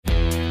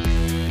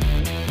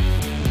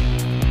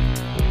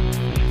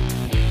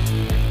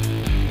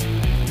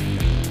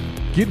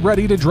Get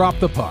ready to drop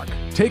the puck,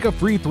 take a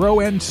free throw,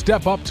 and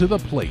step up to the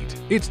plate.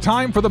 It's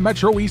time for the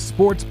Metro East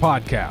Sports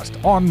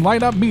Podcast on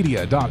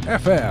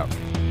lineupmedia.fm.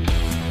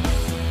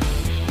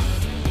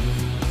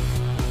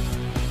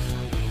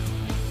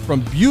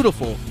 From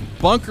beautiful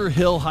Bunker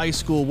Hill High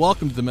School,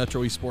 welcome to the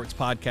Metro East Sports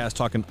Podcast,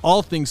 talking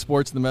all things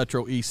sports in the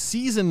Metro East.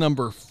 Season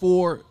number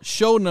 4,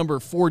 show number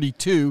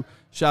 42.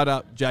 Shout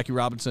out Jackie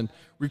Robinson.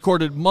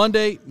 Recorded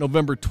Monday,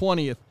 November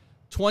 20th,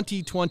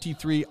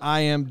 2023.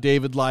 I am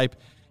David Leip.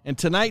 And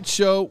tonight's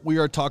show, we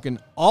are talking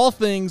all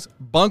things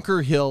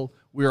Bunker Hill.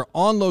 We are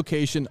on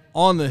location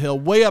on the hill,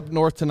 way up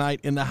north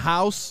tonight in the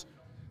house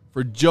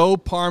for Joe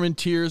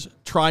Parmentier's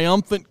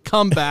triumphant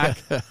comeback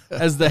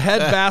as the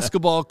head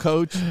basketball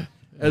coach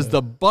as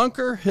the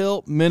Bunker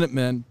Hill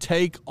Minutemen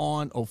take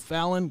on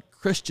O'Fallon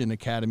Christian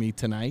Academy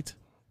tonight.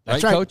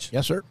 That's right, Coach?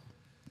 Yes, sir.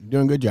 You're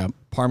doing a good job.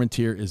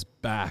 Parmentier is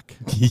back.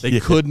 They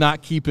could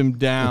not keep him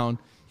down.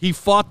 He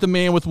fought the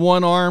man with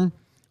one arm.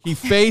 He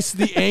faced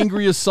the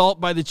angry assault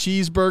by the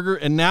cheeseburger,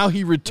 and now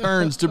he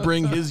returns to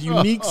bring his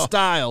unique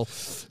style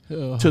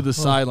to the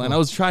sideline. I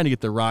was trying to get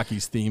the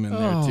Rockies theme in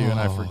there, too, and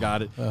I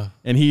forgot it.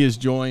 And he is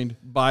joined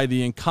by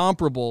the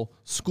incomparable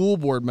school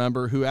board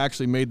member who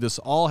actually made this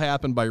all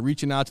happen by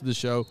reaching out to the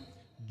show,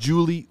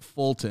 Julie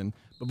Fulton.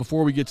 But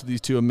before we get to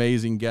these two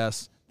amazing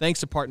guests,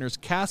 thanks to partners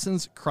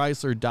Cassens,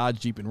 Chrysler,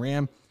 Dodge, Jeep, and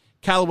Ram,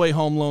 Callaway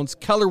Home Loans,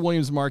 Keller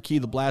Williams Marquee,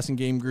 the Blasting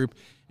Game Group,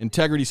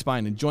 Integrity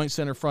Spine and Joint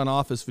Center Front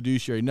Office,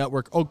 Fiduciary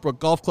Network, Oakbrook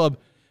Golf Club,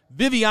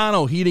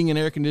 Viviano Heating and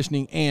Air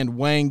Conditioning, and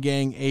Wang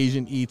Gang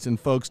Asian Eats. And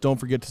folks, don't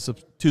forget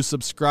to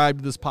subscribe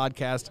to this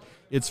podcast.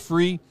 It's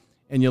free,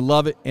 and you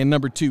love it. And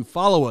number 2,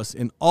 follow us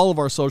in all of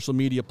our social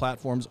media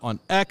platforms on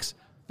X,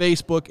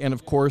 Facebook, and,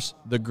 of course,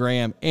 the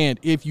Gram.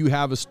 And if you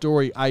have a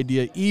story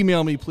idea,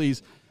 email me,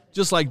 please,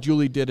 just like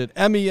Julie did at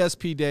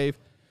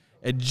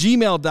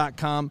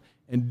mespdave@gmail.com.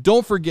 And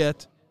don't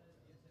forget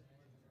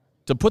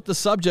to put the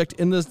subject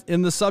in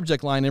the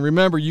subject line. And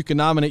remember, you can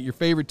nominate your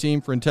favorite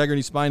team for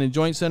Integrity Spine and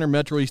Joint Center,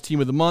 Metro East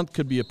Team of the Month.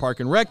 Could be a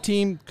Park and Rec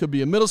team, could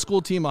be a middle school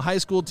team, a high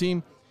school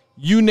team.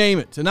 You name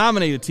it. To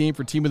nominate a team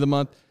for Team of the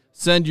Month,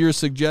 send your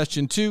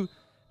suggestion to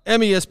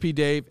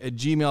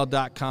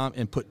mespdave@gmail.com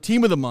and put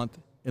Team of the Month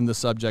in the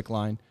subject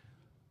line.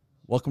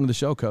 Welcome to the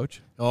show,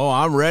 Coach. Oh,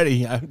 I'm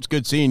ready. It's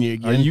good seeing you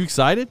again. Are you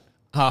excited?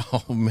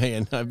 Oh,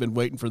 man. I've been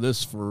waiting for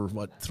this for,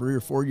 3 or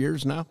 4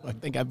 years now? I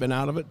think I've been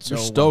out of it. You're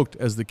stoked,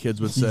 as the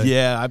kids would say.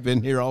 Yeah, I've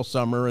been here all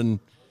summer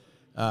and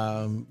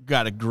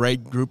got a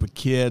great group of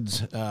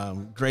kids,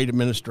 great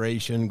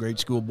administration, great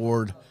school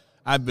board.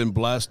 I've been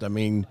blessed. I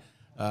mean,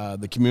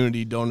 the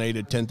community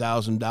donated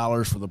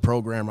 $10,000 for the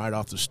program right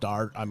off the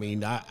start. I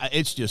mean,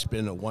 it's just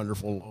been a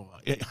wonderful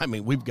 – I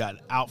mean, we've got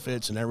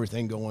outfits and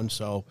everything going,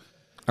 so –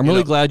 I'm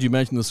really glad you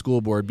mentioned the school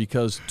board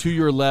because to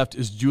your left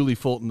is Julie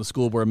Fulton, the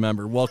school board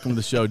member. Welcome to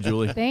the show,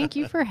 Julie. Thank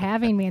you for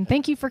having me, and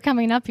thank you for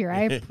coming up here.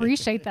 I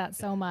appreciate that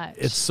so much.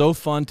 It's so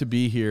fun to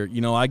be here.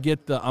 You know, I'm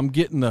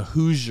getting the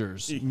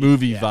Hoosiers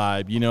movie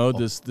vibe. You know,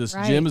 this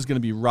right. Gym is going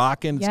to be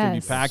rocking. It's going to be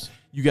Yes. packed.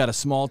 You got a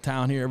small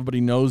town here.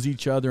 Everybody knows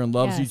each other and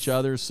loves each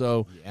other.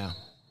 So,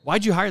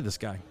 why'd you hire this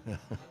guy?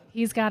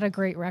 He's got a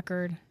great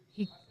record.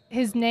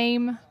 His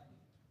name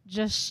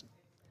just.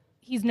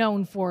 He's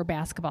known for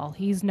basketball.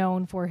 He's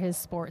known for his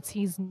sports.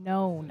 He's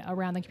known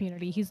around the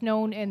community. He's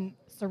known in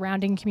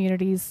surrounding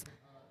communities.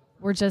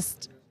 We're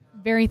just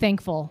very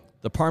thankful.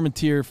 The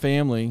Parmentier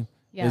family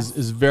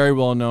is very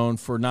well known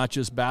for not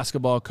just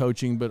basketball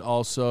coaching, but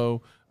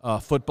also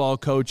football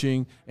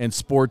coaching and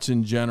sports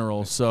in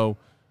general. So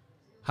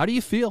how do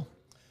you feel?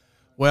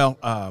 Well,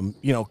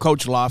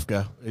 Coach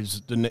Hlafka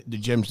is the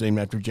gym's named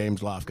after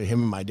James Hlafka.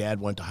 Him and my dad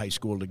went to high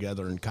school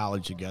together and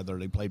college together.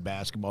 They played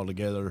basketball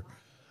together.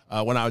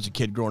 When I was a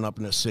kid growing up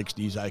in the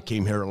 60s, I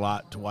came here a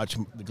lot to watch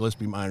the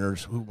Gillespie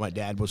Miners, who my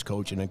dad was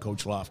coaching and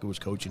Coach Hlafka was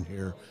coaching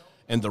here,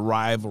 and the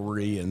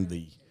rivalry and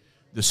the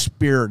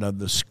spirit of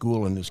the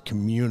school and this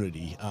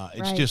community.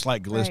 It's just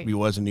like Gillespie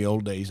was in the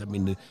old days. I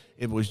mean,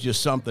 it was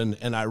just something,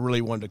 and I really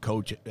wanted to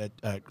coach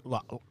at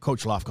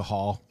Coach Hlafka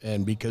Hall,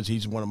 and because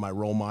he's one of my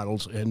role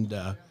models. And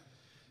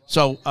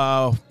so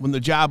when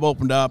the job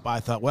opened up, I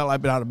thought, well,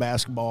 I've been out of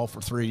basketball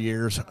for 3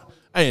 years.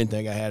 I didn't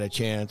think I had a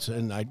chance,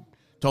 and I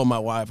told my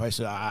wife, I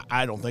said,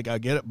 I don't think I'll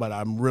get it, but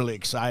I'm really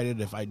excited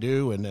if I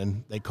do. And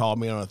then they called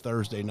me on a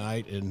Thursday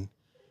night, and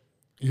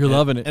you're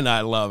loving it. And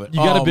I love it.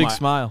 You got a big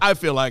smile. I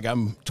feel like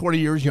I'm 20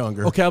 years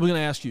younger. Okay, I'm going to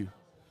ask you,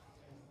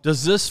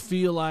 does this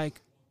feel like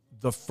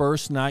the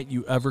first night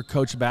you ever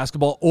coached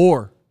basketball,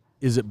 or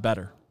is it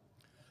better?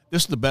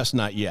 This is the best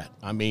night yet.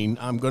 I mean,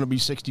 I'm going to be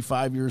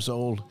 65 years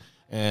old,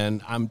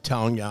 and I'm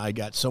telling you, I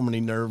got so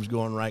many nerves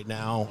going right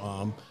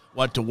now.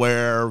 What to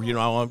wear,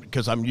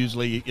 because I'm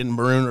usually in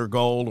maroon or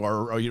gold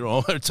or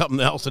something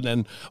else, and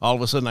then all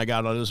of a sudden I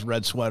got on this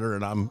red sweater,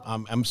 and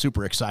I'm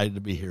super excited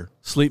to be here.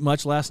 Sleep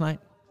much last night?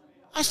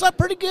 I slept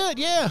pretty good,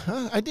 yeah,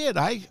 I did.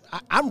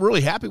 I'm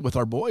really happy with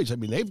our boys. I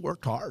mean, they've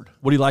worked hard.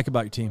 What do you like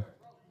about your team?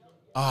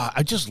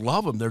 I just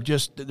love them. They're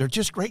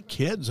just great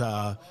kids.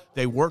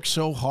 They work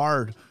so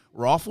hard.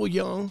 We're awful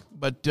young,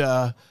 but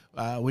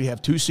We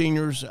have 2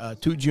 seniors,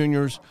 2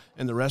 juniors,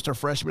 and the rest are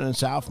freshmen and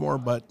sophomore.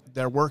 But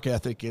their work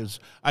ethic is,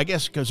 I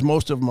guess, because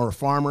most of them are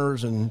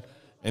farmers and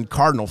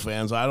Cardinal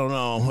fans. I don't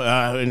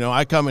know.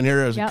 I come in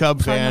here as a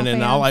Cub fan,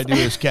 and all I do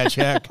is catch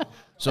heck.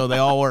 So they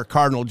all wear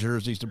Cardinal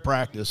jerseys to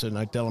practice, and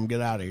I tell them,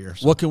 get out of here.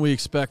 So, what can we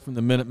expect from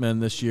the Minutemen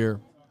this year?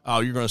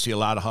 Oh, you're going to see a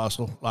lot of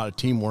hustle, a lot of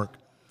teamwork.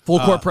 Full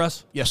court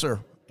press? Yes, sir.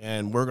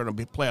 And we're going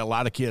to play a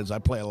lot of kids. I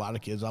play a lot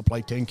of kids. I'll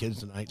play 10 kids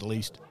tonight at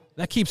least.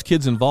 That keeps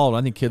kids involved.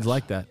 I think kids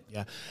like that.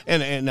 Yeah.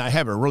 And I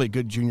have a really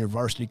good junior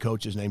varsity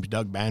coach. His name's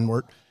Doug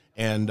Banwert.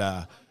 And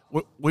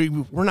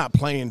we're not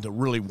playing to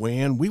really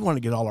win. We want to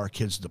get all our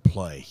kids to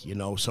play,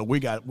 So we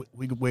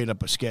weighed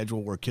up a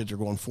schedule where kids are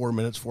going 4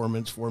 minutes, 4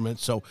 minutes, 4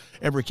 minutes. So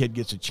every kid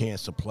gets a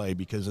chance to play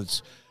because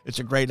it's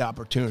a great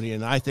opportunity.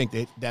 And I think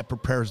that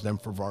prepares them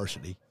for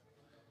varsity.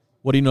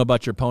 What do you know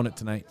about your opponent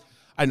tonight?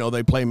 I know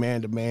they play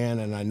man-to-man,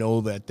 and I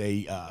know that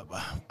they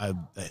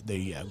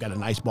got a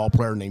nice ball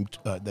player named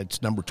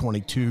that's number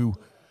 22.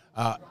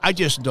 I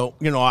just don't,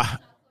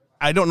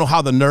 I don't know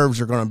how the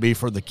nerves are going to be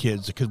for the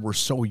kids because we're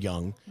so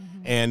young,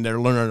 and they're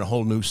learning a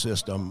whole new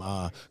system.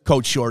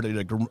 Coach Short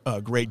did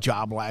a great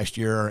job last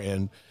year,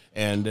 and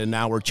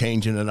now we're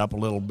changing it up a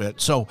little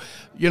bit. So,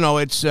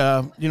 it's,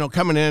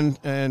 coming in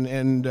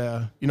and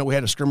we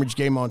had a scrimmage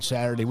game on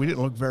Saturday. We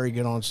didn't look very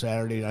good on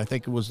Saturday. I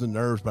think it was the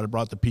nerves, but I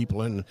brought the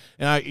people in.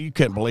 And you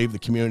couldn't believe the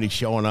community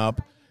showing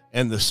up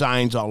and the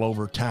signs all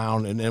over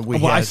town. And then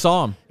I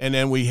saw them. And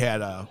then we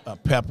had a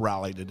pep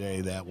rally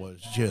today that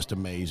was just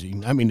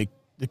amazing. I mean,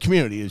 the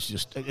community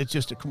is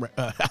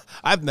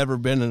I've never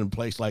been in a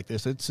place like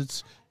this.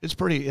 It's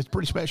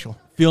pretty special.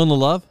 Feeling the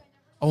love?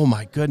 Oh,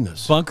 my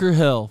goodness. Bunker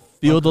Hill.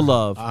 Feel the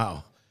love.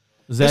 Wow.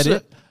 Is that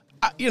it?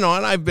 And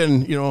I've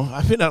been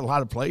at a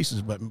lot of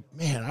places, but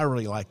man, I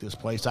really like this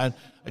place. I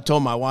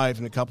told my wife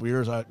in a couple of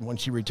years, when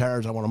she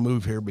retires, I want to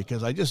move here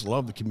because I just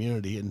love the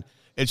community, and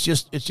it's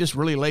just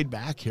really laid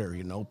back here.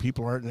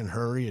 People aren't in a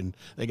hurry, and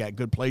they got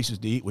good places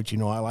to eat, which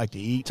I like to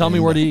eat. Tell me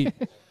where to eat.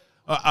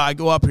 I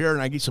go up here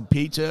and I get some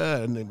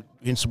pizza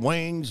and some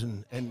wings,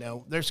 and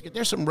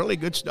there's some really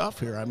good stuff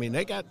here. I mean,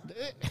 they got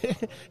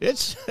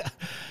it's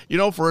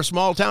for a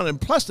small town, and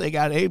plus they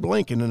got Abe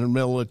Lincoln in the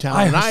middle of town.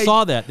 I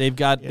saw that they've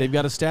got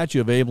a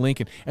statue of Abe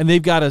Lincoln, and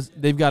they've got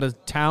a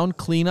town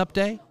cleanup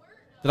day.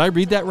 Did I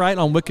read that right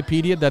on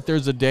Wikipedia? That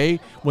there's a day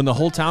when the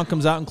whole town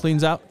comes out and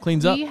cleans up.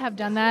 We have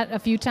done that a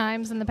few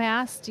times in the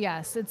past.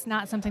 Yes, it's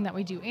not something that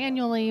we do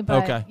annually,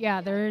 but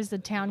there is a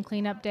town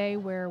cleanup day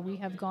where we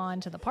have gone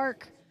to the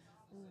park.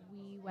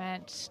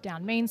 Went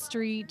down Main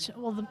Street,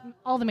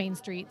 all the main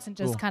streets, and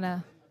just kind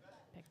of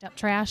picked up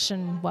trash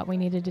and what we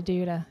needed to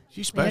do to.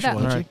 She's special,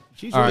 isn't she?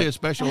 She's really a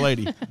special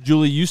lady.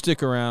 Julie, you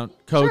stick around,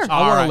 Coach. Sure.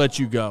 I want to let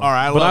you go. All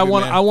right, I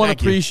want to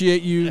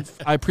appreciate you.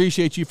 I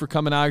appreciate you for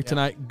coming out here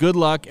tonight. Good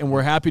luck, and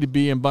we're happy to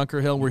be in Bunker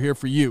Hill. We're here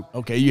for you.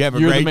 Okay, you have a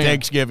great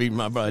Thanksgiving,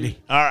 my buddy.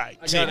 All right,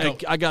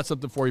 I got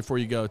something for you before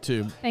you go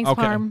too. Thanks,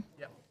 Parm.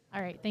 Yep.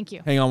 All right, thank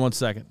you. Hang on one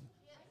second.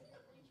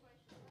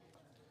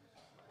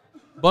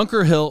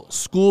 Bunker Hill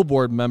School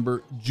Board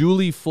member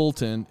Julie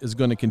Fulton is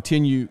going to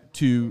continue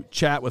to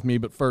chat with me,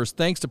 but first,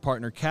 thanks to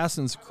partner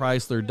Cassens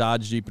Chrysler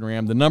Dodge Jeep and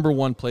Ram, the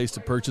 #1 place to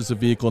purchase a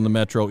vehicle in the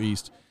Metro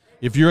East.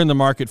 If you're in the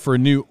market for a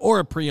new or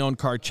a pre-owned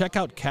car, check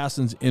out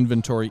Cassens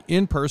Inventory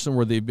in person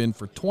where they've been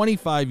for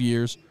 25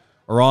 years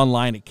or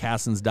online at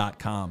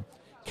cassens.com.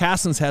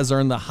 Cassens has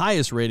earned the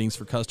highest ratings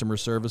for customer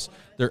service.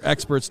 Their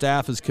expert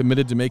staff is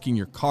committed to making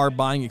your car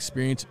buying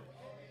experience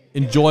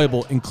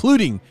enjoyable,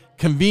 including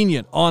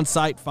convenient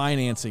on-site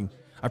financing.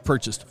 I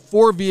purchased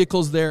 4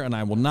 vehicles there, and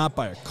I will not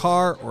buy a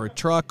car or a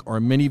truck or a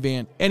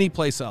minivan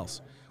anyplace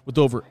else. With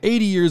over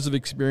 80 years of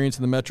experience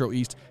in the Metro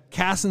East,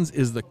 Cassens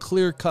is the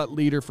clear-cut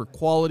leader for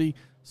quality,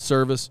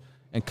 service,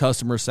 and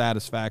customer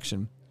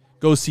satisfaction.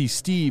 Go see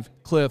Steve,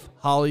 Cliff,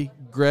 Holly,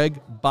 Greg,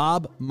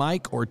 Bob,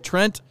 Mike, or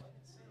Trent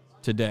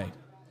today.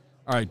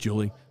 All right,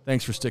 Julie.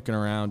 Thanks for sticking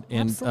around.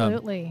 And,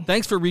 absolutely.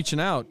 Thanks for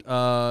reaching out.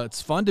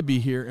 It's fun to be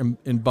here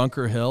in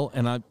Bunker Hill.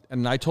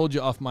 And I told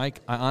you off mic,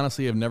 I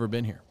honestly have never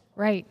been here.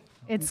 Right.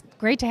 It's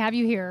great to have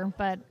you here,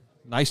 but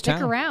nice town.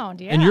 Stick around.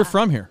 Yeah. And you're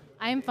from here.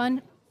 I am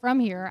from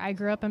here. I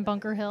grew up in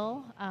Bunker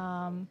Hill.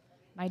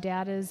 My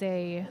dad is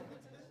a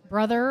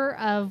brother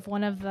of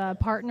one of the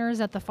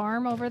partners at the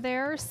farm over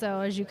there.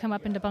 So as you come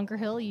up into Bunker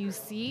Hill, you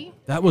see.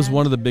 That was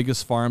one of the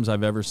biggest farms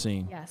I've ever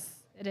seen. Yes,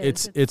 it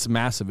is. It's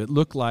massive. It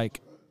looked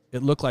like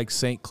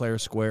St. Clair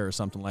Square or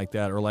something like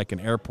that, or like an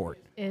airport.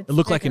 It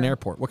looked like an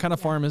airport. What kind of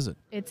farm is it?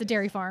 It's a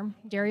dairy farm,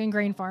 dairy and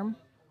grain farm.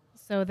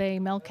 So they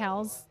milk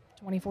cows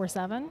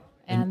 24/7,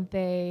 and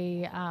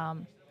they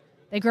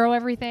grow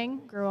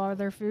everything, grow all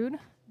their food.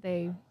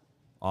 They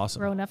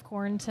grow enough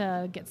corn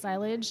to get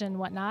silage and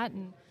whatnot,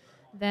 and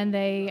then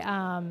they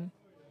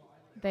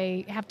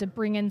have to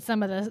bring in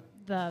some of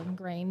the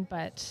grain,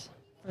 but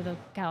for the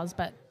cows.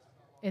 But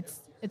it's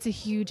a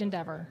huge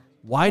endeavor.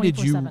 Why did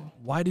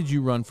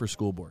you run for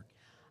school board?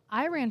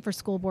 I ran for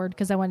school board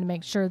because I wanted to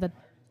make sure that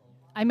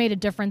I made a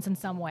difference in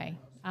some way.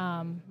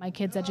 My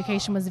kids'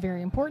 education was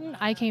very important.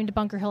 I came to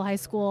Bunker Hill High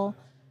School,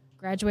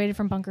 graduated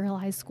from Bunker Hill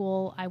High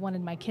School. I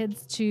wanted my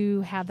kids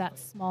to have that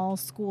small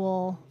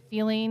school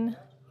feeling,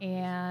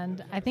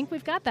 and I think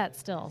we've got that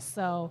still.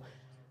 So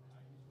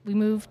we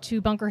moved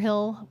to Bunker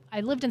Hill.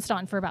 I lived in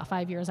Staunton for about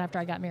 5 years after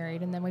I got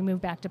married, and then we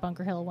moved back to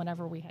Bunker Hill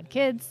whenever we had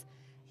kids.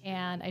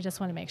 And I just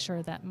want to make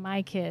sure that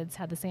my kids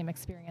had the same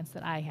experience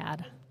that I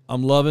had.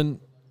 I'm loving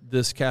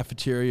this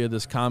cafeteria,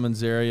 this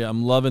commons area.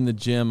 I'm loving the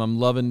gym. I'm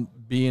loving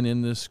being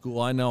in this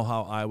school. I know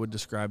how I would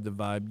describe the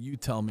vibe. You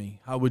tell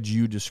me, how would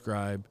you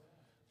describe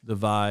the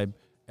vibe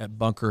at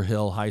Bunker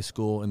Hill High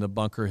School and the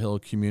Bunker Hill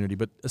community,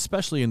 but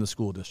especially in the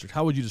school district?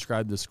 How would you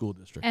describe this school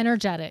district?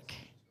 Energetic.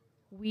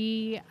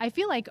 I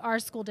feel like our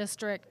school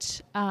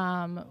district,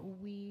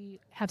 we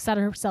have set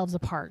ourselves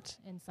apart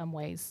in some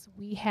ways.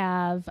 We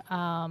have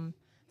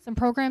some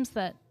programs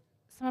that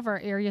some of our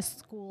area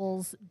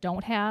schools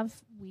don't have.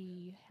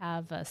 We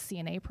have a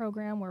CNA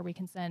program where we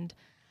can send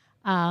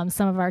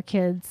some of our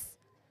kids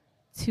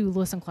to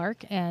Lewis and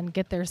Clark and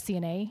get their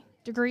CNA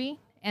degree,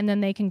 and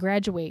then they can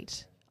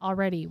graduate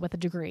already with a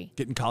degree.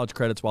 Getting college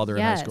credits while they're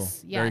in high school.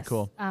 Yes. Very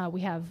cool.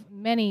 We have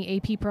many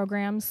AP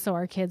programs, so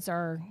our kids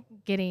are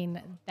getting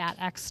that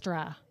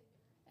extra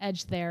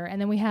edge there. And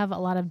then we have a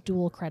lot of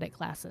dual credit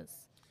classes.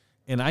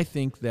 And I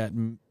think that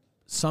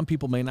some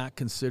people may not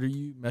consider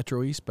you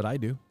Metro East, but I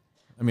do.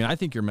 I mean, I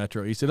think you're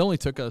Metro East. It only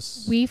took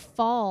us... We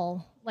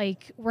fall,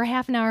 like, we're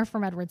half an hour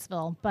from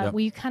Edwardsville, but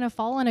we kind of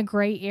fall in a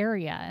gray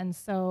area. And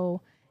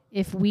so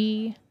if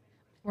we're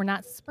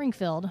not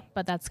Springfield,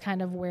 but that's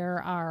kind of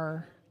where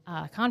our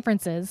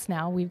conference is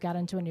now. We've got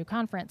into a new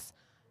conference.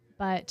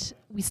 But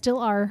we still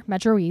are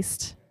Metro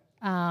East,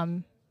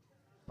 but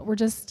we're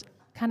just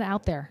kind of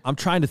out there. I'm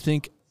trying to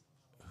think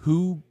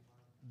who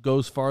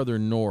goes farther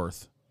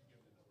north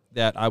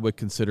that I would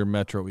consider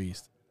Metro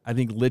East. I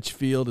think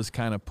Litchfield is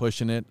kind of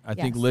pushing it. I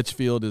think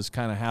Litchfield is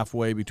kind of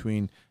halfway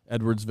between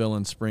Edwardsville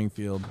and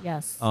Springfield.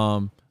 Yes.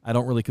 I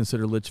don't really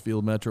consider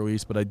Litchfield Metro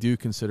East, but I do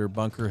consider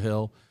Bunker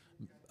Hill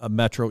a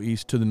Metro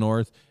East to the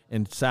north,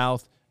 and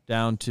south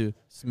down to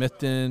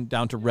Smithton,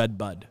 down to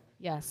Redbud.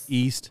 Yes.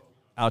 East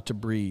out to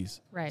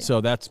Breeze. Right.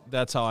 So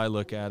that's how I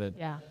look at it.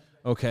 Yeah.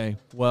 Okay.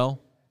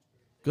 Well,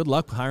 good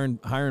luck hiring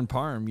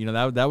Parm. You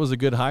know, that was a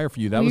good hire for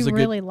you. We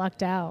really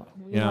lucked out.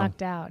 We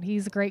lucked out.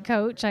 He's a great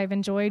coach. I've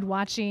enjoyed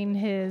watching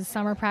his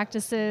summer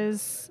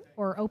practices,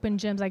 or open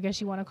gyms, I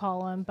guess you want to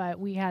call them. But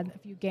we had a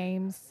few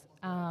games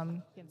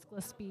against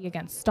Gillespie,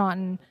 against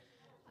Staunton.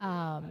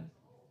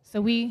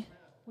 So we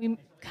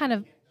kind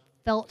of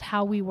felt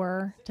how we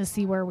were, to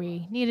see where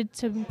we needed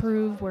to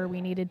improve, where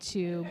we needed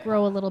to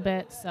grow a little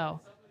bit.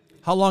 So,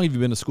 how long have you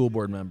been a school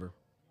board member?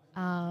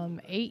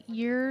 8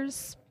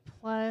 years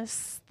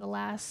plus the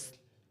last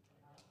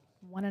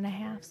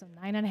 1.5, so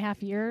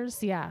 9.5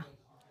 years. Yeah.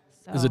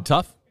 So is it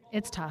tough?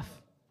 It's tough.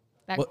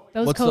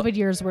 Those COVID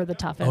years were the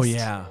toughest. Oh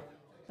yeah.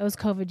 Those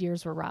COVID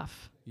years were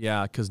rough.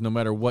 Yeah, because no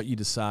matter what you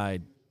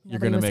decide, you're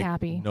going to make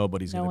happy.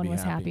 Nobody's going to be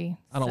happy. No one was happy.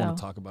 I don't want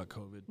to talk about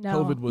COVID.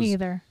 No, COVID was, me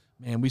either.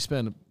 Man, we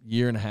spent a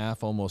year and a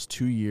half, almost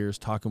 2 years,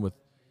 talking with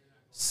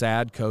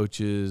sad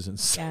coaches and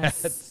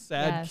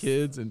sad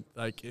kids, and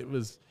like it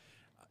was,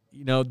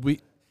 you know,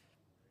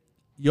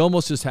 you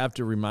almost just have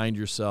to remind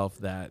yourself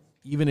that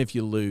even if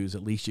you lose,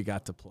 at least you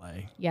got to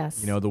play.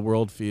 Yes. You know, the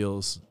world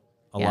feels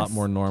a lot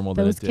more normal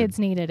than it did. Those kids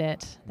needed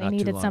it. They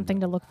needed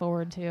something to look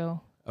forward to.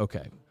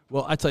 Okay.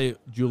 Well, I tell you,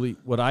 Julie,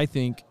 what I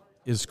think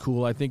is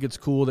cool, I think it's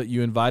cool that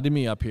you invited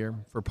me up here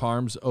for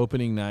Parm's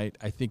opening night.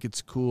 I think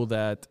it's cool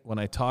that when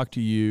I talk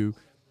to you,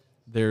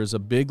 there's a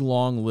big,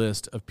 long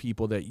list of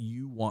people that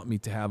you want me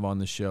to have on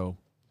the show,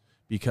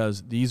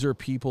 because these are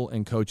people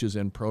and coaches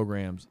and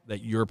programs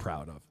that you're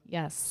proud of.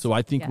 Yes. So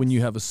I think when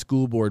you have a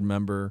school board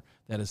member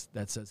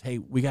that says, hey,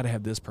 we got to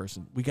have this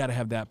person, we got to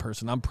have that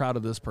person, I'm proud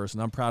of this person,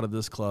 I'm proud of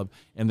this club,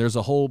 and there's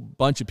a whole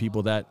bunch of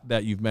people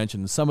that you've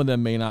mentioned. Some of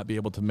them may not be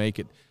able to make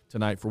it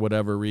tonight for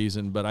whatever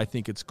reason, but I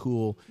think it's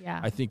cool. Yeah.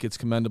 I think it's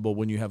commendable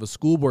when you have a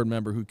school board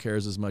member who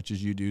cares as much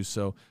as you do.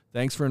 So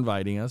thanks for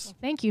inviting us. Well,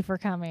 thank you for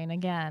coming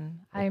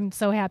again. I'm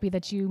so happy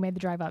that you made the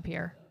drive up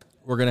here.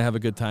 We're going to have a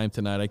good time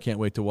tonight. I can't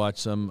wait to watch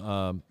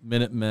some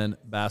Minutemen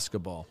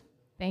basketball.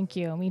 Thank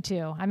you. Me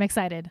too. I'm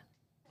excited.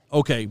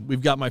 Okay,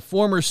 we've got my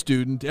former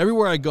student.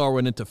 Everywhere I go, I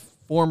run into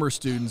former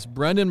students.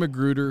 Brendan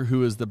Magruder,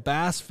 who is the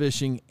bass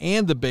fishing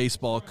and the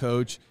baseball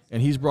coach,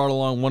 and he's brought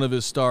along one of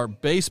his star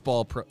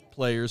baseball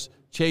players,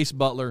 Chase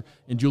Butler,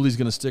 and Julie's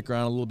going to stick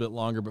around a little bit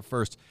longer. But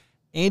first,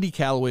 Andy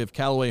Calloway of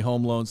Calloway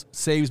Home Loans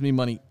saves me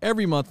money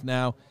every month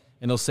now,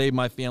 and he'll save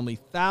my family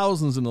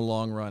thousands in the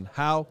long run.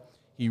 How?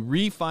 He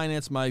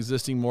refinanced my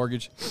existing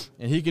mortgage,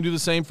 and he can do the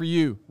same for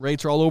you.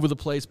 Rates are all over the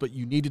place, but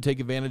you need to take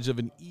advantage of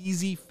an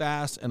easy,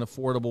 fast, and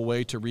affordable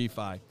way to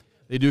refi.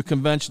 They do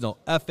conventional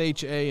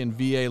FHA and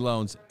VA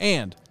loans,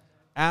 and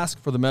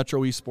ask for the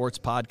Metro East Sports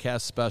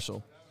Podcast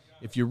special.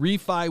 If you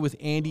refi with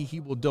Andy, he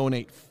will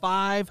donate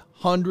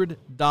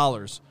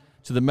 $500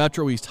 to the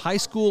Metro East high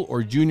school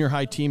or junior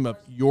high team of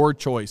your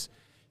choice.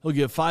 He'll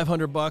give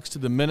 $500 to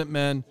the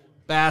Minutemen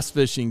bass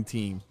fishing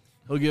team.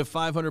 He'll give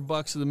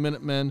 $500 to the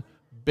Minutemen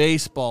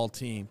baseball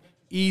team,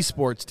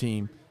 esports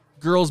team,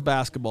 girls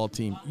basketball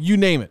team, you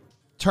name it.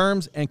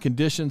 Terms and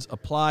conditions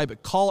apply,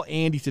 but call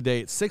Andy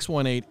today at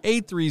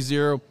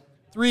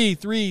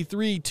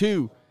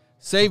 618-830-3332.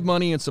 Save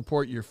money and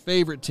support your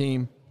favorite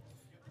team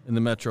in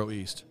the Metro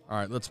East. All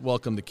right, let's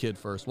welcome the kid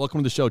first.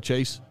 Welcome to the show,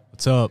 Chase.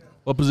 What's up?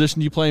 What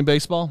position do you play in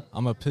baseball?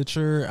 I'm a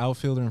pitcher,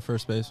 outfielder, and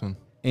first baseman.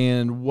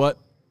 And what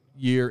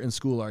year in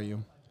school are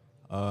you?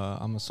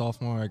 I'm a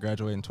sophomore. I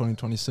graduate in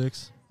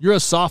 2026. You're a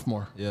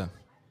sophomore. Yeah.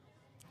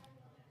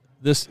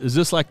 Is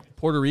this like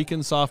Puerto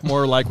Rican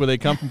sophomore, like where they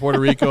come from Puerto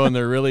Rico and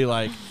they're really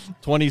like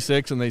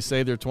 26 and they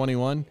say they're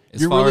 21?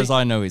 As far as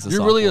I know, he's a sophomore.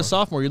 You're really a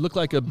sophomore. You look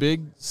like a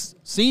big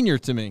senior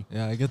to me.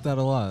 Yeah, I get that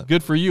a lot.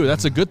 Good for you.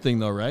 That's a good thing,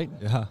 though, right?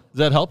 Yeah. Does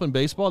that help in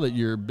baseball that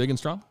you're big and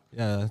strong?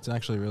 Yeah, it's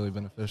actually really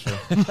beneficial.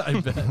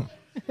 I bet.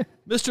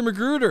 Mr.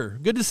 Magruder,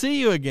 good to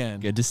see you again.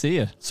 Good to see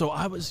you. So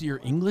I was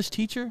your English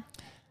teacher?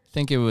 I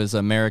think it was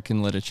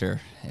American literature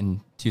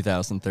in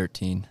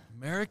 2013.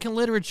 American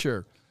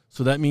literature.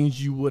 So that means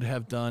you would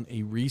have done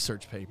a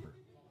research paper.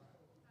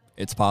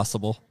 It's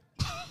possible.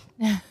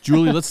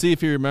 Julie, let's see if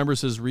he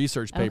remembers his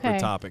research paper Okay.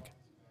 topic.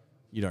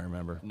 You don't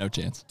remember. No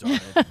chance. Darn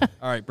it.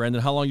 All right,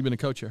 Brendan, how long you been a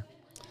coach here?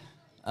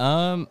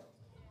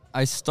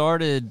 I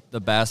started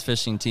the bass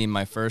fishing team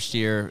my first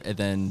year, and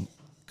then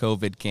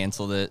COVID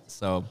canceled it.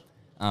 So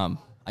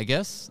I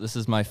guess this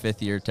is my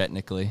 5th year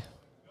technically.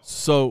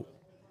 So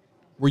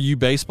were you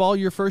baseball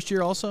your first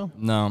year also?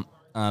 No,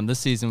 this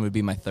season would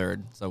be my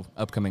 3rd, so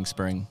upcoming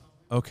spring.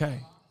 Okay.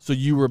 So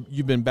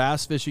you've been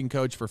bass fishing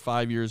coach for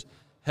 5 years,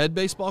 head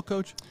baseball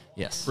coach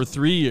Yes. for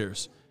 3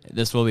 years.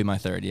 This will be my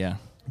 3rd, yeah.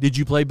 Did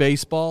you play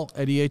baseball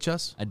at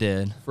EHS I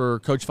did. for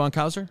Coach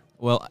Funkhauser?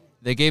 Well,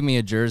 they gave me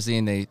a jersey,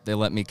 and they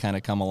let me kind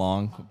of come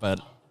along, but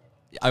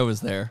I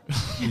was there.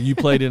 You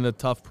played in a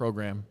tough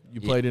program.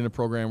 You played in a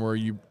program where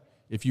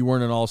if you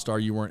weren't an all-star,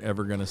 you weren't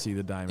ever going to see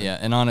the diamond. Yeah,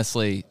 and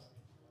honestly,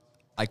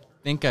 I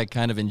think I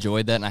kind of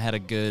enjoyed that, and I had a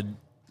good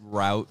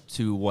route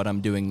to what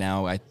I'm doing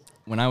now.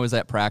 When I was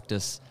at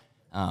practice,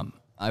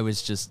 I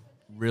was just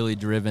really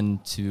driven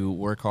to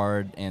work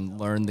hard and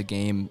learn the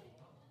game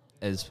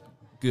as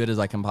good as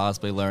I can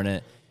possibly learn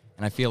it.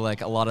 And I feel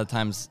like a lot of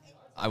times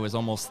I was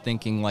almost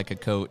thinking like a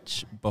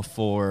coach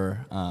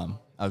before I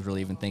was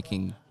really even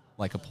thinking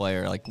like a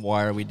player. Like,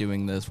 why are we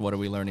doing this? What are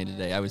we learning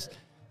today?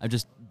 I've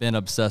just been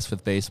obsessed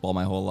with baseball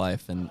my whole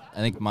life, and I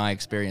think my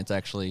experience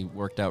actually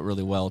worked out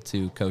really well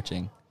to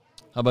coaching.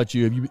 How about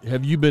you?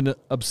 Have you been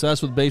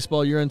obsessed with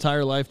baseball your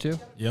entire life too?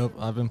 Yep,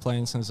 I've been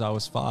playing since I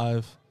was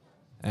 5,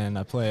 and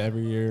I play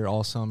every year,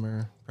 all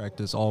summer,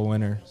 practice all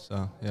winter.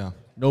 So, yeah.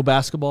 No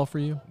basketball for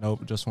you?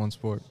 Nope, just one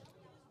sport.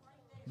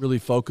 Really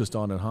focused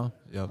on it, huh?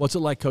 Yep. What's it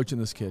like coaching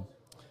this kid?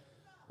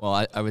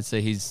 Well, I would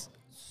say he's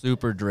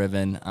super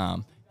driven.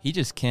 He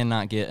just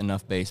cannot get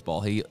enough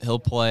baseball. He'll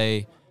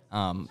play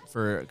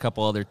for a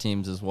couple other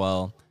teams as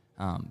well,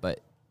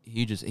 but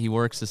he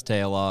works his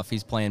tail off.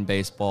 He's playing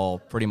baseball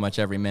pretty much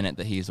every minute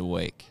that he's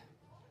awake.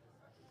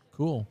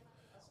 Cool.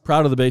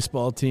 Proud of the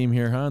baseball team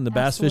here, huh? And the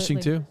bass fishing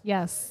Absolutely. too?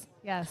 Yes.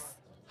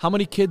 How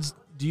many kids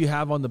do you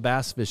have on the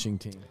bass fishing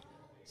team?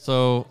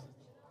 So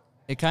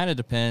it kind of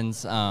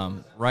depends.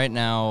 Right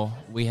now,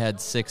 we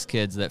had 6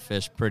 kids that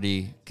fish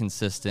pretty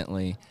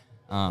consistently.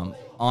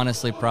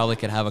 Honestly, probably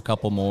could have a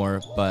couple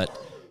more, but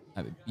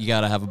you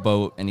got to have a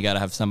boat and you got to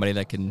have somebody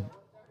that can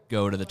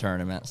go to the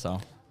tournament. So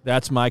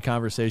That's my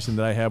conversation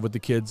that I have with the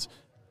kids.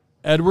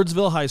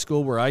 Edwardsville High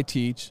School, where I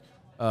teach,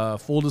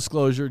 full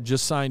disclosure,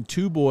 just signed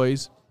 2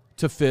 boys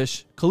to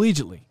fish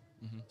collegiately.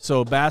 Mm-hmm.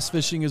 So bass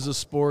fishing is a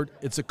sport.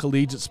 It's a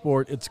collegiate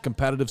sport. It's a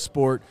competitive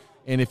sport.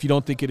 And if you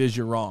don't think it is,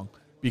 you're wrong,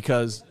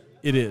 because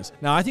it is.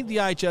 Now, I think the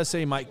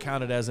IHSA might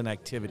count it as an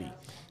activity.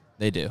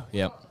 they do,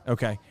 yep.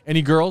 Okay.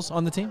 Any girls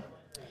on the team?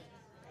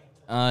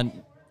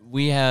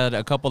 We had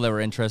a couple that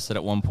were interested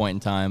at one point in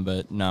time,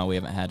 but no, we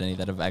haven't had any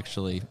that have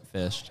actually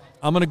fished.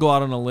 I'm going to go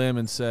out on a limb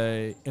and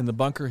say in the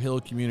Bunker Hill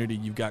community,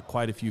 you've got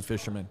quite a few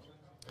fishermen.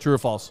 True or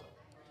false?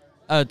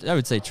 I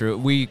would say true.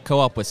 We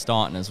co-op with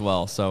Staunton as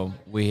well, so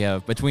we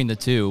have, between the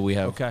two, we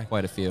have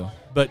quite a few.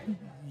 But,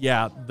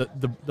 yeah,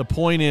 the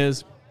point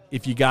is,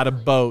 if you got a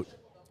boat,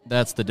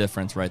 that's the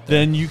difference right there.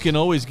 then you can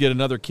always get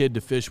another kid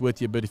to fish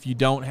with you. But if you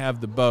don't have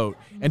the boat,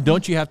 and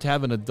don't you have to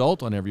have an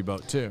adult on every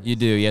boat too? You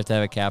do. You have to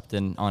have a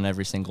captain on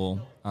every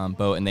single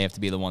boat, and they have to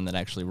be the one that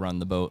actually run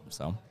the boat.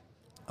 So,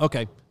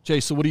 Okay.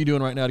 Chase, so what are you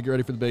doing right now to get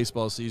ready for the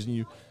baseball season?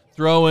 You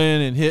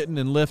throwing and hitting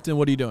and lifting.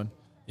 What are you doing?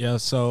 Yeah,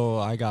 so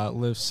I got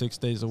lifts 6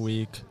 days a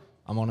week.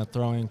 I'm on a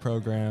throwing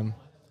program,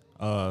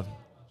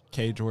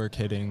 cage work,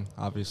 hitting,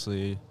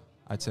 obviously,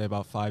 I'd say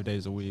about 5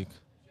 days a week.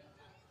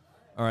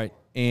 All right.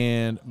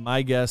 And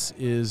my guess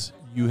is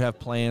you have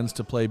plans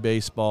to play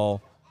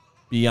baseball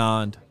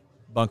beyond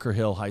Bunker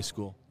Hill High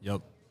School.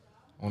 Yep.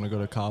 I want to go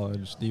to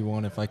college,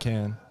 D1 if I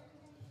can.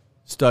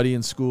 Study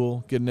in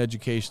school, get an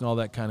education, all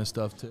that kind of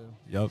stuff too.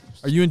 Yep.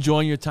 Are you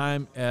enjoying your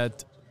time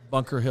at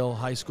Bunker Hill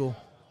High School?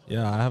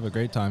 Yeah, I have a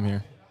great time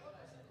here.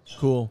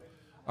 Cool.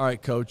 All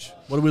right, Coach.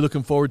 What are we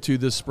looking forward to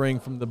this spring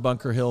from the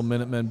Bunker Hill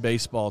Minutemen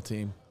baseball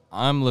team?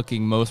 I'm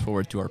looking most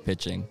forward to our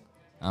pitching.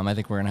 I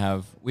think we're going to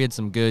have – we had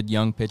some good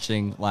young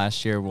pitching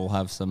last year. We'll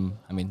have some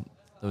 –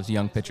 those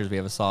young pitchers. We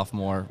have a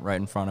sophomore right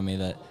in front of me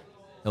that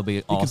he'll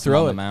be awesome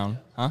throw on the it. mound.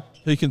 Huh?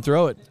 He can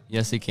throw it.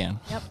 Yes, he can.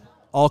 Yep.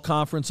 All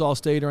conference, all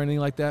state, or anything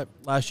like that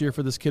last year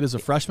for this kid as a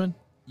freshman?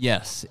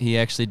 Yes, he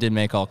actually did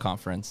make all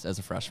conference as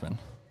a freshman.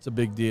 It's a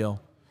big deal.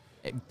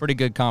 Pretty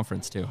good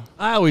conference, too.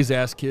 I always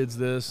ask kids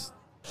this.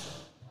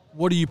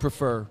 What do you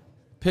prefer?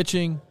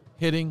 Pitching,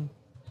 hitting?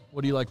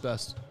 What do you like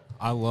best?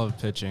 I love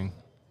pitching.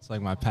 It's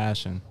like my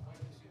passion.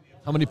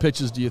 How many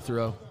pitches do you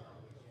throw?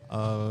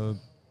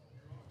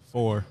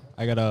 4.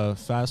 I got a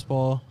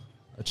fastball,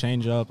 a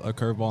changeup, a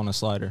curveball, and a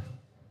slider.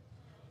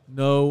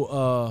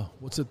 No,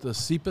 what's it, the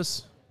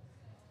CEPUS?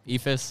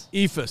 EFIS?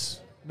 EFIS.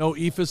 No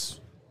EFIS.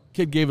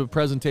 Kid gave a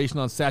presentation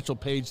on Satchel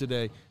Paige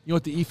today. You know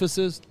what the EFIS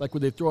is? Like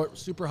when they throw it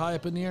super high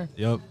up in the air?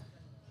 Yep.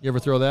 You ever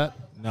throw that?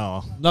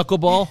 No.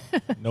 Knuckleball?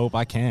 Nope,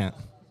 I can't.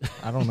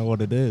 I don't know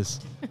what it is.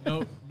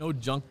 No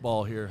junk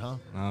ball here, huh?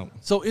 No.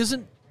 So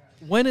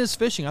when is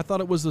fishing? I thought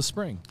it was the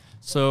spring.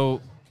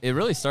 So it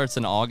really starts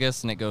in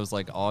August, and it goes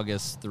like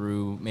August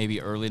through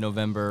maybe early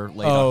November,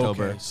 late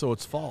October. Okay. So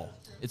it's fall.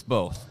 It's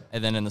both.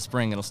 And then in the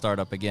spring, it'll start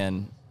up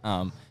again.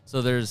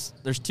 So there's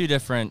 2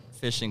 different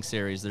fishing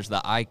series. There's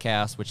the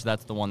ICAST, which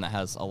that's the one that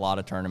has a lot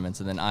of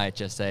tournaments, and then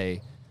IHSA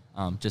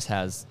just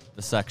has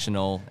the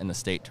sectional and the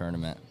state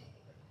tournament.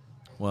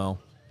 Well,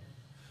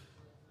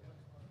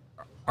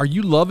 are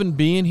you loving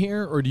being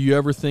here, or do you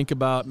ever think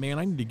about, man,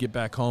 I need to get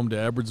back home to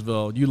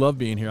Edwardsville? You love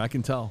being here, I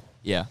can tell.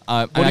 Yeah.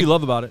 What do you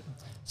love about it?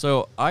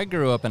 So I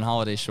grew up in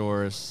Holiday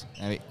Shores,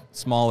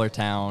 smaller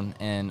town,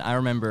 and I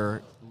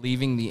remember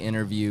leaving the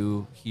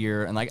interview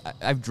here, and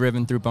I've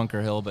driven through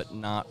Bunker Hill, but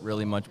not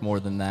really much more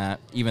than that,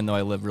 even though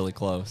I live really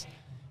close.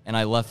 And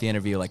I left the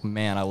interview like,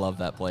 man, I love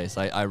that place.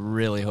 I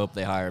really hope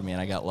they hire me,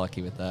 and I got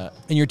lucky with that.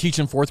 And you're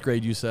teaching 4th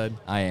grade, you said?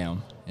 I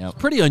am. Yep.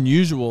 Pretty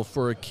unusual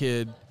for a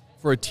kid,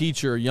 for a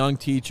teacher, a young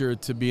teacher,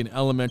 to be an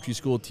elementary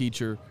school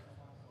teacher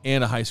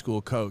and a high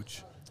school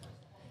coach.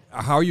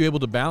 How are you able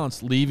to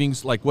balance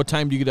leavings? Like, what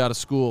time do you get out of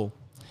school?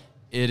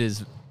 It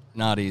is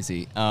not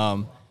easy.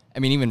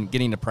 Even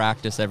getting to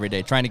practice every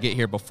day, trying to get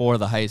here before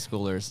the high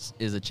schoolers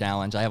is a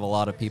challenge. I have a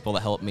lot of people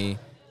that help me.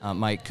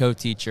 My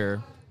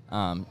co-teacher,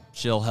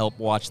 she'll help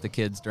watch the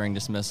kids during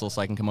dismissal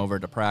so I can come over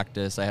to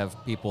practice. I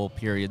have people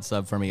period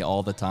sub for me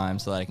all the time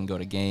so that I can go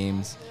to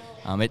games.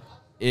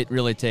 It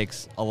really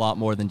takes a lot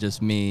more than just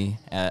me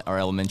at our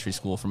elementary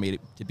school for me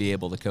to be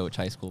able to coach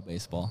high school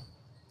baseball.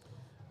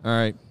 All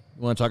right.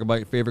 You want to talk about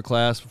your favorite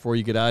class before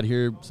you get out of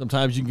here?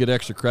 Sometimes you can get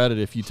extra credit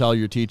if you tell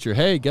your teacher,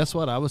 hey, guess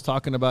what? I was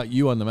talking about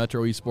you on the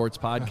Metro East Sports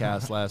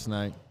podcast last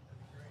night.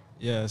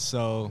 Yeah,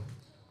 so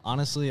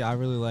honestly, I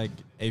really like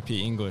AP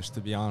English,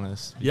 to be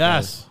honest.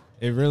 Yes.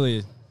 It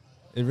really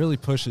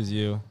pushes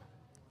you.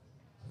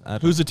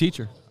 Who's the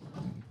teacher?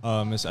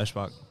 Miss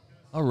Eschbach.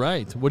 All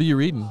right. What are you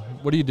reading?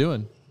 What are you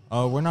doing?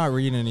 We're not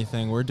reading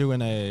anything. We're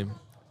doing a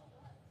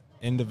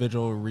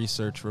individual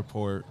research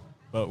report,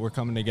 but we're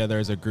coming together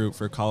as a group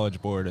for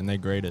College Board, and they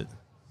grade it.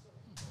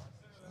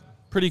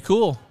 Pretty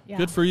cool. Yeah.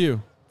 Good for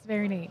you. It's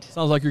very neat.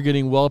 Sounds like you're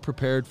getting well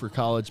prepared for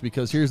college,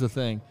 because here's the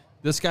thing.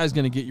 This guy's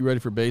going to get you ready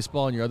for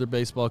baseball, and your other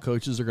baseball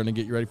coaches are going to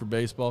get you ready for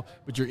baseball,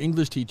 but your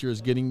English teacher is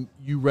getting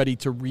you ready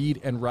to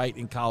read and write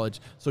in college.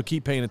 So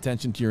keep paying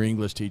attention to your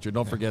English teacher.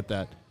 Don't forget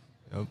that.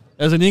 Yep.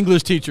 As an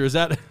English teacher, is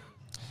that...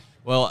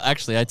 Well,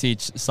 actually, I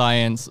teach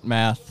science,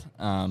 math,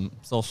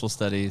 social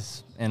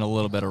studies, and a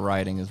little bit of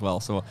writing as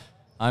well. So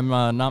I'm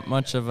not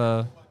much of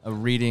a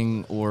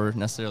reading or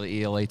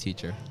necessarily ELA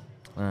teacher.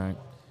 All right.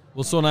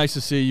 Well, so nice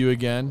to see you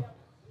again.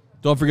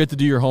 Don't forget to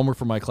do your homework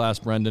for my class,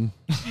 Brendan.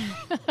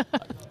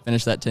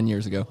 Finished that 10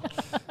 years ago.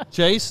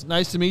 Chase,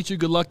 nice to meet you.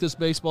 Good luck this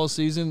baseball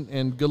season,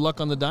 and good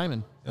luck on the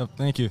diamond. Yep,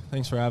 thank you.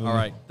 Thanks for having me. All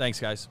right. Thanks,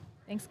 guys.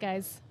 Thanks,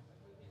 guys.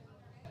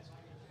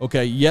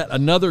 Okay, yet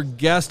another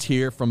guest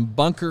here from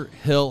Bunker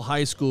Hill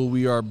High School.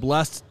 We are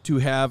blessed to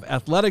have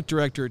Athletic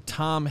Director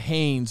Tom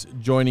Haynes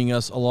joining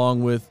us,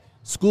 along with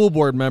School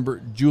Board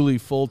member Julie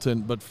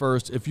Fulton. But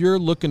first, if you're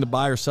looking to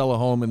buy or sell a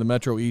home in the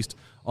Metro East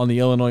on the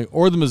Illinois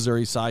or the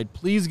Missouri side,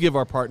 please give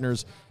our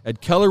partners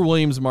at Keller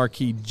Williams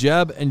Marquee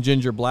Jeb and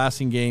Ginger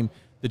Blasingame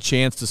the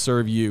chance to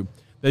serve you.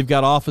 They've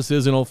got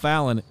offices in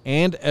O'Fallon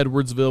and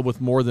Edwardsville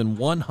with more than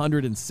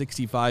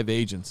 165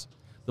 agents.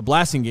 The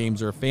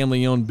Blasingames are a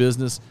family-owned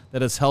business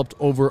that has helped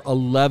over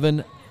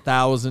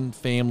 11,000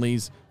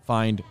 families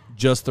find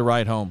just the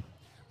right home.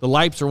 The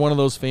Lipes are one of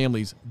those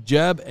families.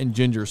 Jeb and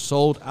Ginger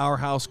sold our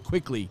house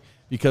quickly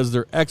because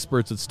they're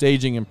experts at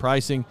staging and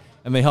pricing,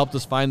 and they helped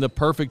us find the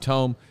perfect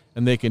home,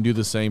 and they can do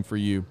the same for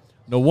you.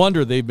 No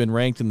wonder they've been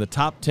ranked in the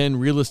top 10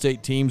 real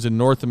estate teams in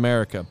North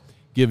America.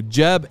 Give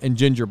Jeb and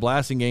Ginger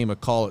Blasingame a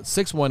call at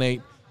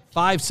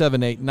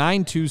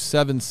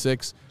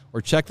 618-578-9276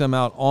 or check them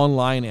out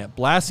online at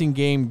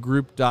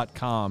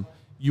blastinggamegroup.com.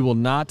 You will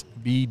not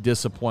be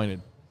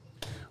disappointed.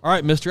 All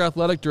right, Mr.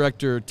 Athletic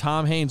Director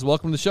Tom Haynes,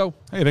 welcome to the show.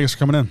 Hey, thanks for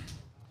coming in.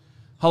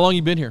 How long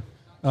you been here?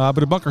 I've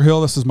been at Bunker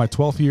Hill. This is my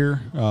 12th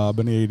year. I've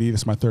been the AD.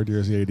 This is my 3rd year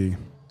as the AD.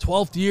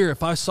 12th year.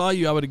 If I saw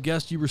you, I would have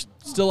guessed you were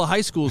still a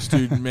high school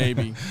student,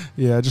 maybe.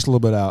 Yeah, just a little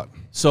bit out.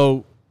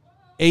 So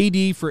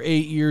AD for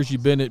 8 years.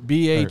 You've been at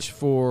BH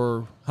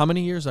for how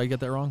many years? Did I get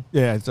that wrong?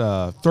 Yeah, it's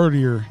third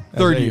year. As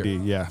Third AD, year.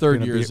 Yeah. Third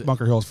Been year. at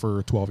Bunker Hills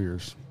for 12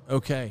 years.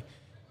 Okay.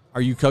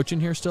 Are you coaching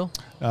here still?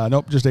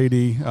 Nope, just AD.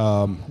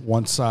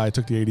 Once I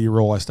took the AD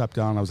role, I stepped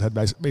down. I was head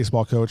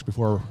baseball coach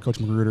before Coach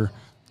Magruder.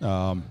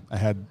 I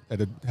had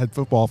head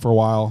football for a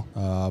while.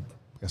 I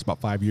guess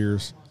about 5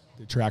 years.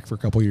 Did track for a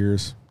couple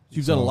years.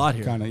 You've done a lot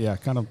here.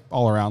 Kind of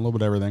all around, a little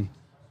bit of everything.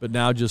 But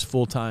now just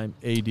full-time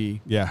AD.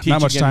 Yeah, Teach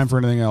not much again? time for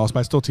anything else, but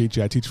I still teach.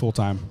 Yeah, I teach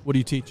full-time. What do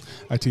you teach?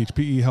 I teach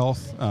PE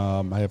health.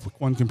 I have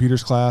one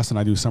computers class, and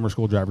I do summer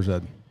school driver's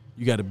ed.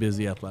 You got a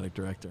busy athletic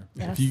director.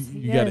 Yes, If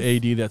you got an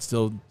AD that's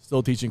still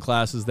teaching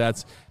classes,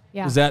 that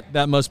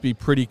must be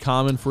pretty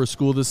common for a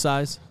school this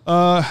size?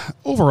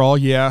 Overall,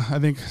 yeah. I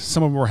think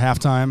some of them were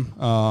half-time.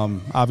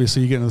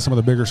 Obviously, you get into some of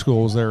the bigger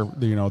schools,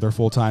 they're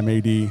full-time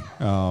AD.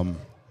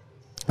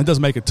 It does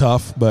make it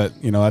tough, but,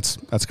 that's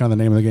kind of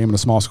the name of the game in a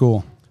small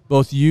school.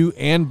 Both you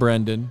and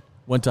Brendan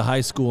went to high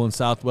school in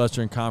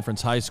Southwestern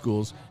Conference high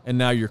schools, and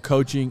now you're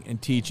coaching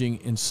and teaching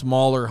in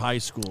smaller high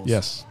schools.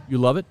 Yes. You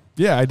love it?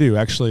 Yeah, I do.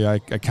 Actually, I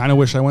kind of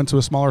wish I went to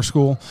a smaller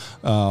school.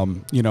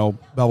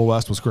 Belleville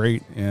West was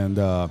great, and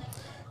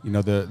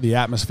the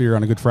atmosphere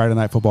on a Good Friday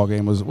night football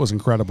game was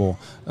incredible.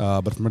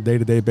 But from a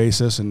day-to-day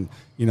basis, and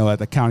at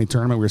the county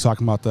tournament, we were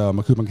talking about the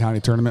Macoupin County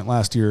tournament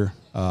last year.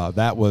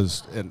 That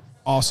was an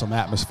awesome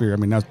atmosphere. I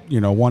mean,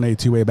 1A,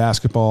 2A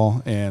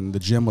basketball, and the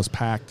gym was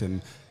packed,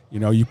 and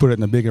you put it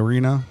in a big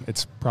arena,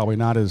 it's probably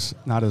not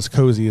as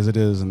cozy as it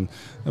is, and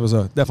it was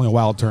definitely a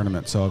wild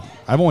tournament. So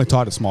I've only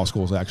taught at small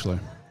schools, actually.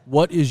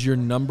 What is your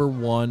number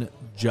one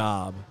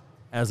job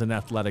as an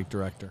athletic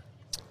director?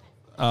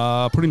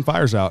 Putting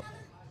fires out.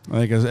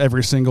 I think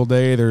every single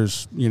day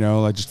there's,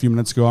 like just a few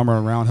minutes ago, I'm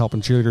around helping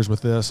cheerleaders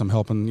with this. I'm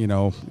helping,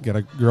 get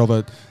a girl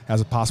that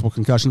has a possible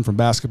concussion from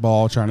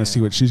basketball, trying to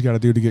see what she's got to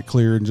do to get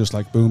cleared, and just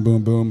like boom,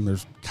 boom, boom.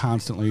 There's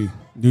constantly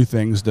new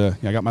things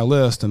I got my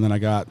list, and then I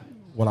got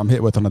what I'm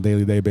hit with on a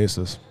daily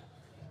basis.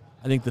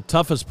 I think the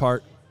toughest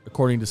part,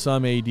 according to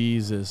some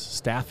ADs, is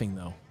staffing,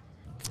 though.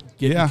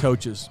 Getting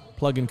coaches,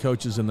 plugging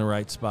coaches in the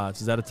right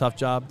spots. Is that a tough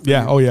job?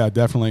 Yeah. Oh, yeah,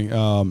 definitely.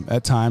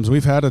 At times,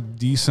 we've had a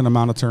decent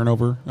amount of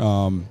turnover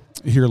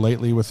here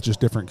lately with just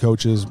different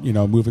coaches,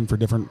 moving for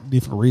different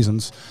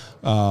reasons.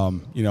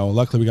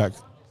 Luckily we got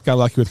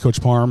lucky with Coach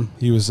Parm.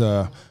 He was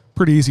a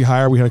pretty easy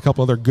hire. We had a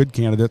couple other good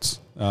candidates.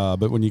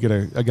 But when you get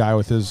a guy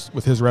with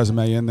his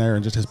resume in there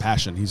and just his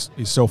passion, he's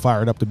so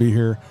fired up to be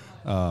here.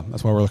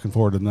 That's why we're looking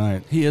forward to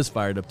tonight. He is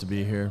fired up to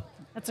be here.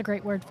 That's a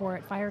great word for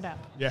it, fired up.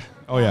 Yeah.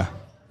 Oh, yeah.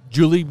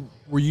 Julie,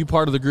 were you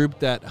part of the group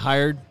that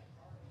hired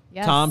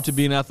Tom to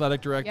be an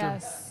athletic director?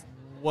 Yes.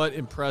 What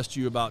impressed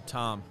you about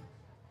Tom?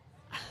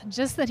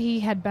 Just that he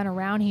had been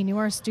around, he knew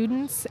our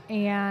students,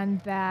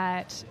 and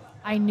that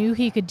I knew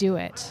he could do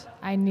it.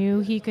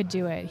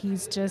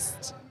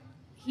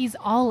 He's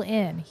all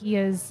in. He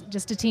is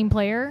just a team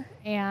player,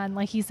 and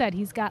like he said,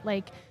 he's got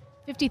like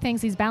 50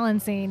 things he's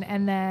balancing,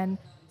 and then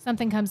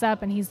something comes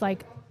up and he's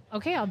like,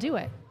 okay, I'll do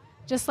it.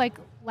 Just like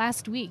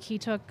last week, he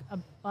took a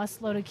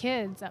busload of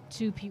kids up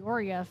to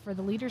Peoria for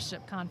the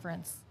leadership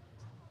conference.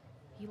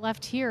 He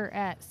left here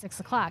at 6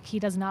 o'clock. He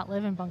does not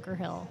live in Bunker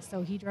Hill,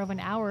 so he drove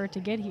an hour to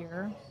get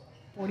here,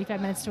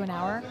 45 minutes to an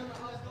hour,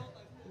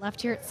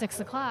 left here at 6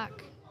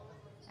 o'clock,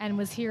 and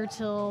was here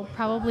till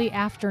probably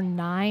after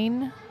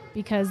 9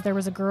 because there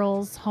was a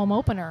girls' home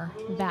opener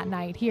that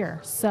night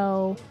here.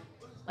 So,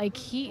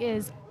 he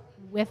is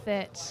with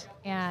it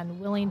and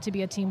willing to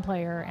be a team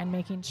player and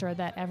making sure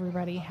that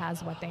everybody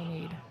has what they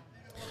need.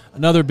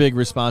 Another big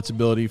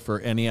responsibility for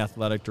any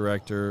athletic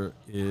director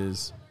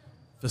is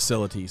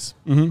facilities.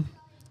 Mm-hmm.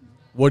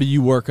 What are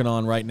you working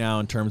on right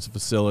now in terms of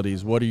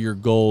facilities? What are your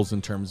goals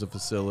in terms of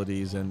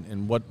facilities,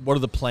 and what are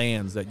the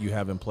plans that you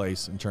have in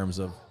place in terms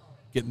of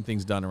getting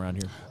things done around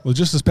here? Well,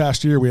 just this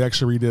past year, we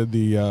actually redid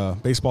the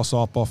baseball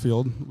softball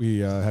field. We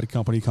had a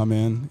company come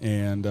in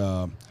and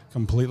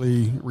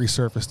completely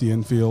resurfaced the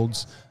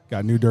infields,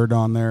 got new dirt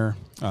on there.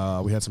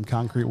 We had some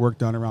concrete work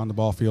done around the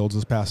ball fields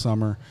this past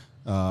summer.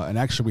 And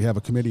actually, we have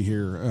a committee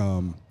here,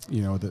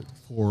 that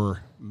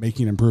for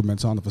making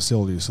improvements on the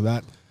facilities. So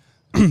that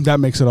that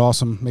makes it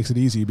awesome, makes it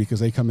easy because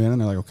they come in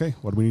and they're like, okay,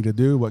 what do we need to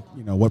do?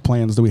 What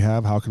plans do we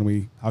have? How can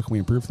we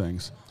improve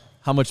things?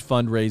 How much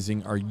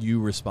fundraising are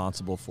you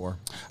responsible for?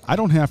 I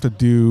don't have to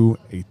do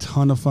a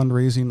ton of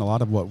fundraising. A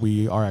lot of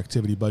our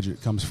activity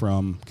budget comes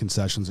from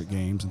concessions at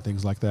games and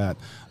things like that.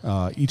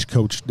 Each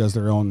coach does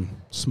their own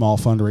small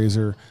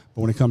fundraiser,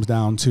 but when it comes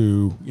down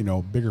to,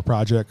 bigger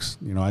projects,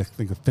 I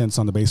think the fence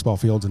on the baseball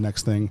field's the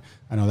next thing.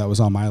 I know that was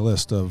on my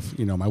list of,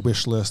 my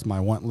wish list, my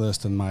want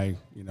list, and my,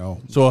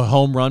 So a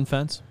home run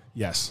fence?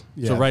 Yes.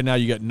 Yeah. So right now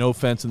you got no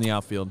fence in the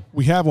outfield.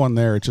 We have one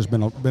there. It's just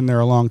been there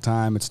a long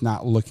time. It's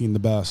not looking the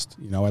best.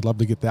 I'd love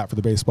to get that for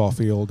the baseball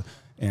field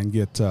and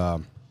get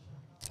that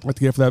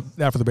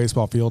for the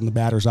baseball field and the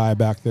batter's eye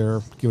back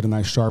there. Give it a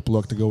nice sharp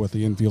look to go with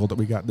the infield that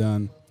we got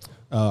done.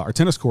 Our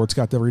tennis courts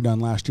got that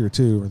redone last year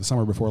too, or the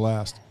summer before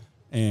last,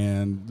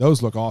 and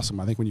those look awesome.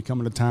 I think when you come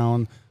into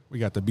town, we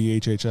got the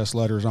BHHS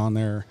letters on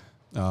there.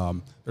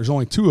 There's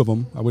only 2 of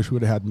them. I wish we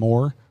would have had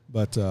more,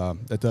 but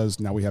that does.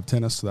 Now we have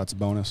tennis, so that's a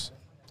bonus.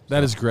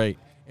 That is great.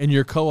 And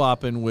you're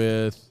co-oping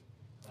with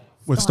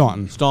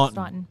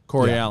Staunton.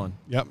 Corey Yeah. Allen.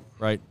 Yep.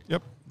 Right.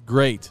 Yep.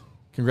 Great.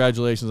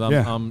 Congratulations.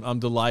 Yeah. I'm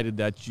delighted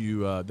that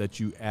you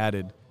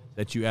added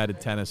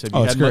tennis.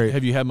 It's great.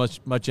 Have you had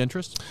much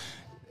interest?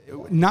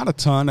 Not a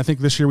ton. I think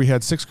this year we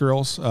had 6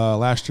 girls.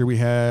 Last year we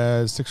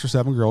had 6 or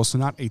 7 girls, so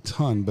not a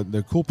ton. But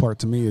the cool part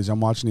to me is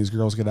I'm watching these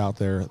girls get out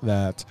there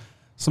that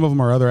some of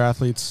them are other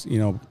athletes,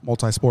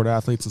 multi-sport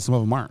athletes, and some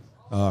of them aren't.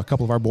 A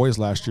couple of our boys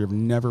last year have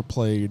never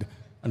played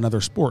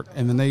another sport,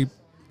 and then they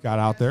got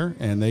out there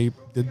and they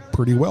did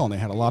pretty well, and they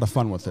had a lot of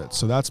fun with it.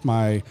 So that's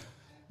my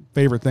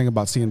favorite thing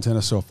about seeing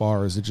tennis so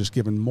far, is it just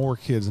giving more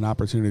kids an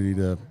opportunity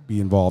to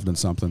be involved in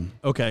something.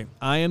 Okay.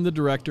 I am the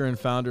director and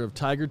founder of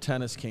Tiger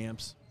Tennis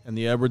Camps and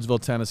the Edwardsville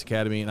Tennis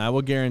Academy, and I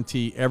will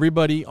guarantee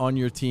everybody on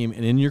your team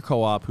and in your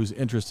co-op who's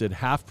interested,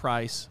 half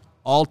price,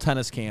 all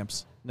tennis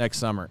camps next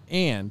summer.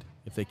 And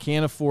if they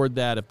can't afford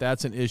that, if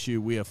that's an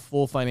issue, we have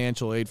full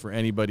financial aid for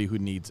anybody who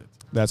needs it.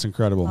 That's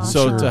incredible.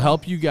 Awesome. So to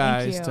help you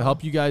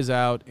Thank you. guys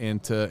out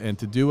and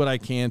to do what I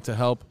can to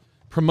help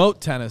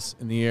promote tennis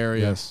in the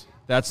area. Yes.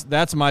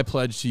 That's my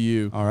pledge to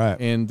you. All right.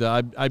 And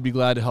I'd be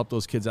glad to help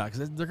those kids out,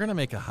 because they're going to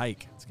make a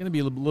hike. It's going to be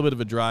a little bit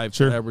of a drive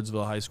Sure. to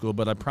Edwardsville High School,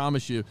 but I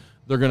promise you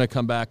they're going to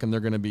come back and they're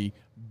going to be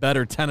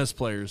better tennis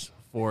players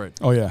for it.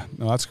 Oh, yeah.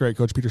 No, that's great.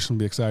 Coach Peterson will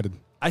be excited.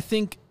 I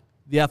think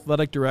the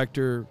athletic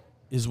director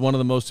is one of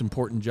the most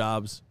important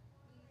jobs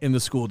in the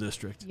school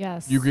district.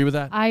 Yes. You agree with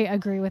that? I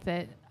agree with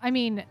it. I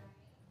mean,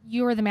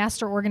 you are the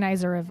master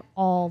organizer of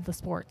all the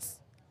sports.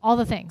 All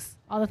the things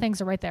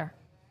are right there.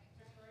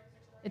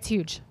 It's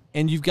huge.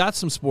 And you've got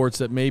some sports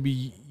that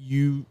maybe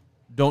you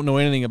don't know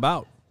anything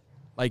about,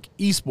 like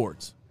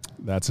esports.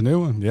 That's a new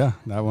one. Yeah,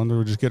 that one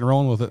we're just getting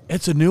rolling with it.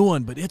 It's a new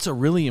one, but it's a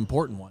really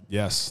important one.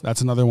 Yes,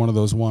 that's another one of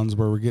those ones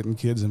where we're getting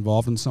kids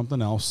involved in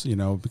something else,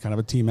 kind of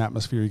a team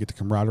atmosphere. You get the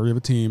camaraderie of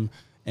a team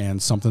and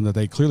something that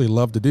they clearly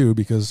love to do,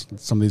 because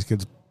some of these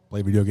kids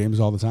play video games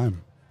all the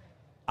time.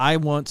 I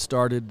once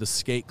started the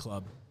skate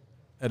club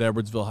at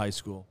Edwardsville High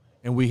School,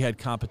 and we had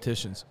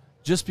competitions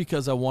just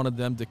because I wanted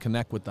them to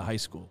connect with the high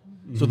school.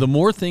 Mm-hmm. So the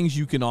more things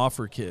you can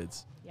offer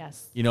kids,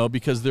 Yes.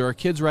 because there are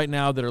kids right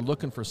now that are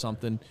looking for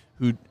something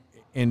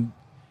and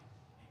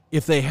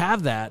if they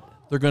have that,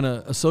 they're going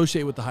to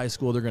associate with the high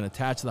school, they're going to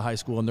attach to the high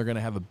school, and they're going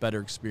to have a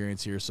better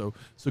experience here. So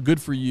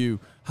good for you.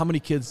 How many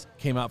kids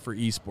came out for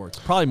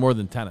esports? Probably more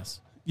than tennis.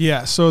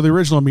 Yeah, so the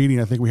original meeting,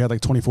 I think we had like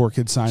 24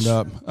 kids signed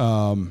up.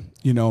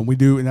 We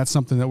do, and that's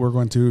something that we're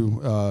going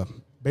to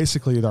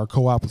basically with our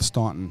co-op with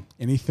Staunton.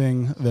 Any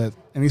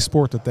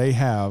sport that they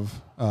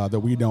have that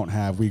we don't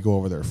have, we go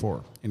over there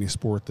for. Any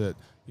sport that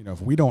if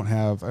they don't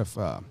have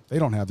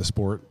the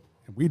sport,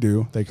 and we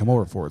do, they come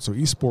over for it. So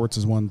esports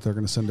is one that they're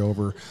going to send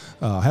over.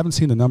 I haven't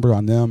seen the number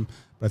on them,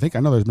 but I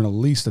know there's been at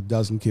least a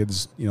dozen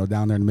kids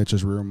down there in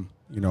Mitch's room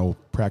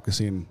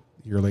practicing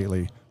here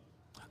lately.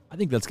 I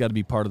think that's got to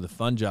be part of the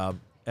fun job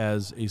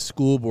as a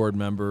school board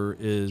member,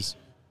 is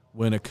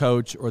when a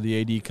coach or the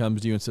AD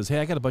comes to you and says, hey,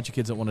 I got a bunch of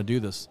kids that want to do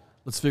this.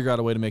 Let's figure out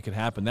a way to make it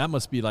happen. That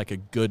must be like a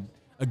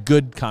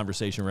good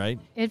conversation, right?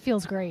 It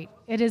feels great.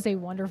 It is a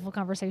wonderful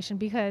conversation,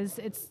 because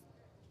it's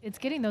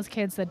getting those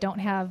kids that don't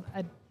have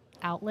an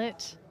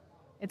outlet,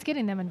 it's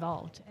getting them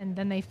involved, and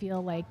then they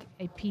feel like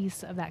a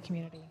piece of that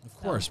community. Of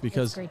course,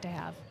 because it's great to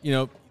have.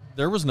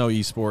 There was no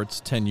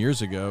esports 10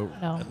 years ago.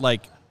 No.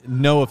 Like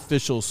no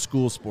official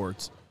school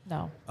sports.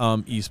 No.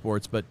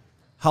 Esports, but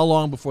how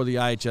long before the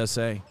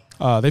IHSA?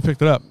 They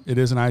picked it up. It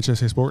is an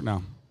IHSA sport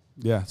now.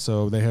 Yeah,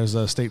 so they has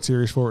a state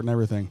series for it and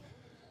everything.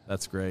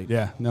 That's great.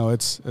 Yeah, no,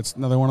 it's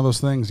another one of those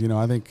things.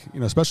 I think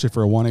especially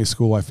for a 1A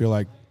school, I feel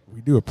like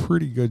we do a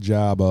pretty good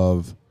job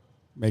of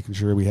making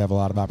sure we have a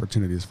lot of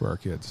opportunities for our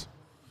kids.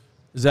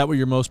 Is that what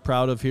you're most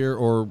proud of here,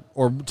 or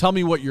tell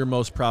me what you're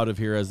most proud of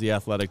here as the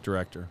athletic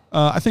director?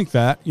 I think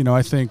that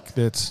I think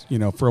that's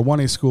for a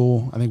 1A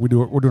school, I think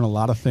we're doing a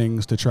lot of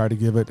things to try to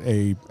give it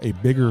a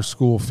bigger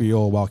school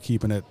feel while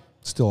keeping it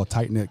still a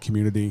tight-knit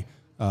community.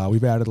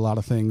 We've added a lot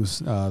of things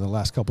the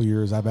last couple of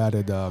years. I've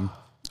added an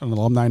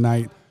alumni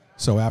night.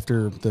 So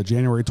after the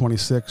January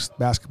 26th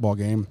basketball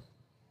game,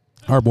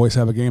 our boys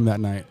have a game that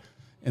night.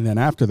 And then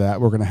after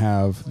that, we're going to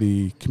have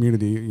the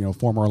community,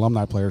 former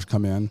alumni players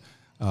come in.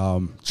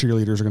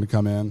 Cheerleaders are going to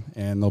come in,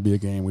 and there'll be a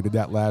game. We did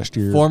that last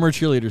year. Former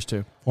cheerleaders,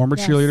 too. Former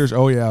Yes. cheerleaders.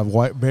 Oh, yeah.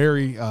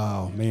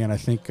 I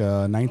think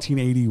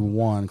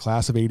 1981,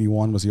 class of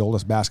 81 was the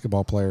oldest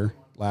basketball player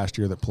last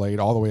year that played,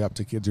 all the way up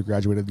to kids who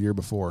graduated the year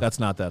before. That's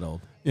not that old.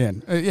 Yeah.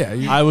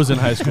 I was in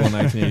high school in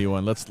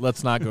 1981.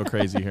 Let's not go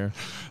crazy here.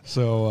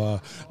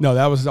 So, no,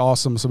 that was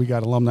awesome. So we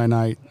got alumni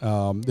night.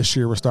 This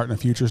year we're starting a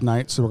futures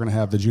night. So we're going to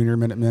have the junior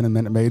Minutemen and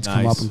Minute Maids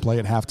come Nice. up and play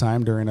at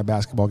halftime during a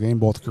basketball game,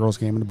 both girls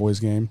game and the boys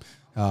game.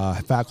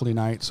 Faculty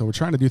night. So we're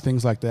trying to do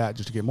things like that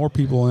just to get more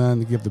people in,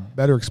 to give the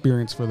better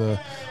experience for the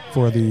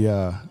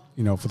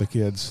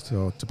kids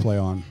to play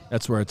on.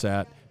 That's where it's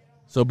at.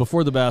 So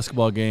before the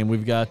basketball game,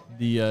 we've got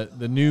the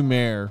new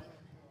mayor.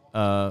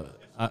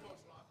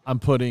 I'm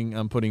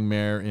putting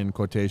Mayor in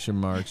quotation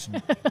marks.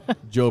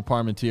 Joe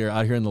Parmentier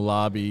out here in the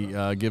lobby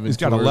giving. He's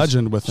got a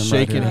legend with him.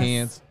 Shaking right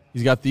hands.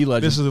 He's got the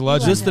legend. This is the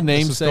legend. Is this the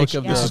namesake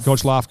of this is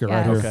Coach Hlafka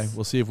right here. Okay,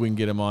 we'll see if we can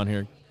get him on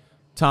here.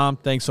 Tom,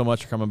 thanks so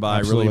much for coming by.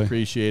 Absolutely. I really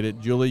appreciate it.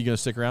 Julie, you going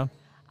to stick around?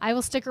 I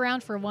will stick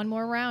around for one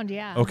more round,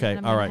 yeah. Okay,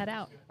 I'm all gonna right. Head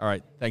out. All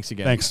right, thanks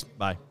again. Thanks.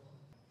 Bye.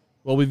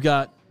 Well, we've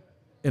got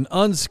an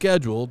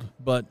unscheduled,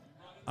 but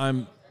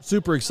I'm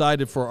super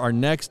excited for our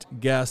next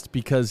guest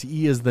because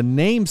he is the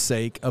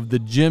namesake of the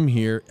gym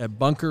here at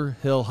Bunker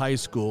Hill High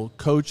School.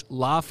 Coach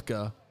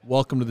Hlafka,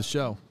 welcome to the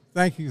show.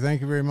 Thank you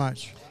very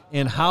much.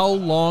 And how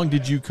long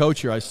did you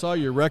coach here? I saw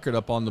your record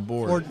up on the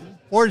board.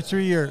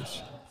 43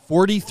 years.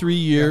 43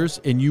 years,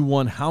 and you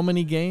won how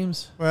many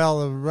games?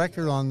 Well, the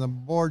record on the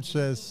board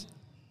says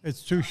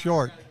it's too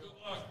short.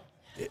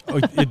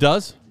 It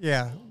does?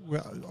 Yeah,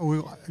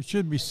 it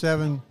should be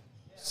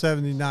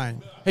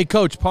 779. Hey,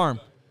 Coach Parm.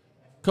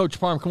 Coach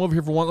Parm, come over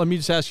here for one. Let me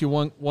just ask you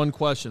one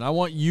question. I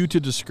want you to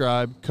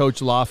describe Coach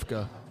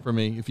Hlafka for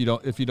me, if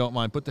you don't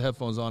mind. Put the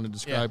headphones on and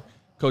describe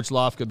Coach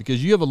Hlafka,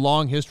 because you have a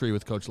long history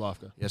with Coach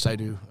Hlafka. Yes, I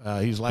do.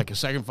 He's like a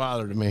second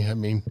father to me. I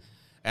mean,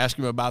 ask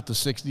him about the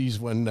 60s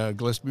when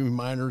Gillespie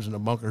Miners and the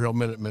Bunker Hill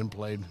Minutemen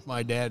played.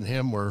 My dad and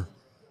him were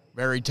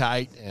very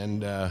tight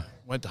and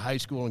went to high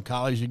school and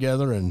college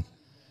together, and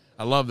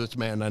I love this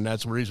man, and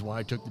that's the reason why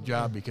I took the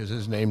job, because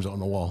his name's on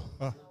the wall.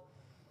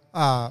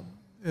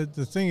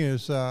 The thing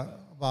is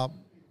about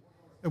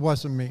it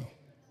wasn't me.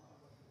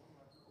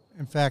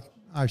 In fact,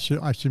 I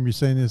shouldn't be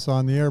saying this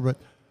on the air, but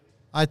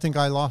I think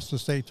I lost the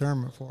state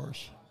tournament for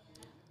us.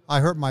 I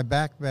hurt my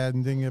back bad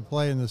and didn't get to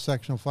play in the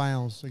sectional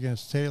finals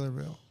against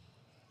Taylorville.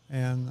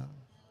 And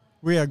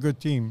we had a good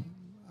team.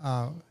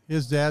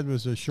 His dad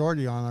was a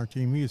shorty on our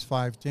team. He was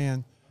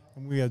 5'10",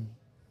 and we had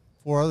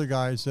 4 other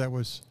guys that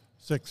was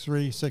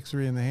 6'3",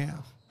 6'3 and a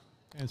half.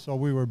 And so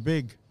we were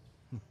big.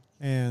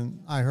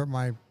 And I hurt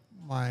my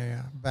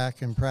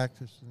back in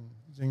practice and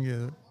didn't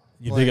get it.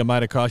 You think it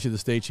might have cost you the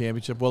state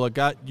championship? Well,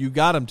 you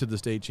got him to the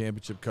state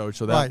championship, Coach,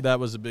 so that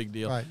was a big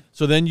deal. Right.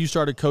 So then you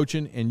started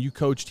coaching, and you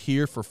coached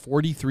here for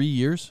 43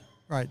 years?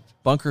 Right.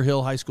 Bunker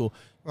Hill High School.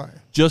 Right.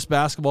 Just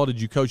basketball?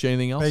 Did you coach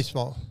anything else?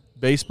 Baseball.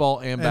 Baseball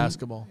and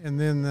basketball. And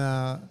then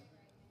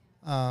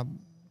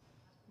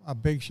a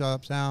big shot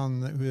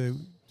uptown who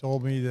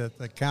told me that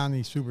the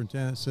county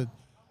superintendent said,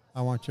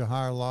 I want you to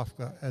hire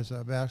Hlafka as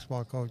a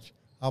basketball coach.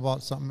 How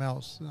about something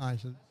else? And I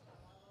said,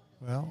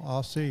 well,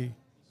 I'll see.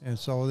 And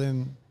so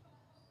then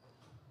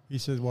he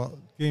said, well,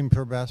 game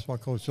per basketball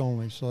coach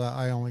only. So that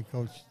I only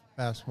coached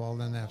basketball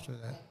then after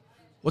that.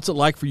 What's it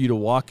like for you to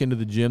walk into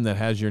the gym that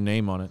has your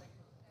name on it?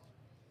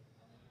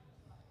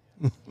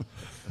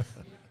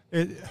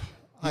 Do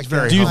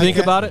you think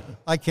about it?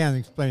 I can't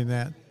explain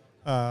that.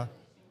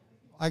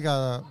 I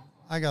got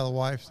a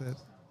wife that,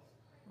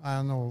 I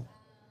don't know,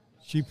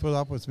 she put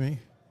up with me.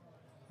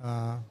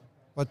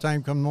 What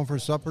time come home for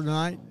supper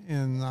tonight?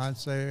 And I'd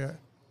say,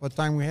 what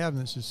time we having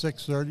this? It's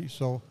 6:30,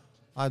 so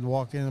I'd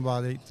walk in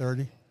about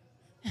 8:30.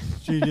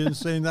 She didn't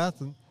say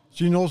nothing.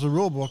 She knows the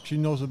rule book. She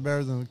knows it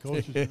better than the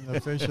coaches and the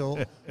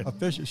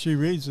official. She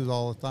reads it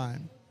all the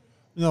time.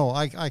 No,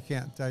 I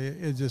can't tell you.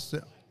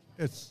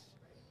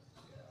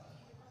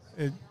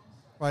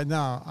 Right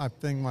now, I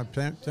think my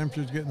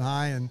temperature's getting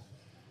high, and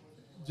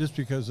just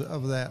because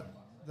of that,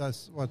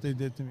 that's what they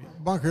did to me.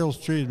 Bunker Hill's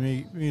treated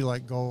me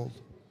like gold.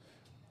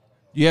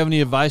 Do you have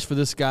any advice for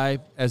this guy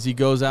as he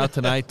goes out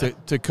tonight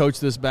to coach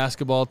this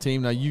basketball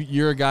team? Now,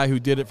 you're a guy who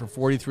did it for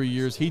 43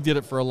 years. He did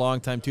it for a long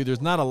time, too.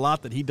 There's not a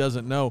lot that he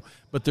doesn't know,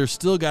 but there's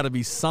still got to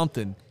be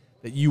something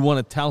that you want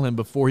to tell him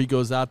before he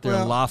goes out there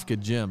in Hlafka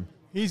Gym.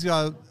 He's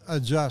got to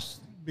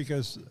adjust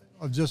because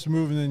of just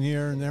moving in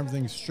here, and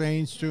everything's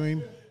strange to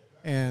him.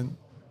 And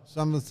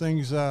some of the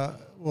things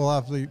will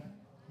have to be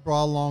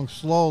brought along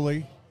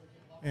slowly,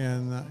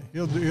 and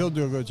he'll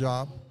do a good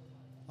job.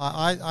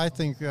 I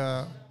think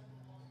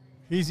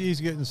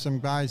he's getting some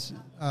guys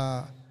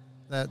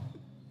that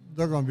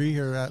they're going to be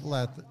here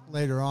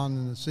later on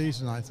in the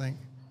season, I think,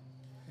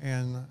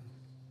 and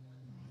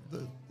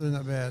they're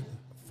not bad.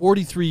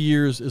 43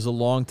 years is a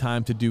long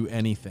time to do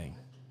anything.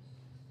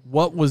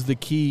 What was the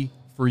key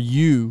for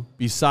you,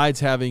 besides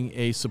having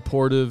a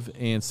supportive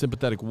and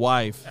sympathetic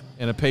wife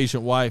and a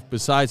patient wife,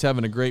 besides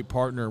having a great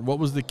partner? What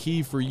was the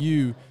key for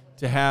you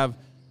to have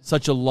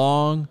such a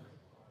long,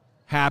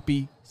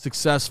 happy,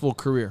 successful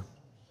career?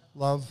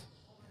 Love.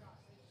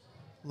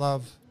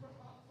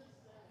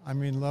 I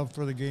mean, love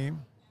for the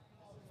game.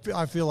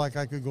 I feel like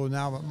I could go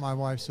now, but my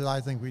wife said, I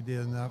think we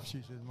did enough.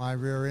 She said, my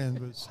rear end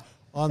was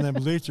on them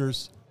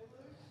bleachers.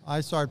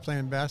 I started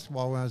playing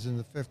basketball when I was in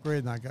the 5th grade,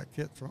 and I got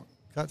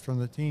cut from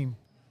the team.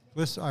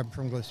 I'm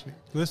from Gillespie.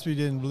 Gillespie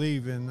didn't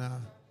believe in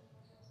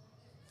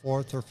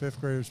 4th or 5th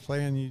graders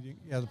playing. You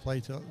had to play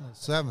till the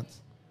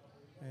 7th.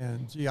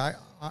 And, gee,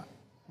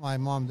 my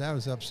mom and dad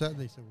was upset.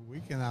 They said, well,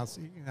 you can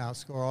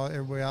outscore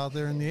everybody out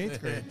there in the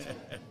 8th grade.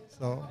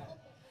 So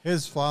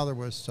his father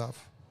was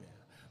tough.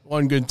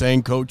 One good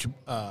thing, Coach,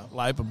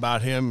 like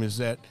about him is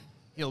that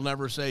he'll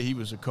never say he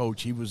was a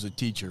coach. He was a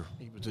teacher.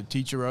 He was a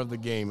teacher of the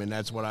game, and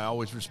that's what I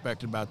always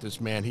respected about this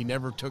man. He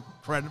never took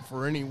credit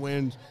for any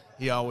wins.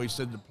 He always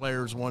said the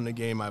players won the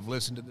game. I've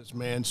listened to this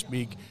man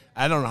speak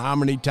I don't know how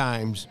many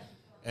times,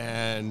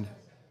 and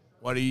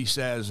what he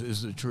says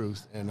is the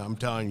truth. And I'm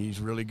telling you, he's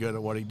really good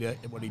at what he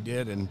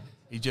did, and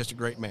he's just a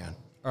great man.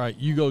 All right,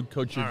 you go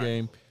coach your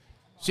game.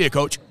 See you,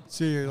 Coach.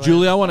 See you later.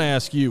 Julie, I want to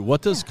ask you,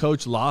 what does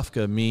Coach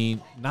Hlafka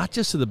mean, not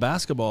just to the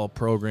basketball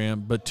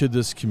program, but to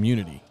this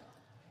community?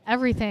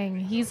 Everything.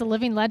 He's a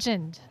living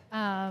legend.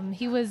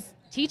 He was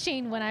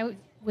teaching when I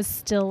was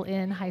still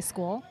in high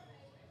school,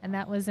 and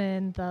that was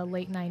in the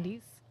late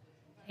 90s.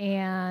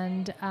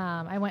 And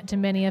I went to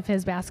many of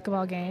his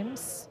basketball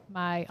games.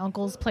 My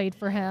uncles played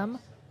for him.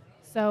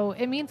 So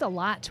it means a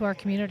lot to our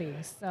community.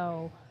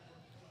 So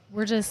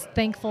we're just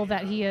thankful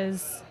that he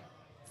is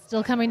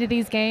still coming to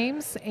these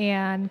games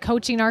and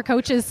coaching our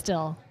coaches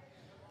still.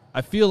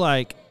 I feel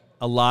like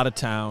a lot of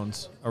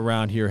towns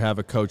around here have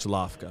a Coach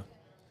Hlafka.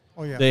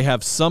 Oh, yeah. They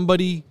have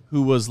somebody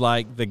who was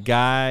like the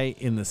guy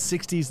in the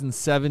 60s and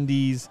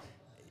 70s.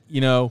 You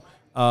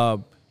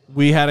know,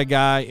 we had a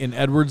guy in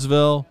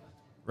Edwardsville,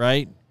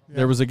 right? Yeah.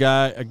 There was a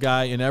guy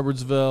in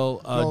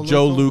Edwardsville,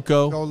 Joe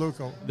Luco. Luco. Joe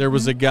Luco. There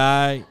was a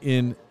guy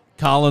in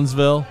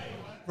Collinsville.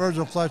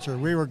 Virgil Fletcher.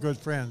 We were good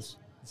friends.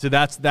 So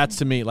that's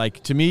to me.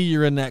 Like, to me,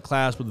 you're in that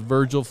class with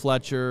Virgil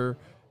Fletcher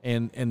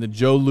and the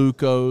Joe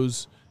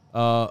Lucos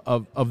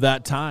of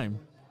that time,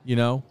 you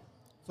know?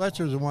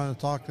 Fletcher's the one that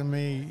talked to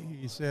me.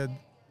 He said,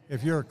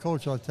 if you're a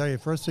coach, I'll tell you,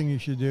 first thing you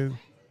should do,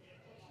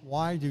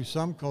 why do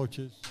some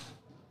coaches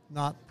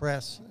not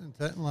press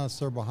unless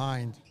they're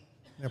behind?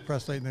 They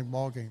press late in the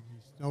ball game. He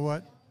said, you know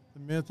what? The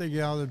minute they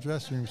get out of their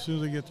dressing room, as soon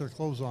as they get their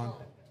clothes on,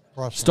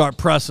 press them. Start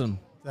pressing.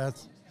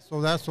 That's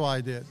what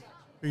I did.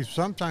 Because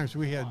sometimes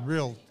we had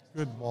real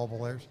good ball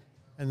players,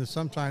 and then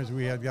sometimes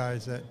we had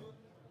guys that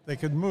they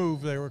could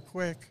move, they were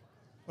quick,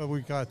 but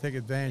we got to take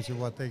advantage of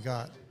what they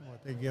got,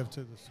 what they give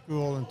to the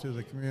school and to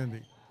the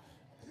community.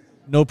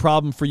 No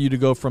problem for you to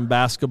go from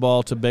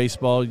basketball to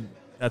baseball.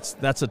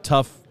 That's a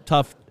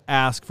tough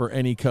ask for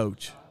any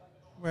coach.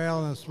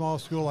 Well, in a small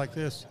school like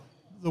this,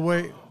 the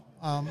way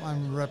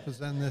I'm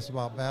representing this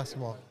about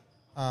basketball,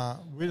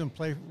 we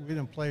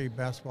didn't play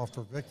basketball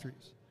for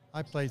victories.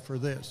 I played for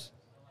this.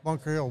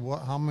 Bunker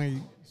Hill, how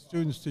many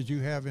students did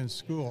you have in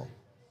school?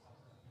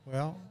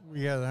 Well,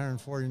 we had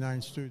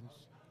 149 students.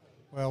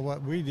 Well,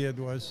 what we did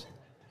was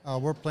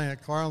we're playing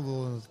at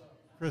Carnival in the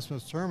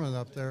Christmas tournament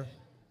up there,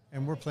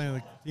 and we're playing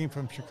a team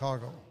from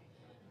Chicago.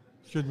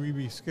 Should we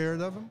be scared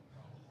of them?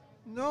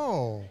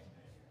 No.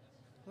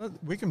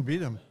 We can beat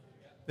them.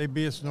 They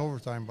beat us in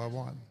overtime by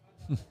 1.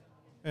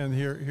 And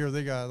here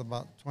they got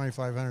about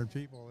 2,500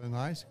 people in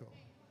high school.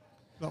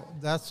 So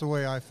that's the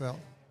way I felt.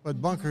 But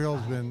Bunker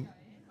Hill's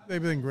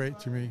they've been great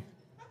to me.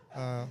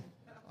 I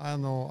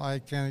don't know, I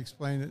can't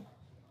explain it,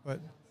 but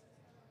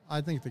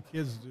I think the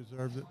kids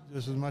deserved it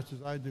just as much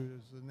as I do.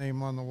 There's the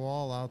name on the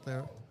wall out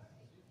there.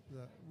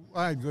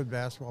 I had good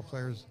basketball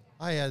players.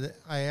 I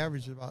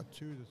averaged about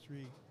 2 to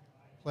 3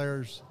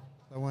 players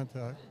that went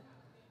to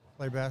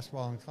play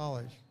basketball in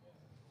college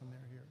when they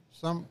were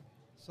here.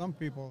 Some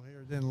people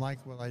here didn't like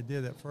what I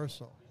did at first,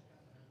 though.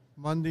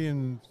 Monday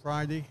and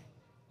Friday,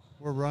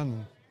 we're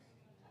running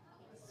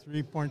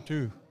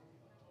 3.2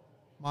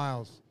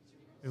 miles.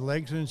 Your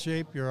legs in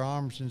shape, your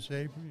arms in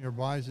shape, your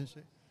body's in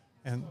shape.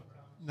 And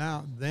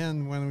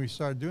then when we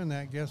started doing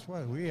that, guess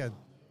what? We had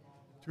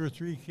 2 or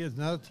 3 kids,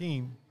 not a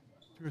team,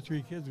 2 or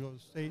 3 kids go to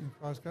state and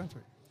cross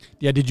country.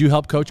 Yeah, did you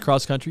help coach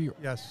cross country?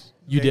 Yes.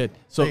 You did.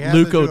 So they had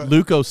to do it.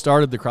 Luco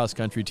started the cross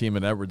country team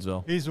in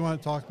Edwardsville. He's the one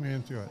that talked me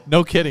into it.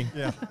 No kidding.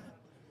 Yeah.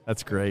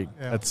 That's great.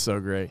 Yeah. That's so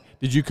great.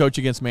 Did you coach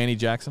against Manny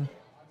Jackson?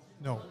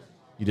 No.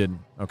 You didn't?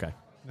 Okay.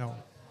 No.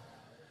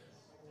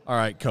 All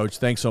right, Coach,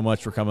 thanks so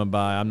much for coming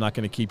by. I'm not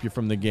going to keep you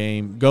from the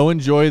game. Go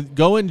enjoy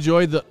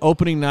the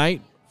opening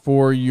night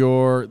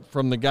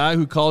from the guy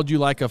who called you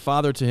like a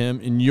father to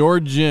him in your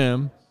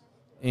gym,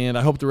 and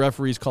I hope the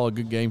referees call a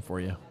good game for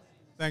you.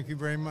 Thank you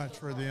very much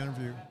for the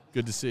interview.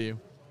 Good to see you.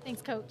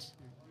 Thanks, Coach.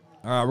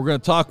 All right, we're going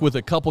to talk with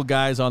a couple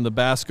guys on the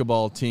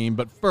basketball team,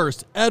 but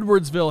first,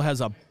 Edwardsville has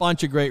a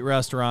bunch of great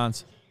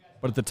restaurants,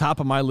 but at the top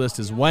of my list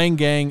is Wang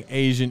Gang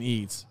Asian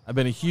Eats. I've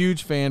been a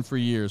huge fan for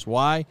years.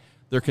 Why?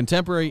 Their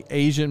contemporary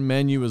Asian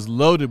menu is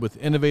loaded with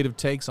innovative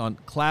takes on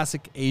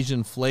classic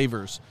Asian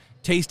flavors.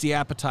 Tasty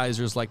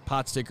appetizers like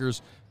pot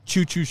stickers,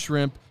 choo-choo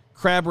shrimp,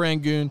 crab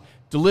rangoon,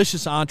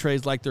 delicious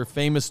entrees like their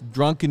famous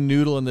drunken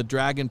noodle and the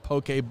dragon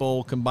poke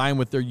bowl combined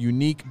with their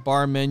unique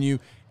bar menu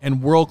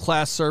and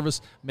world-class service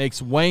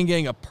makes Wang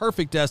Gang a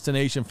perfect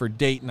destination for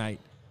date night,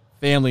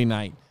 family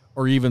night,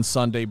 or even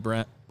Sunday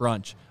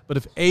brunch. But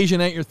if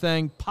Asian ain't your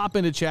thing, pop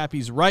into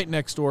Chappie's right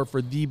next door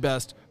for the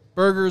best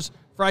burgers,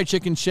 fried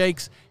chicken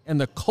shakes, and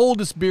the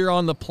coldest beer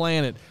on the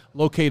planet,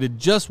 located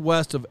just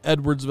west of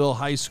Edwardsville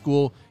High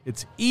School.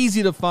 It's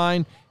easy to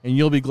find, and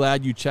you'll be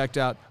glad you checked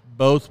out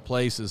both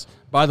places.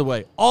 By the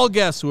way, all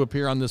guests who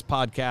appear on this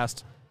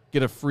podcast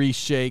get a free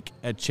shake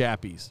at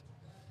Chappie's.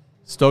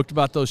 Stoked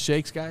about those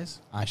shakes, guys?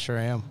 I sure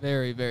am.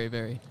 Very, very,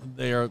 very.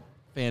 They are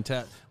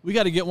fantastic. We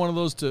got to get one of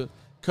those to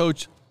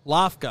Coach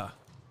Hlafka.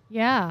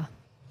 Yeah,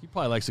 He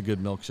probably likes a good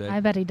milkshake. I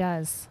bet he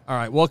does. All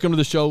right, welcome to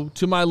the show.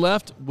 To my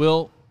left,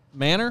 Will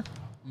Manar.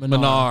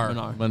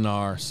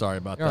 Manar. Sorry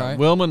about that. Right.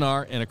 Will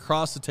Manar, and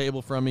across the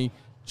table from me,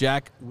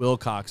 Jack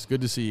Wilcox.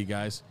 Good to see you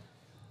guys.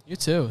 You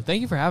too.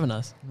 Thank you for having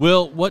us.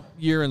 Will, what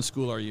year in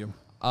school are you?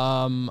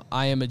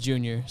 I am a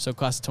junior, so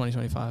class of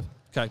 2025.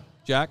 Okay,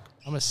 Jack.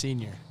 I'm a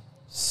senior.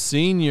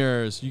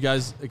 Seniors, you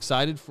guys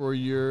excited for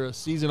your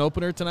season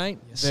opener tonight?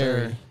 Yes,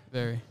 Very, sir.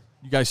 very.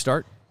 You guys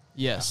start?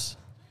 Yes.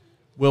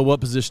 Will,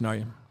 what position are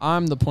you?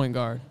 I'm the point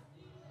guard.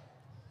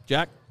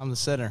 Jack? I'm the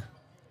center.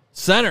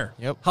 Center.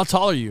 Yep. How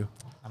tall are you?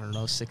 I don't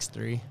know,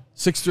 6'3".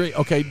 6'3".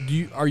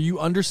 Okay. Are you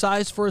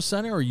undersized for a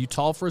center, or are you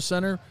tall for a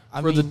center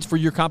for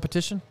your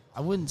competition? I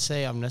wouldn't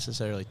say I'm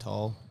necessarily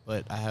tall,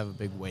 but I have a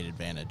big weight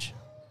advantage.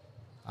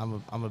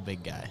 I'm a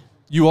big guy.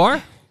 You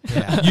are?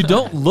 Yeah. You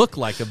don't look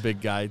like a big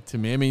guy to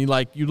me. I mean,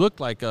 like, you look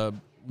like a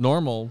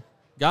normal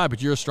guy,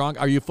 but you're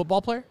are you a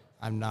football player?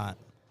 I'm not.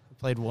 I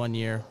played 1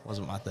 year,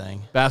 wasn't my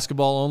thing.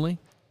 Basketball only?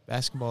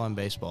 Basketball and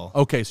baseball.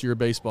 Okay, so you're a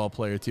baseball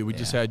player too. We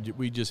just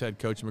had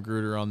Coach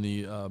Magruder on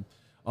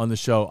the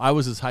show. I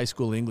was his high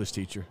school English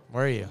teacher.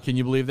 Where are you? Can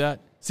you believe that?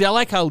 See, I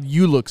like how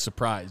you look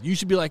surprised. You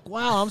should be like,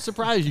 wow, I'm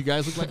surprised you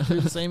guys look like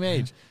you're the same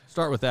age.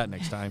 Start with that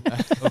next time.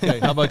 Okay,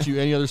 how about you?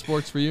 Any other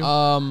sports for you?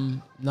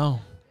 No,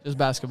 just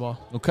basketball.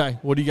 Okay,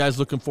 what are you guys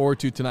looking forward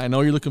to tonight? I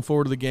know you're looking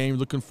forward to the game, you're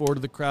looking forward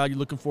to the crowd, you're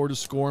looking forward to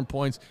scoring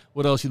points.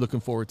 What else are you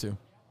looking forward to?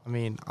 I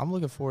mean, I'm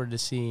looking forward to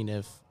seeing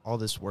if all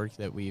this work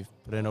that we've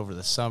put in over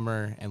the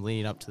summer and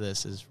leading up to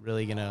this is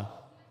really going to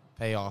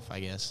pay off, I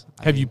guess.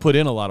 Have you put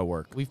in a lot of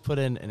work? We've put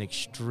in an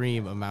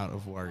extreme amount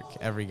of work.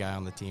 Every guy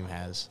on the team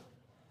has.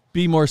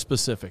 Be more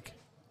specific.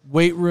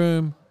 Weight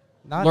room,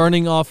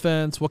 learning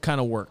offense, what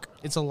kind of work?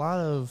 It's a lot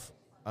of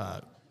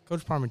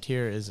Coach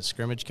Parmentier is a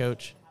scrimmage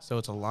coach, so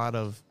it's a lot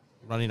of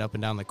running up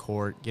and down the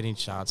court, getting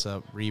shots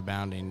up,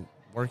 rebounding,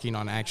 working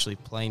on actually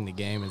playing the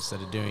game instead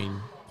of doing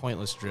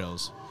pointless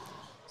drills.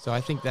 So I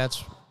think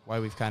that's why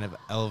we've kind of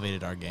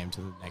elevated our game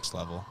to the next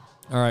level.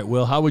 All right,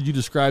 Will, how would you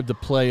describe the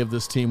play of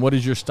this team? What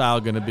is your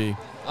style going to be?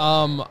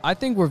 I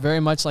think we're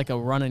very much like a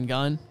run and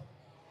gun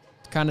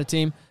kind of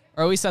team,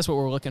 or at least that's what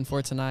we're looking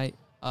for tonight.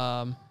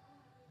 I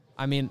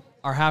mean,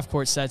 our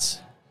half-court sets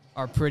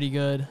are pretty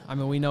good. I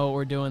mean, we know what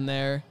we're doing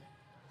there.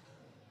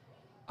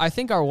 I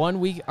think our one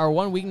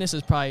weakness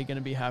is probably going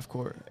to be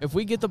half-court. If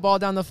we get the ball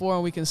down the floor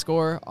and we can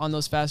score on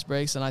those fast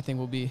breaks, then I think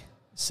we'll be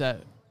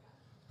set.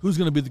 Who's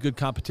going to be the good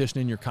competition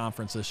in your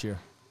conference this year?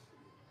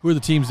 Who are the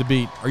teams to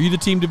beat? Are you the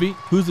team to beat?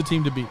 Who's the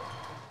team to beat?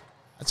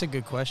 That's a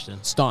good question.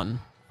 Staunton.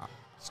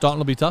 Staunton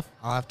will be tough?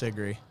 I'll have to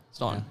agree.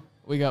 Staunton.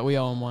 Yeah. We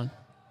owe them one.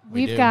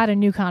 We've got a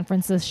new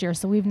conference this year,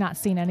 so we've not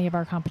seen any of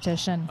our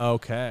competition.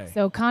 Okay.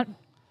 So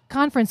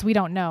conference, we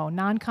don't know.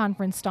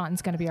 Non-conference,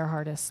 Staunton's going to be our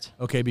hardest.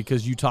 Okay,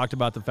 because you talked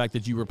about the fact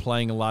that you were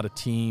playing a lot of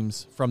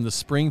teams from the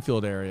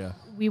Springfield area.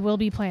 We will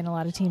be playing a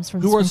lot of teams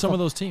from Who Springfield. are some of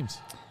those teams?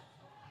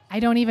 I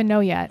don't even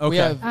know yet.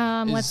 Okay. We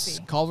have, let's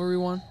see. Calvary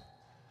one?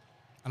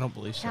 I don't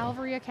believe so.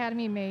 Calvary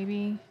Academy,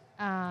 maybe.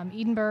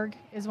 Edinburgh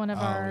is one of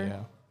our. Yeah.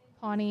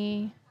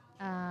 Pawnee.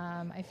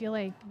 I feel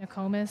like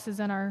Nokomis is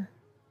in our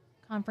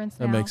conference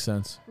now. That makes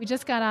sense. We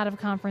just got out of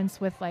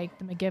conference with like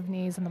the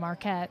McGivneys and the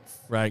Marquettes.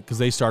 Right, because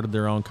they started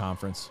their own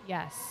conference.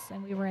 Yes,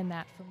 and we were in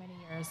that for many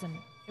years, and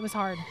it was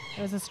hard.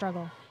 It was a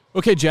struggle.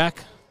 Okay, Jack,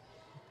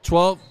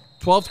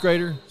 12th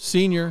grader,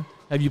 senior.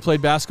 Have you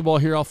played basketball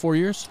here all 4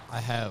 years?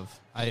 I have.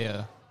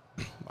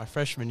 My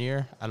freshman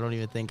year, I don't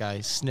even think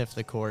I sniffed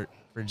the court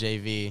for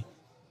JV.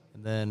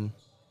 And then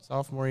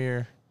sophomore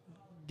year,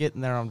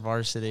 getting there on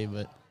varsity.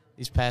 But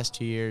these past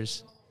 2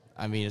 years,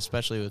 I mean,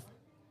 especially with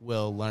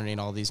Will learning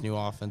all these new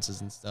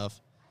offenses and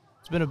stuff,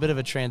 it's been a bit of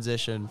a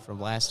transition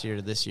from last year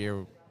to this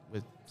year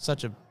with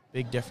such a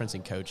big difference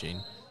in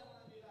coaching.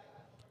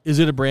 Is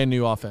it a brand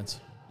new offense?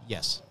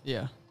 Yes.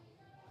 Yeah.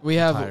 We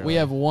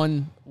have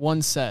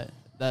one set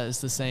that is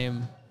the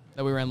same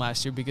that we ran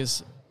last year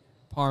because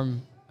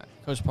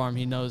Coach Parm,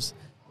 he knows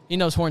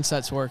horn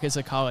sets work. It's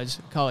a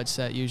college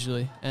set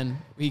usually, and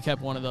he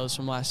kept one of those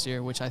from last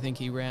year, which I think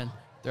he ran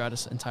throughout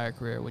his entire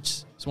career,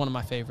 which is one of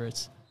my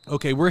favorites.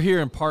 Okay, we're here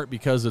in part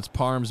because it's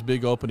Parm's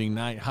big opening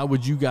night. How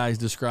would you guys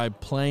describe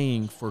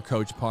playing for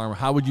Coach Parm?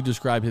 How would you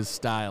describe his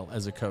style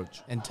as a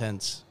coach?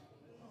 Intense.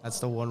 That's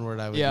the one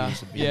word I would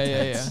use. Would be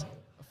intense.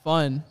 Yeah.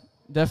 Fun.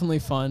 Definitely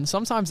fun.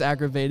 Sometimes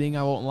aggravating,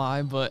 I won't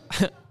lie, but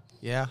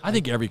yeah. I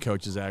think every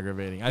coach is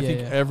aggravating. I think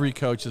every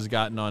coach has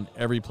gotten on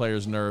every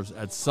player's nerves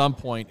at some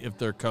point if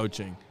they're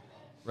coaching,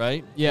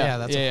 right? Yeah,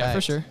 that's a fact.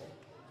 For sure.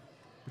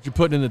 But you're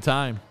putting in the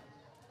time.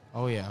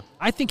 Oh, yeah.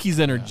 I think he's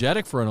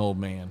energetic for an old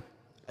man.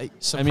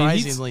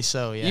 Surprisingly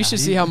so, yeah. You should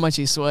see how much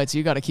he sweats.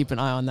 You got to keep an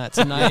eye on that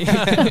tonight.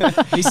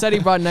 He said he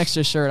brought an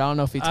extra shirt. I don't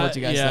know if he told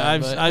you guys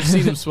that. Yeah, I've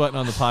seen him sweating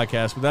on the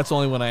podcast, but that's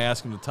only when I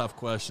ask him the tough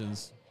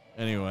questions.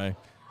 Anyway.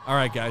 All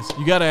right, guys,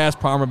 you got to ask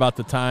Parm about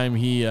the time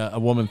a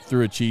woman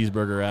threw a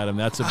cheeseburger at him.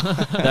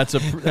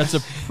 That's a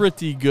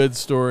pretty good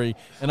story,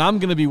 and I'm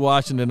going to be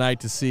watching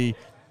tonight to see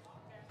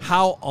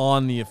how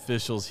on the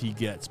officials he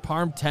gets.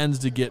 Parm tends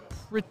to get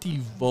pretty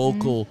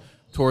vocal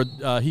toward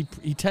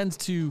he tends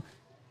to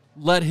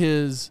let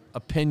his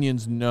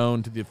opinions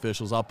known to the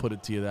officials. I'll put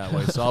it to you that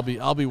way. So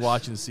I'll be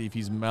watching to see if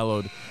he's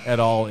mellowed at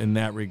all in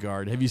that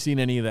regard. Have you seen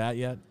any of that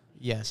yet?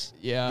 Yes.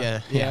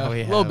 Yeah. We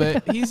a little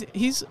have.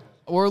 bit.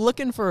 We're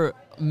looking for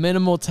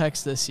minimal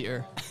text this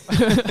year.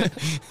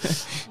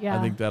 Yeah.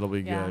 I think that'll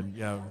be good.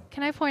 Yeah.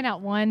 Can I point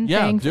out one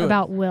Yeah, thing do it.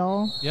 about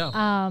Will?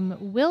 Yeah.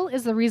 Will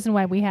is the reason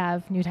why we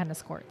have new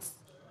tennis courts.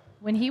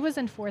 When he was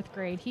in 4th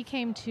grade, he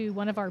came to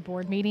one of our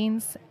board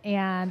meetings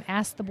and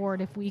asked the board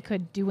if we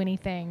could do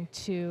anything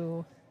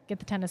to get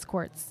the tennis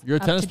courts. You're a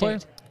up tennis to player?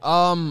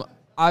 date.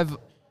 I've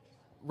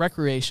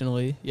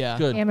recreationally, yeah.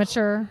 Good.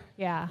 Amateur,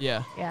 yeah.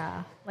 Yeah.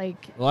 Yeah.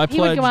 Like, Well, I he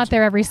would go pledged- out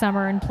there every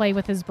summer and play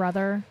with his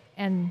brother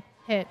and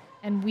hit.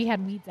 And we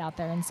had weeds out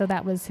there, and so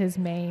that was his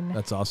main.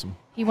 That's awesome.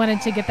 He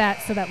wanted to get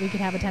that so that we could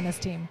have a tennis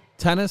team.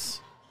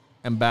 Tennis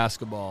and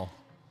basketball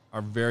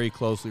are very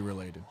closely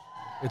related.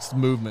 It's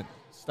movement,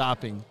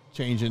 stopping,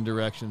 changing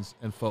directions,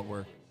 and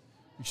footwork.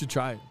 You should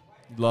try it.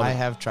 You'd love I it.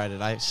 have tried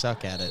it. I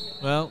suck at it.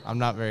 Well, I'm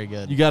not very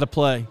good. you got to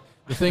play.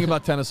 The thing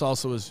about tennis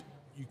also is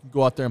you can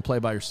go out there and play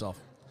by yourself.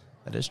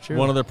 That is true.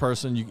 One other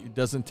person. It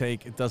doesn't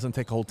take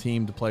a whole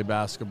team to play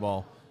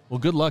basketball. Well,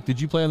 good luck. Did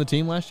you play on the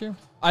team last year?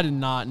 I did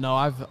not. No,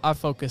 I've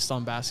focused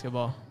on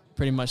basketball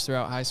pretty much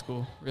throughout high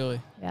school, really.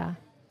 Yeah.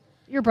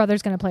 Your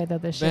brother's going to play, though,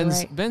 this year,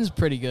 right? Ben's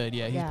pretty good.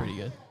 Yeah, he's Yeah. pretty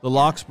good. The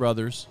Locks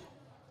brothers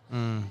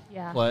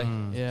Yeah. play.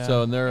 Yeah.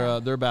 So and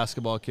they're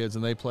basketball kids,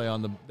 and they play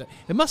on the.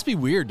 It must be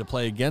weird to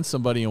play against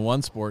somebody in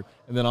one sport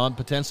and then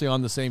potentially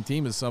on the same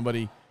team as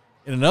somebody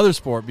in another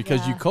sport because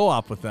Yeah. you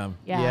co-op with them.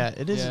 Yeah.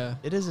 it is. Yeah.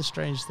 It is a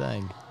strange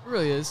thing. It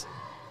really is.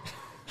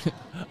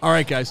 All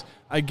right, guys.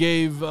 I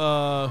gave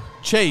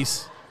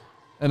Chase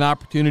an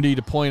opportunity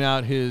to point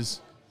out his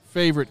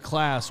favorite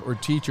class or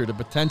teacher to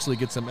potentially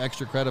get some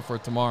extra credit for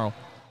tomorrow.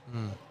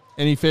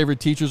 Any favorite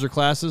teachers or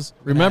classes?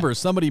 Remember,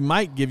 somebody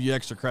might give you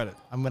extra credit.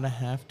 I'm gonna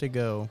have to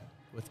go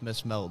with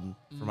Miss Mellenthin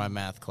for my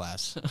math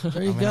class.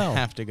 There you I'm go. gonna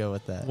have to go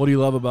with that. What do you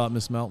love about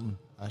Miss Mellenthin?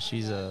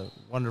 She's a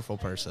wonderful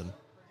person.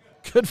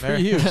 Good for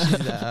you.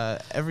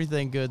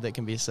 Everything good that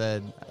can be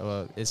said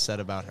is said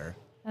about her.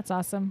 That's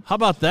awesome. How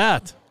about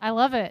that? I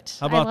love it.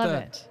 How about I love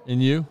that? it.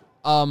 And you?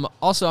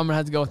 Also, I'm gonna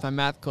have to go with my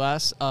math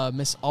class,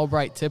 Miss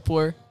Albright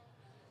Tipler.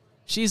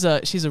 She's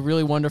a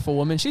really wonderful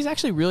woman. She's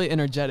actually really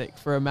energetic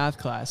for a math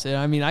class. And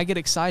I mean, I get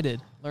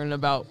excited learning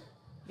about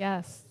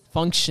Yes.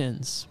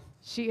 functions.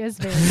 She is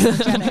very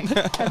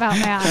energetic about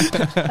math.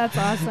 That's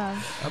awesome.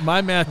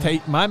 My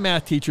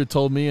math teacher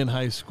told me in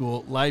high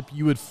school, Leip,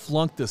 you would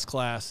flunk this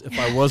class if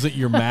I wasn't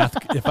your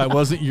if I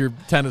wasn't your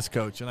tennis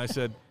coach. And I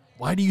said,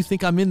 why do you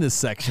think I'm in this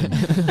section?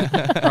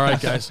 All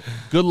right, guys.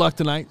 Good luck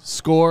tonight.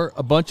 Score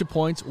a bunch of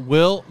points.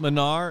 Will,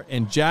 Manar,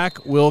 and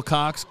Jack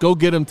Wilcox. Go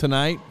get them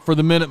tonight for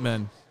the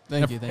Minutemen.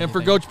 Thank you. And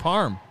for Coach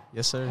Parm.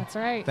 Yes, sir. That's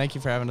right. Thank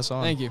you for having us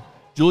on. Thank you.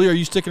 Julie, are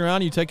you sticking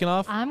around? Are you taking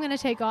off? I'm going to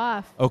take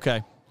off.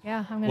 Okay. Yeah,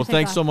 I'm going to Well, take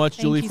thanks off. so much,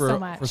 Thank Julie, you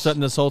so for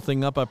setting this whole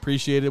thing up. I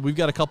appreciate it. We've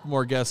got a couple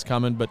more guests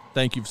coming, but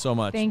thank you so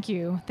much. Thank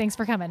you. Thanks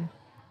for coming.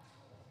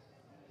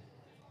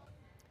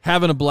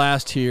 Having a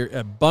blast here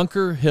at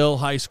Bunker Hill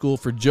High School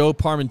for Joe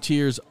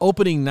Parmentier's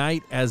opening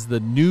night as the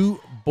new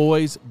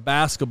boys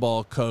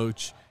basketball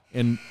coach.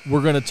 And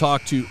we're going to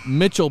talk to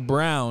Mitchell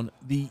Brown,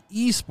 the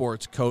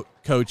esports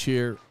coach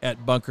here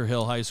at Bunker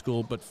Hill High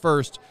School. But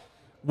first,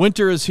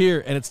 winter is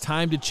here, and it's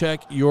time to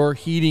check your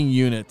heating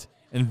unit.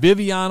 And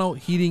Viviano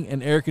Heating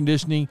and Air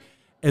Conditioning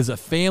is a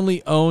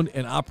family-owned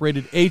and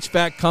operated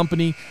HVAC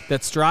company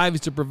that strives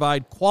to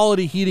provide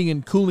quality heating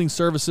and cooling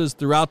services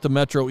throughout the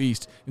Metro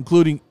East,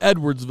 including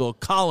Edwardsville,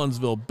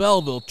 Collinsville,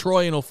 Belleville,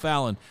 Troy, and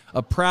O'Fallon.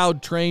 A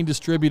proud Trane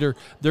distributor,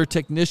 their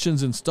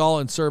technicians install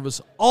and service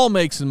all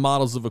makes and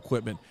models of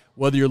equipment.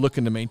 Whether you're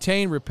looking to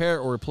maintain, repair,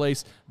 or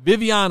replace,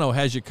 Viviano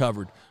has you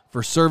covered.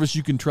 For service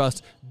you can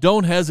trust,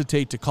 don't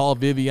hesitate to call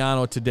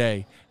Viviano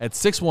today at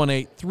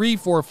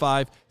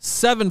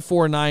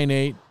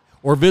 618-345-7498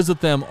 or visit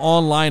them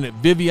online at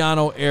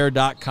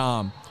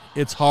vivianoair.com.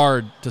 It's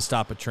hard to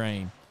stop a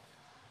train.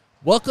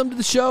 Welcome to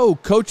the show,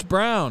 Coach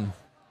Brown.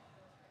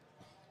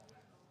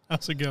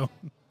 How's it go?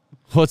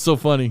 What's so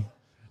funny?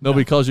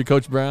 Nobody calls you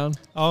Coach Brown?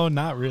 Oh,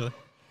 not really.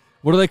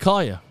 What do they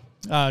call you?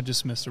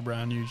 Just Mr.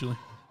 Brown usually.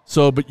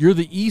 So, but you're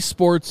the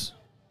esports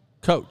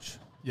coach.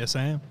 Yes,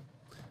 I am.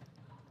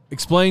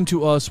 Explain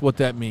to us what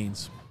that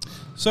means.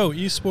 So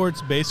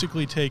esports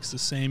basically takes the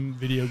same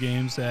video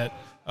games that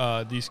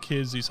these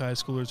kids, these high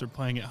schoolers are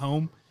playing at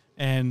home,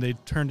 and they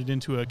turned it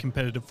into a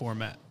competitive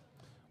format.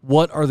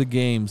 What are the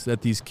games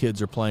that these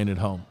kids are playing at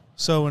home?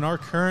 So in our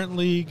current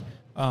league,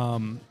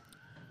 kind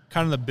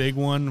of the big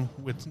one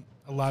with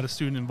a lot of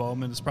student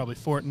involvement is probably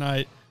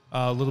Fortnite,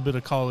 a little bit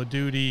of Call of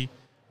Duty,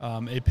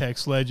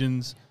 Apex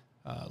Legends,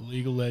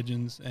 League of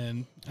Legends,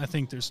 and I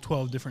think there's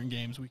 12 different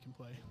games we can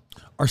play.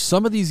 Are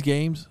some of these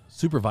games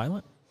super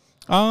violent?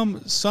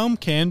 Some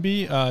can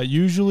be.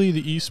 Usually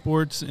the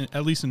esports,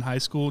 at least in high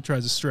school,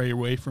 tries to stray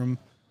away from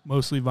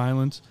mostly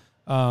violence.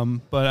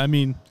 But, I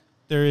mean,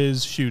 there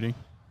is shooting.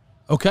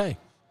 Okay.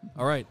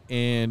 All right.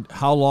 And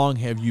how long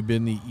have you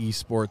been the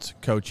esports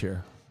coach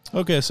here?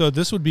 Okay, so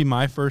this would be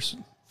my first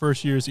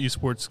year as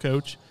esports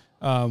coach.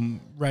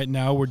 Right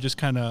now, we're just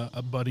kind of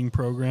a budding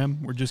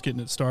program. We're just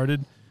getting it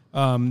started.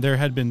 There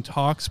had been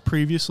talks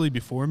previously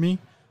before me,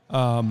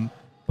 but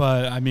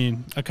I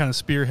mean, I kind of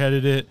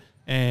spearheaded it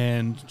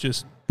and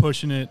just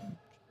pushing it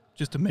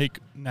just to make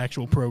an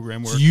actual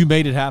program work. So you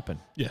made it happen?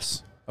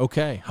 Yes.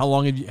 Okay. How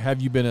long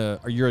have you been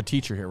you're a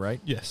teacher here,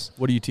 right? Yes.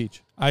 What do you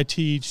teach? I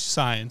teach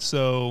science,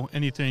 so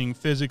anything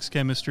physics,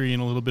 chemistry,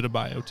 and a little bit of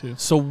bio too.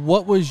 So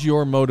what was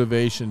your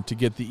motivation to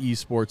get the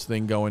esports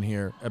thing going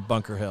here at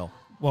Bunker Hill?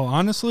 Well,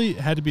 honestly, it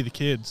had to be the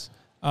kids.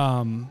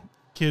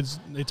 Kids,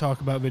 they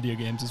talk about video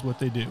games is what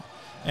they do.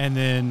 And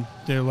then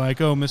they're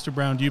like, oh, Mr.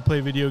 Brown, do you play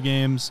video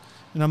games?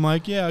 And I'm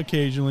like, yeah,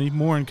 occasionally.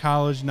 More in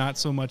college, not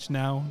so much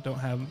now. Don't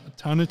have a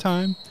ton of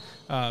time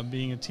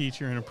being a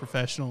teacher and a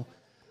professional.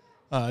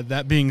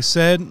 That being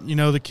said, you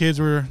know, the kids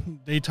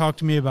they talked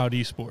to me about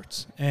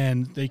esports.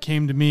 And they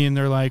came to me and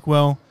they're like,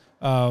 well,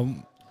 a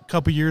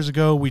couple years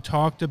ago we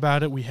talked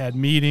about it. We had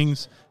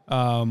meetings.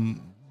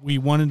 We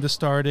wanted to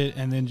start it,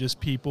 and then just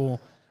people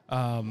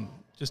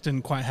just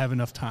didn't quite have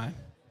enough time.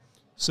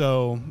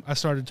 So I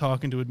started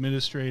talking to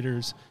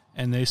administrators,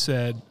 and they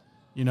said,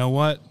 you know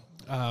what,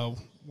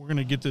 we're going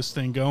to get this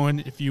thing going.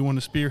 If you want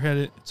to spearhead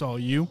it, it's all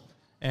you.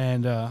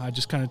 And I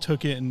just kind of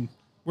took it, and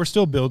we're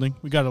still building.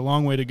 We got a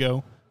long way to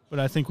go, but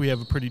I think we have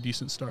a pretty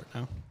decent start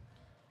now.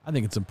 I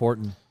think it's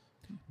important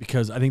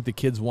because I think the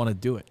kids want to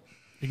do it.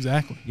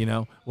 Exactly. You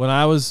know, when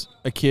I was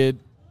a kid,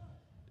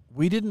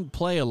 we didn't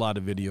play a lot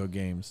of video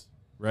games,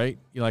 right?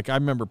 Like, I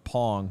remember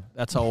Pong.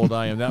 That's how old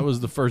I am. That was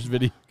the first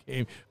video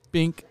game.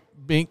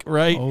 Bink,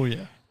 right? Oh,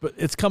 yeah. But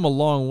it's come a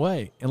long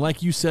way. And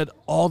like you said,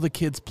 all the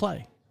kids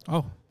play.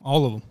 Oh,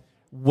 all of them.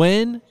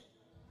 When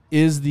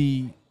is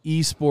the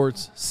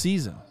esports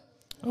season?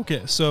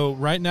 Okay, so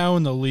right now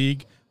in the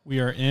league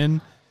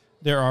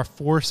there are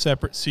 4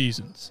 separate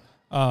seasons,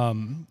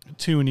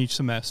 2 in each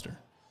semester.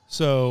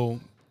 So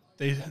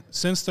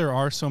since there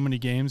are so many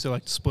games, they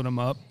like to split them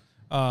up.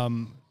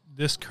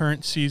 This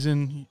current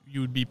season, you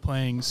would be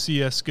playing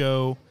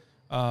CSGO,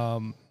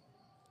 let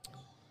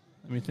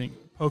me think,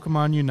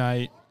 Pokemon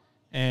Unite,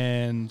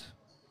 and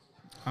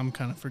I'm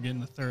kind of forgetting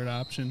the third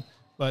option,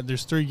 but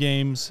there's 3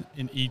 games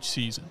in each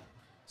season.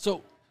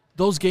 So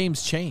those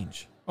games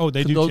change. Oh,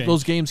 they do change.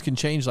 Those games can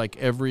change like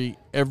every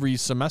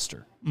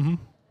semester. Mm-hmm.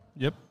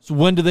 Yep. So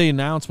when do they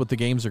announce what the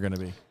games are going to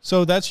be?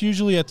 So that's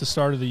usually at the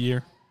start of the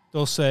year.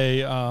 They'll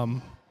say,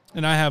 and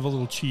I have a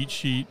little cheat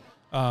sheet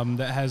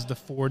that has the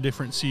 4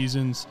 different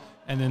seasons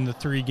and then the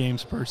 3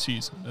 games per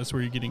season. That's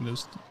where you're getting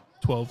those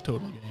 12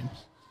 total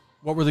games.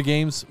 What were the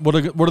games? What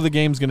are the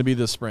games going to be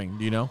this spring?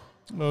 Do you know?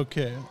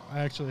 Okay, I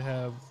actually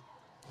have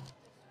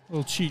a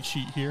little cheat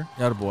sheet here.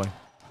 Attaboy.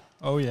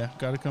 Oh, yeah,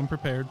 got to come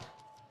prepared.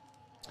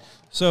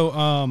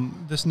 So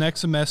this next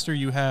semester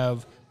you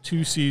have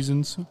 2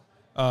 seasons.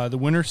 The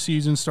winter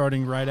season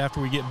starting right after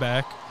we get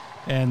back,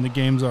 and the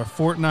games are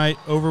Fortnite,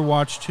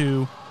 Overwatch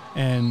 2,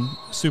 and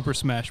Super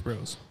Smash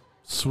Bros.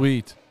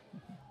 Sweet.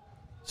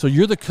 So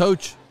you're the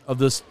coach of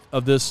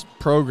this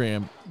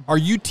program. Are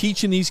you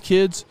teaching these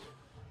kids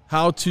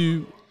how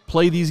to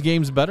play these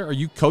games better? Are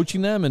you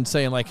coaching them and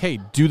saying like, hey,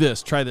 do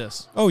this, try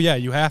this? Oh, yeah,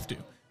 you have to.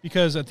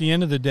 Because at the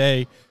end of the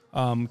day,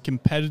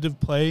 competitive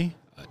play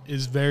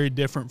is very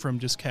different from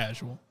just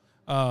casual.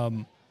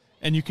 And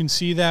you can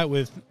see that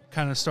with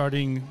kind of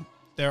starting,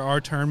 there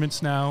are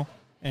tournaments now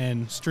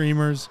and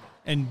streamers,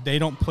 and they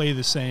don't play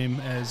the same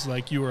as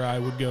like you or I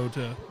would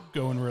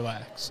go and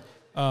relax.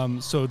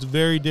 So it's a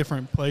very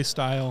different play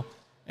style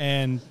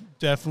and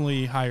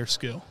definitely higher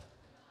skill.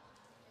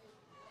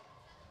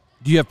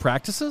 Do you have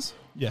practices?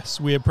 Yes,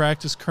 we have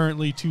practice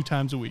currently 2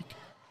 times a week.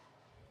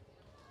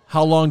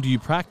 How long do you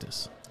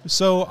practice?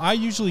 So I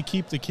usually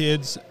keep the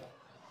kids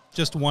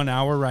just 1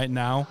 hour right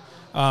now.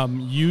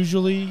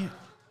 Usually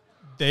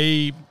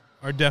they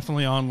are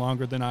definitely on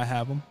longer than I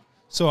have them.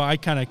 So I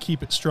kind of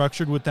keep it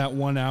structured with that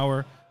 1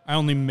 hour. I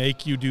only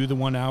make you do the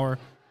 1 hour,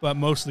 but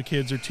most of the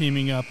kids are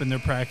teaming up and they're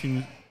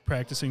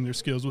practicing their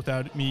skills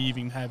without me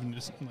even having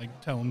to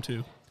like tell them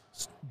to.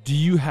 Do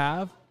you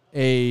have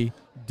a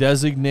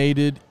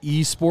designated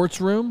esports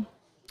room?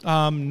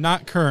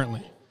 Not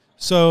currently.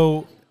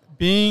 So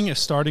being a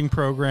starting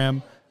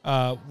program,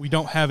 we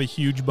don't have a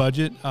huge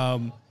budget.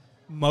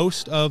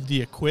 Most of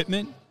the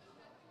equipment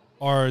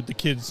are the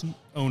kids'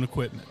 own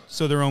equipment,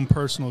 so their own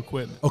personal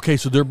equipment. Okay,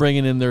 so they're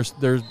bringing in their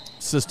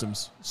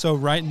systems. So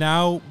right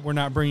now we're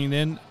not bringing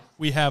in.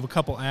 We have a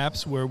couple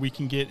apps where we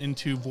can get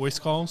into voice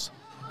calls,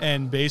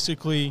 and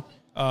basically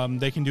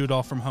they can do it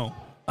all from home.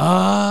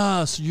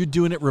 Ah, so you're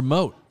doing it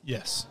remote.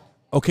 Yes.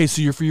 Okay,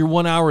 so for your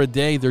 1 hour a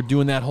day, they're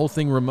doing that whole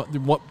thing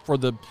remote. For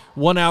the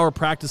 1 hour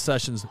practice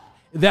sessions,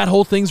 that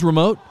whole thing's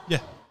remote? Yeah.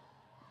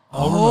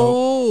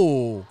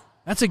 Remote.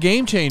 That's a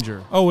game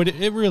changer. Oh,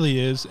 it really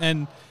is.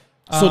 And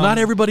so not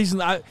everybody's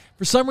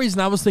for some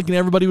reason, I was thinking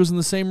everybody was in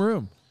the same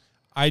room.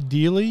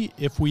 Ideally,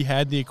 if we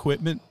had the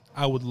equipment,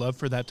 I would love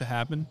for that to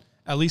happen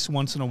at least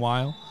once in a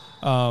while.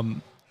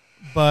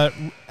 But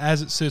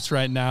as it sits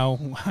right now,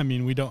 I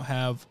mean, we don't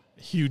have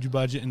a huge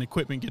budget, and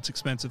equipment gets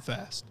expensive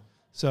fast.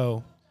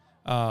 So,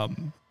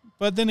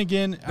 but then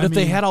again, if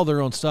they had all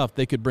their own stuff,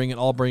 they could bring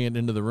it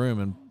into the room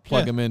and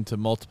plug them into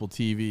multiple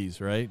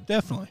TVs, right?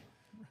 Definitely.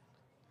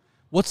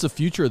 What's the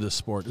future of this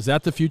sport? Is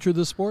that the future of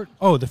this sport?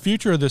 Oh, the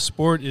future of this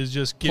sport is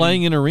just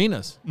playing in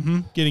arenas.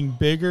 Getting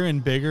bigger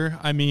and bigger.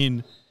 I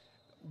mean,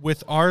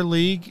 with our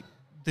league,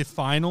 the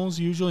finals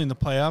usually in the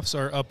playoffs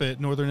are up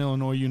at Northern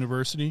Illinois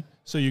University.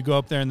 So you go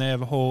up there and they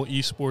have a whole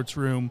esports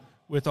room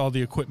with all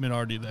the equipment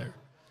already there.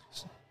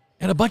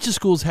 And a bunch of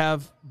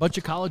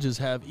colleges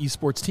have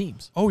esports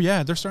teams. Oh,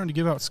 yeah, they're starting to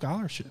give out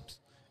scholarships.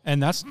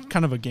 And that's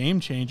kind of a game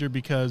changer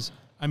because,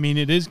 I mean,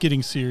 it is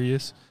getting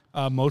serious.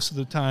 Most of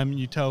the time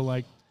you tell,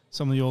 like,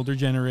 some of the older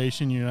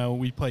generation, you know,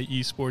 we play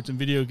esports and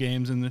video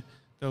games, and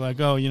they're like,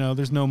 oh, you know,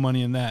 there's no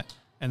money in that.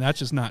 And that's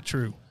just not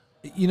true.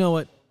 You know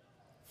what?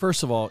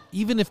 First of all,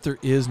 even if there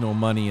is no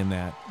money in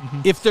that,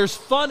 if there's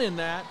fun in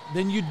that,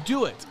 then you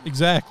do it.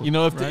 Exactly. You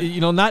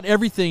know, not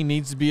everything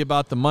needs to be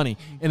about the money.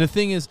 And the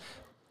thing is,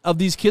 of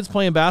these kids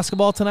playing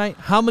basketball tonight,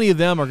 how many of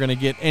them are going to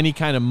get any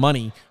kind of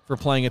money for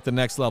playing at the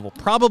next level?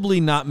 Probably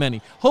not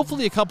many.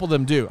 Hopefully a couple of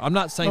them do. I'm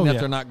not saying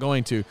they're not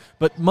going to.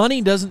 But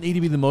money doesn't need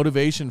to be the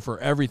motivation for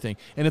everything.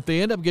 And if they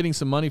end up getting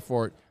some money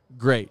for it,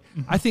 great.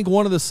 I think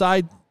one of the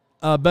side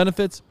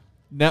benefits,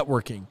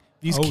 networking.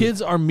 These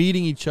kids are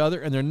meeting each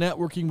other, and they're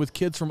networking with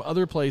kids from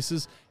other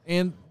places,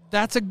 and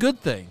that's a good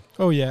thing.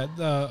 Oh, yeah.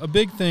 A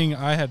big thing,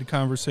 I had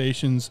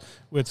conversations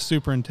with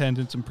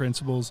superintendents and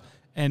principals,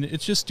 and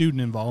it's just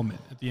student involvement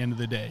at the end of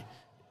the day.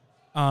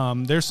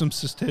 There's some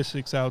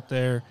statistics out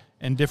there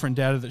and different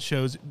data that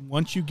shows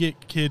once you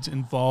get kids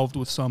involved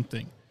with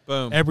something,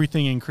 boom,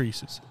 everything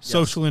increases. Yes.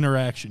 Social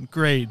interaction,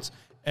 grades,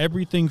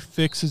 everything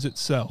fixes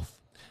itself.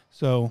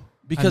 So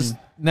because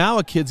now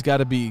a kid's got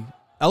to be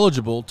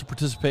eligible to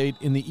participate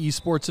in the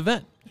esports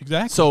event.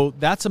 Exactly. So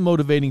that's a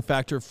motivating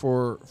factor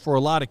for a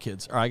lot of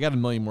kids. All right, I got a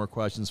million more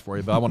questions for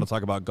you, but I want to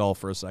talk about golf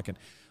for a second.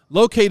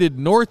 Located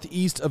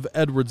northeast of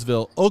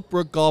Edwardsville, Oak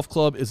Brook Golf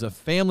Club is a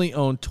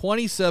family-owned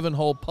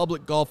 27-hole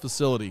public golf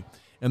facility,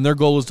 and their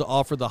goal is to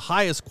offer the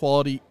highest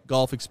quality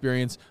golf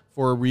experience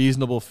for a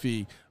reasonable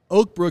fee.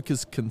 Oak Brook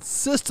is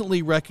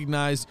consistently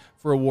recognized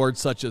for awards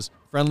such as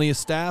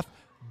Friendliest Staff,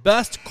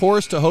 Best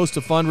Course to Host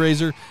a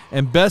Fundraiser,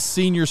 and Best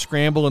Senior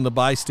Scramble in the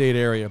bi-state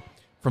area.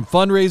 From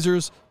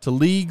fundraisers to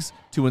leagues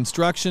to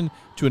instruction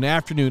to an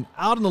afternoon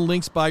out on the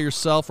links by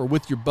yourself or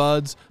with your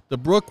buds, the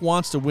Brook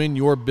wants to win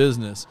your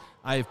business.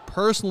 I have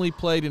personally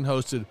played and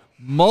hosted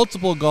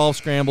multiple golf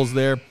scrambles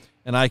there,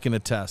 and I can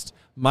attest.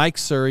 Mike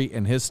Surrey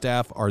and his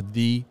staff are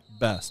the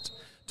best.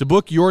 To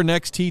book your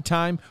next tee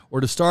time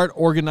or to start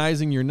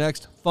organizing your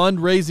next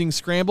fundraising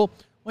scramble,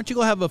 why don't you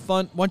go have a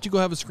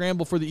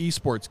scramble for the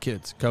esports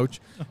kids, Coach?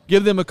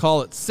 Give them a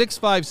call at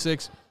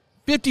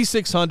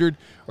 656-5600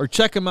 or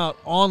check them out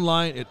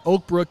online at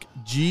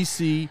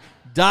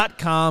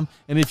oakbrookgc.com.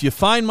 And if you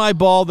find my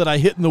ball that I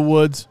hit in the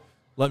woods,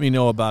 let me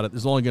know about it.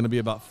 There's only going to be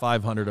about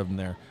 500 of them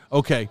there.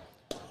 Okay.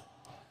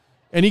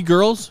 Any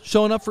girls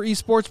showing up for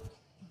esports?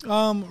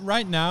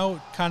 Right now,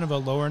 kind of a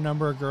lower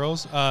number of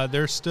girls.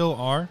 There still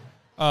are.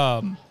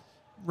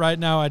 Right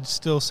now, I'd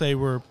still say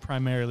we're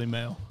primarily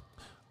male.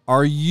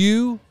 Are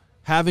you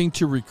having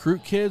to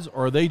recruit kids,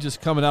 or are they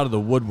just coming out of the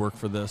woodwork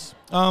for this?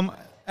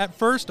 At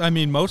first, I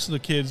mean, most of the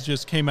kids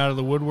just came out of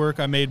the woodwork.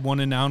 I made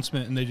one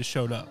announcement, and they just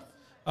showed up.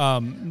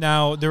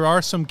 Now, there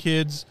are some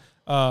kids.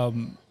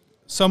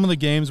 Some of the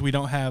games we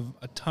don't have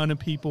a ton of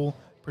people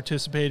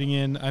participating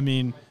in. I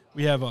mean,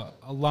 we have a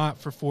lot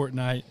for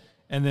Fortnite,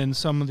 and then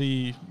some of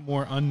the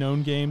more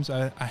unknown games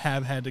I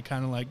have had to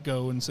kind of like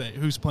go and say,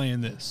 who's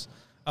playing this?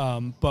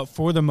 But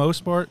for the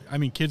most part, I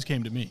mean, kids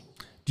came to me.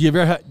 Do you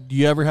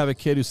ever have a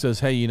kid who says,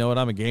 hey, you know what,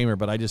 I'm a gamer,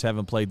 but I just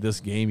haven't played this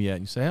game yet?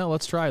 And you say, oh,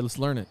 let's try it. Let's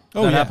learn it.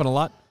 Does that happen a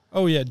lot?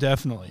 Oh, yeah,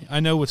 definitely.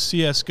 I know with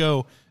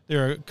CSGO,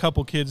 there are a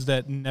couple kids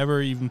that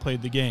never even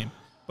played the game,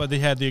 but they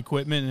had the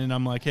equipment, and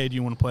I'm like, hey, do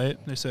you want to play it?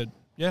 And they said,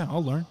 yeah,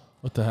 I'll learn.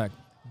 What the heck?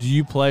 Do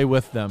you play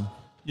with them?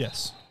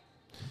 Yes.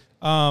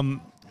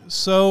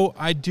 So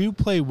I do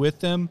play with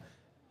them,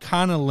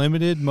 kind of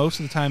limited. Most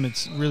of the time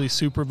it's really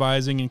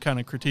supervising and kind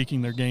of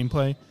critiquing their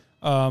gameplay.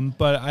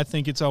 But I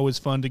think it's always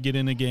fun to get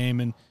in a game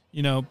and,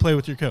 you know, play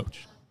with your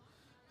coach.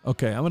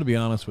 Okay, I'm going to be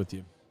honest with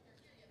you.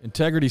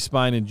 Integrity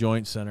Spine and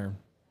Joint Center,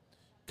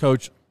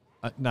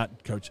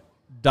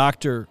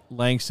 Dr.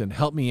 Langston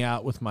helped me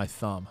out with my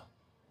thumb.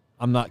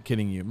 I'm not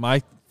kidding you.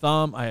 My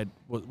thumb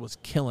was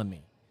killing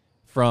me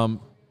from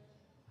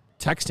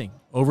texting,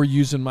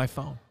 overusing my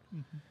phone.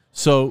 Mm-hmm.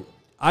 So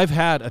I've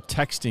had a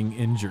texting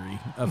injury,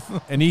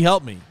 and he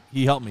helped me.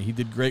 He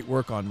did great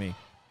work on me.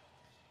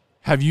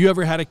 Have you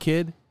ever had a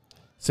kid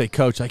say,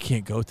 Coach, I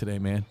can't go today,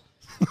 man.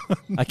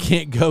 I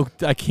can't go,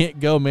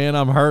 man.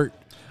 I'm hurt.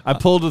 I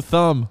pulled a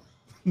thumb.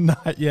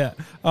 Not yet.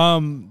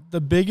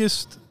 The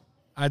biggest,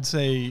 I'd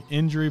say,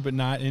 injury, but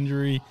not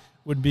injury,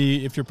 would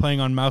be if you're playing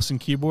on mouse and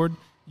keyboard,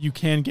 you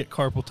can get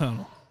carpal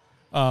tunnel.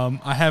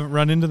 I haven't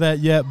run into that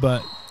yet,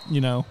 but,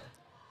 you know.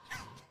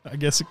 I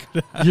guess it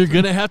could happen. You're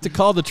going to have to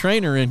call the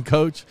trainer in,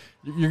 Coach.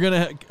 You're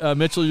going to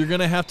Mitchell. You're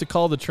going to have to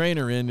call the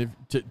trainer in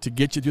to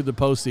get you through the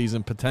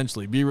postseason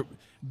potentially.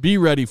 Be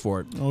ready for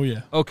it. Oh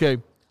yeah. Okay,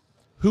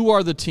 who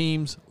are the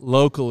teams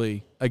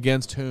locally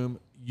against whom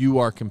you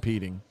are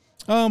competing?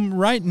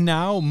 Right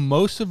now,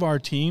 most of our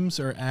teams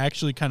are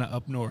actually kind of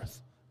up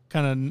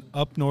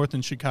north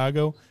in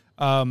Chicago.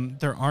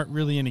 There aren't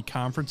really any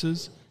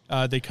conferences.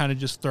 They kind of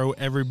just throw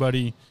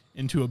everybody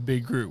into a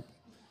big group.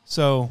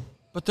 So.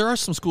 But there are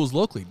some schools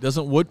locally.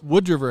 Doesn't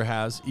Wood River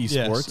has esports?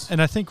 Yes, and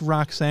I think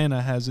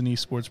Roxana has an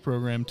esports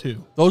program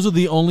too. Those are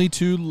the only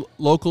two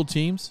local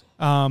teams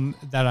that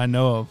I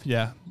know of.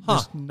 Yeah,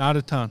 There's not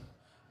a ton.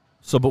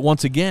 So, but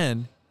once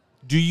again,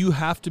 do you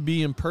have to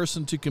be in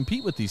person to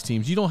compete with these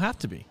teams? You don't have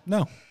to be.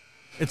 No,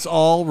 it's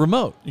all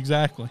remote.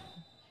 Exactly.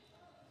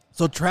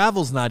 So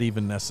travel's not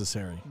even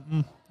necessary.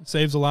 It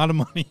saves a lot of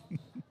money.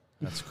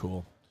 That's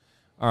cool.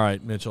 All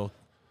right, Mitchell.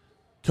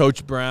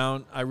 Coach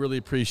Brown, I really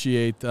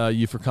appreciate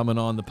you for coming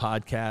on the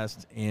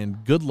podcast,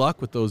 and good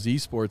luck with those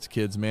esports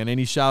kids, man.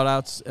 Any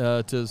shout-outs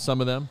to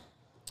some of them?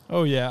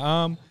 Oh,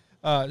 yeah.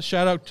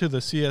 Shout out to the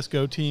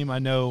CSGO team. I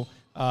know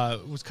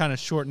it was kind of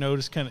short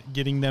notice kind of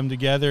getting them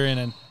together,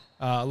 and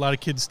a lot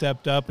of kids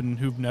stepped up and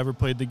who've never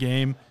played the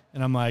game,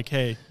 and I'm like,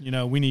 hey,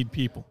 we need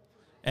people.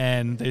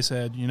 And they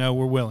said,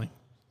 we're willing.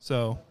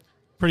 So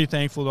pretty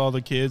thankful to all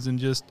the kids, and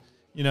just,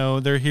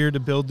 they're here to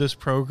build this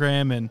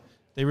program, and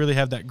they really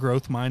have that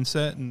growth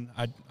mindset, and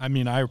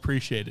I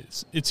appreciate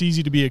it. It's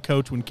easy to be a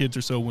coach when kids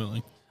are so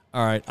willing.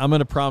 All right, I'm going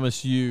to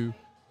promise you,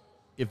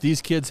 if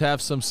these kids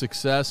have some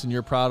success and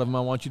you're proud of them, I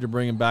want you to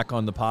bring them back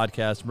on the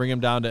podcast. Bring them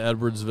down to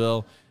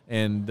Edwardsville,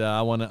 and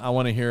I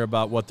want to hear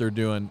about what they're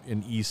doing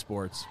in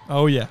esports.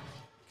 Oh yeah,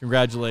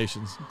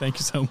 congratulations! Thank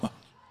you so much,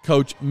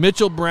 Coach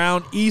Mitchell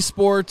Brown,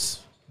 esports,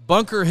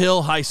 Bunker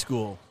Hill High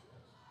School.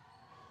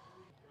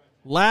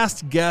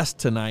 Last guest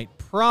tonight,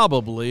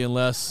 probably,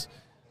 unless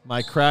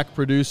my crack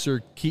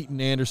producer, Keaton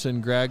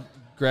Anderson,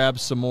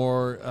 grabs some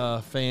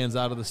more fans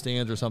out of the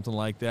stands or something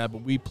like that.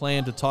 But we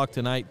plan to talk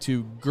tonight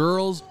to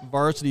girls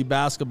varsity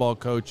basketball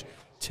coach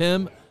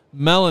Tim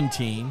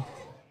Mellenthin.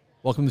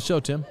 Welcome to the show,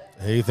 Tim.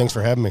 Hey, thanks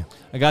for having me.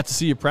 I got to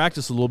see you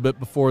practice a little bit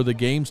before the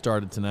game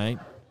started tonight.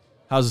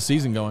 How's the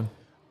season going?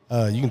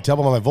 You can tell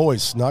by my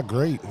voice, not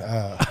great.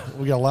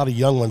 We got a lot of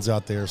young ones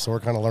out there, so we're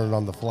kind of learning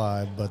on the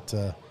fly. But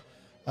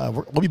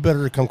we'll be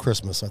better come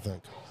Christmas, I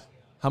think.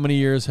 How many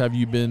years have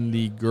you been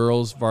the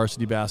girls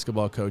varsity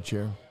basketball coach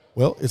here?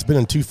 Well, it's been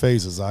in two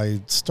phases. I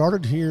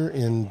started here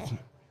in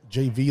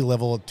JV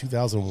level at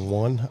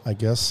 2001, I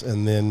guess,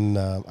 and then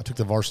I took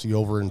the varsity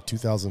over in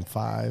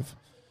 2005.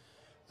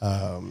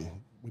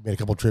 We made a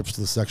couple trips to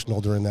the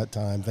sectional during that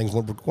time. Things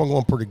were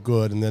going pretty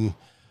good, and then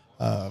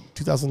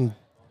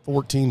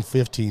 2014,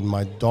 15,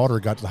 my daughter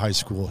got to high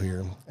school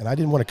here, and I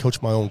didn't want to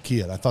coach my own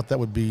kid. I thought that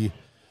would be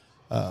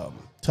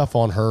tough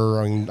on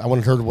her. I mean, I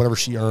wanted her to whatever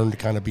she earned to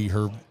kind of be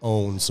her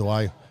own. So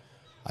I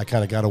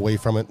kind of got away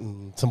from it,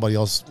 and somebody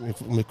else,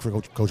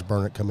 Coach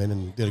Burnett, come in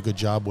and did a good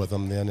job with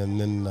them then. And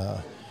then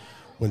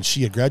when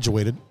she had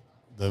graduated,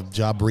 the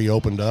job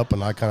reopened up,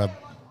 and I kind of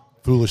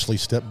foolishly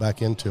stepped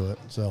back into it.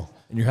 So.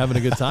 And you're having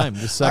a good time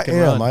this second I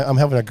am. run. I'm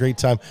having a great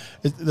time.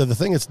 The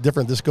thing that's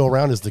different this go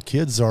around is the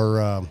kids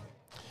are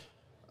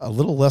a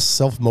little less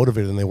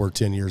self-motivated than they were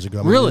 10 years ago.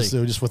 I mean, really?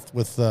 Just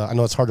with I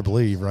know it's hard to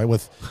believe, right?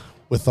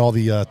 With all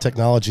the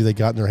technology they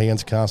got in their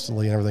hands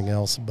constantly and everything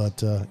else.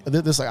 But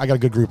I got a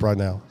good group right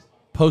now.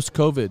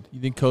 Post-COVID,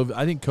 you think COVID?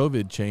 I think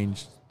COVID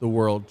changed the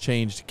world,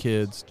 changed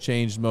kids,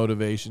 changed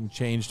motivation,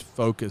 changed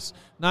focus.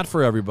 Not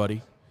for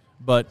everybody,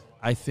 but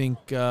I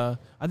think a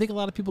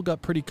lot of people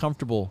got pretty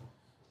comfortable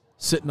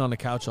sitting on the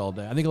couch all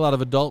day. I think a lot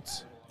of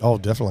adults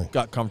definitely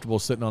got comfortable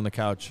sitting on the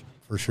couch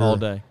for sure all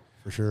day.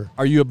 For sure.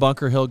 Are you a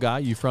Bunker Hill guy?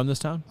 You from this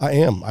town? I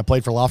am. I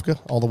played for Hlafka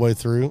all the way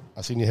through.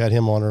 I seen you had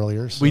him on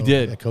earlier. So we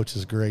did. That coach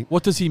is great.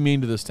 What does he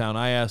mean to this town?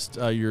 I asked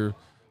your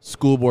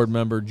school board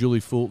member, Julie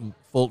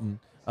Fulton,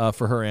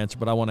 for her answer,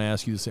 but I want to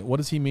ask you the same. What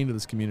does he mean to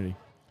this community?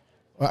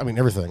 Well, I mean,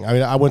 everything. I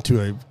mean, I went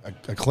to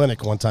a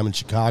clinic one time in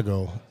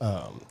Chicago,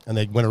 and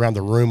they went around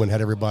the room and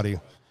had everybody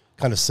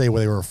kind of say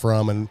where they were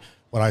from. And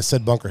when I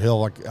said Bunker Hill,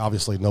 like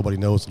obviously nobody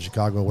knows in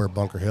Chicago where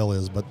Bunker Hill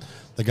is, but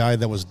the guy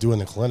that was doing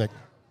the clinic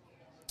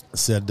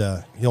said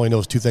he only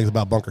knows two things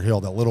about Bunker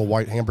Hill: that little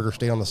white hamburger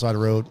stand on the side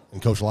of the road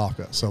and Coach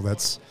Hlafka. So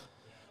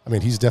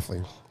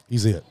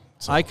he's it.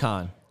 So,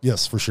 icon.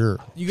 Yes, for sure.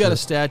 You got a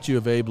statue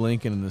of Abe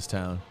Lincoln in this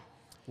town.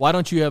 Why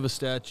don't you have a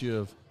statue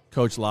of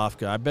Coach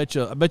Hlafka? I bet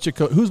you.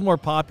 Who's more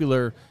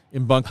popular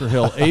in Bunker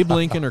Hill, Abe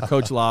Lincoln or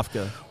Coach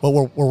Hlafka?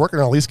 Well, we're working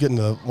on at least getting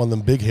one of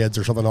them big heads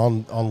or something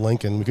on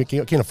Lincoln. We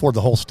can't afford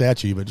the whole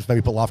statue, but just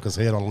maybe put Hlafka's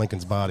head on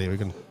Lincoln's body. We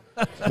can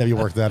maybe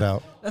work that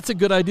out. That's a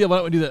good idea. Why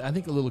don't we do that? I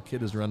think a little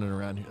kid is running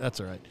around here. That's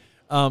all right.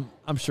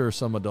 I'm sure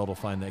some adult will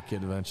find that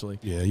kid eventually.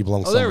 Yeah, he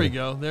belongs. Oh, there we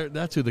go.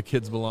 That's who the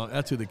kids belong.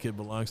 That's who the kid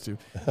belongs to.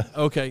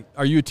 Okay,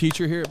 are you a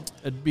teacher here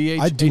at BHHS?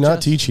 I do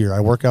not teach here. I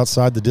work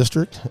outside the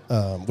district,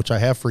 which I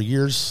have for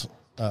years.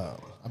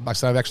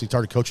 I've actually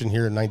started coaching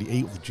here in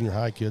 '98 with junior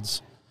high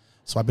kids.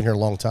 So I've been here a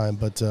long time.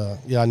 But,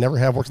 I never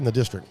have worked in the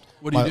district.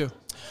 What do you do?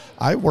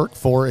 I work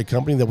for a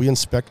company that we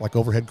inspect like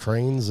overhead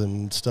cranes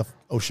and stuff,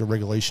 OSHA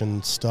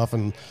regulation stuff.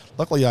 And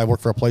luckily I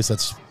work for a place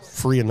that's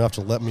free enough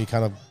to let me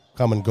kind of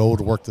come and go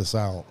to work this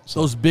out.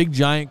 So Those big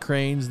giant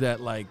cranes that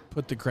like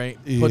put the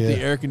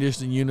air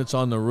conditioning units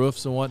on the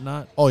roofs and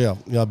whatnot. Oh yeah,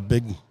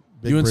 big. You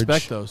bridge.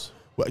 inspect those?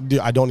 Well,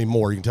 I don't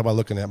anymore. You can tell by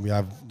looking at me.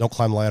 I don't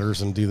climb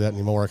ladders and do that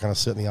anymore. I kind of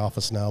sit in the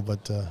office now.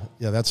 But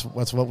that's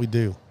what we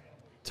do.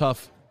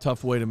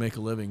 Tough way to make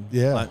a living.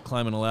 Yeah,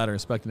 climbing a ladder,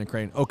 inspecting a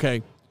crane.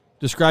 Okay,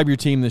 describe your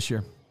team this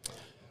year.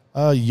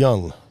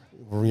 Young.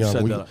 We're young. You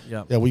said that,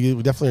 yeah. Yeah, we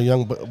definitely are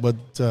young,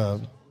 but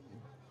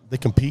they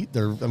compete.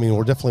 We're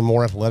definitely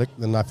more athletic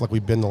than I feel like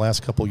we've been the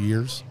last couple of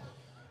years.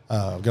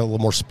 Got a little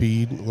more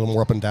speed, a little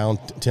more up and down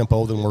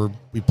tempo than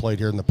we played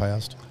here in the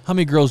past. How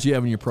many girls do you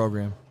have in your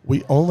program?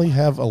 We only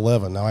have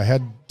 11. Now, I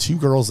had 2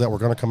 girls that were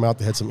going to come out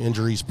that had some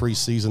injuries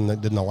preseason that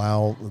didn't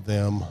allow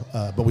them,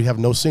 but we have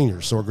no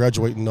seniors, so we're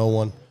graduating no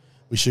one.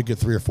 We should get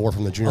 3 or 4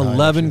 from the junior high.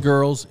 11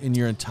 girls in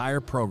your entire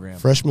program.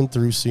 Freshman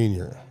through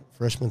senior,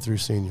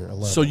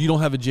 11. So you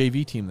don't have a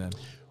JV team then?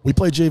 We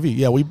play JV.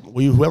 Yeah,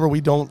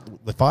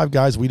 the 5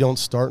 guys we don't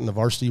start in the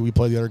varsity, we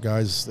play the other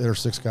guys. There are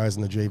 6 guys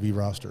in the JV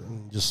roster,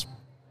 and just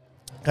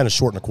kind of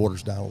shorten the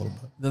quarters down a little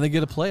bit. Then they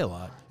get to play a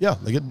lot. Yeah,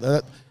 they get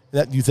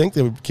that. You think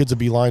the kids would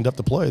be lined up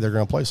to play? They're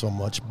going to play so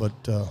much, but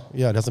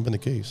it hasn't been the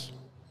case.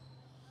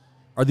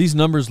 Are these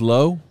numbers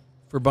low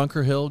for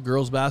Bunker Hill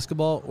girls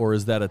basketball, or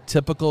is that a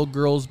typical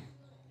girls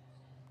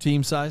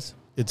team size?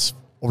 It's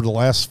over the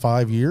last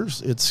 5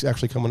 years. It's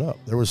actually coming up.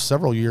 There was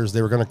several years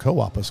they were going to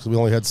co-op us because we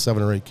only had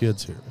 7 or 8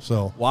 kids here.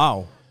 So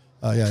wow,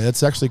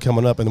 it's actually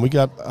coming up, and we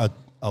got I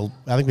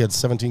think we had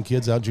 17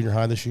 kids out junior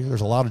high this year.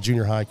 There's a lot of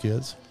junior high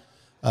kids.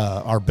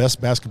 Our best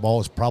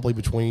basketball is probably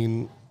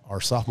between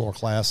our sophomore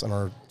class and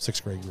our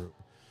 6th grade group.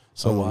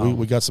 So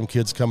we got some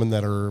kids coming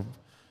that are,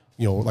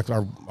 like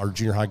our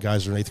junior high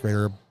guys are an 8th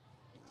grader,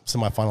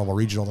 semifinal of a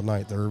regional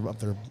tonight. They're up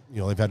there,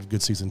 they've had a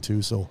good season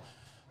too. So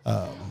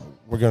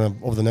we're going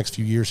to, over the next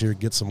few years here,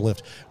 get some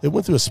lift. It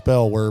went through a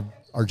spell where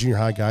our junior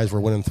high guys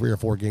were winning 3 or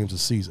 4 games a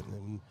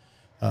season.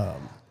 And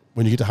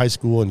when you get to high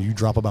school and you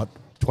drop about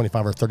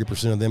 25 or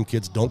 30% of them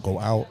kids don't go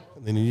out,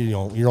 and then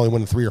you're only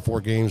winning 3 or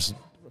 4 games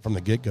from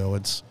the get-go.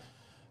 It's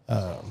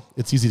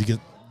easy to get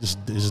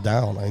just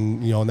down.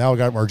 And now we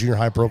got our junior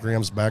high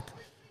programs back,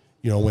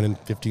 winning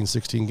 15,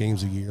 16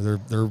 games a year.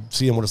 They're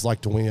seeing what it's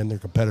like to win. They're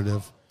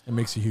competitive. It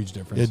makes a huge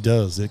difference. It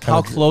does.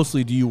 How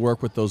closely do you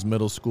work with those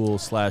middle school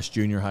 /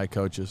 junior high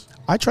coaches?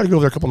 I try to go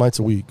there a couple nights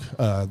a week.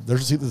 Their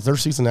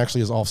season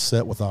actually is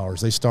offset with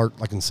ours. They start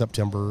like in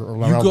September or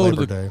around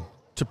Labor Day.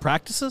 To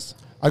practices?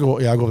 I go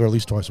there at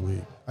least twice a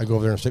week. I go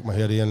over there and stick my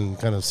head in and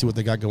kind of see what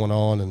they got going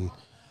on.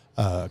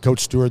 And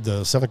Coach Stewart,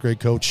 the 7th grade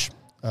coach,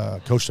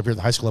 coached up here at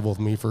the high school level with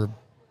me for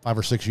 5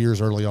 or 6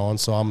 years early on.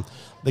 So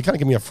they kind of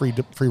give me a free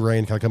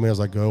reign, kind of come in as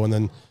I go. And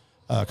then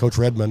Coach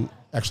Redmond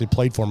actually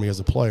played for me as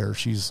a player.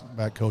 She's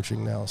back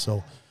coaching now.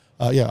 So,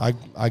 I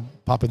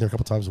pop in there a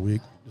couple times a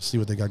week to see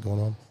what they got going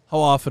on. How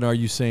often are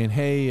you saying,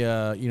 hey,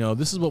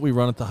 this is what we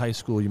run at the high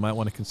school. You might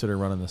want to consider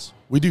running this?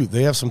 We do.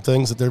 They have some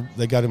things that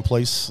they got in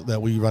place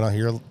that we run out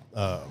here.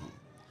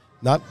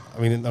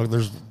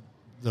 There's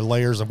the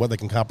layers of what they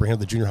can comprehend at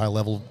the junior high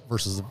level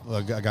versus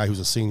a guy who's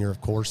a senior,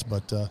 of course.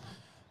 But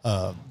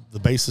the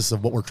basis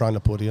of what we're trying to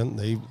put in,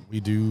 we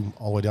do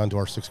all the way down to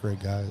our 6th grade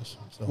guys.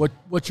 So.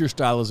 What's your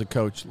style as a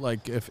coach?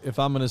 Like if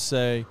I'm going to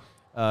say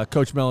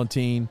Coach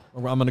Mellenthin,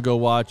 or I'm going to go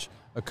watch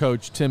a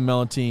coach, Tim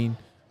Mellenthin,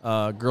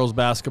 girls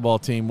basketball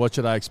team, what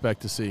should I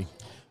expect to see?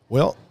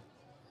 Well,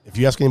 if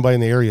you ask anybody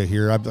in the area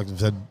here, like I've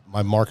said,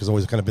 my mark has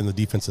always kind of been the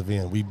defensive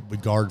end. We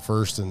guard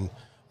first, and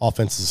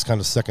offense is kind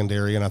of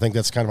secondary, and I think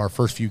that's kind of our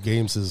first few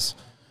games is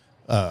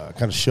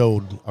kind of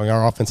showed.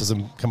 Our offense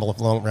hasn't come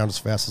along around as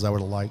fast as I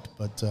would have liked,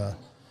 but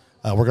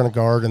we're going to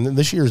guard. And then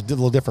this year is a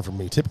little different for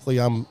me.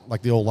 Typically, I'm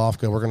like the old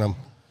Hlafka. We're going to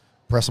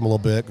press them a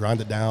little bit, grind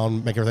it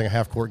down, make everything a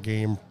half-court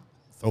game,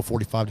 throw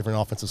 45 different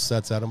offensive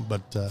sets at them.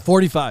 But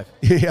 45?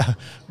 Yeah.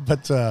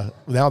 But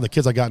now the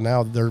kids I got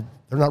now, they're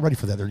not ready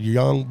for that. They're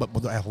young, but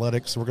with the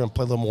athletics, so we're going to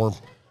play a little more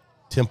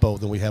tempo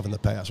than we have in the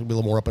past. We'll be a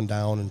little more up and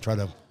down and try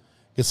to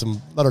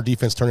let our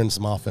defense turn into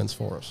some offense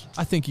for us.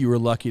 I think you were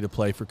lucky to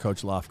play for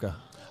Coach Hlafka.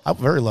 I'm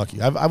very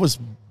lucky. I was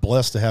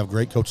blessed to have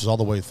great coaches all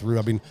the way through.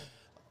 I mean,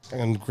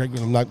 and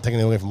I'm not taking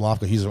anything away from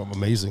Hlafka. He's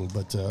amazing.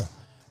 But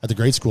at the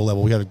grade school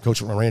level, we had a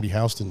coach, Randy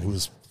Houston, who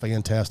was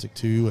fantastic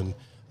too.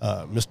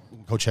 And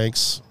Coach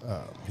Hanks,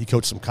 he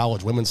coached some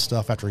college women's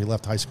stuff after he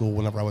left high school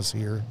whenever I was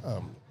here.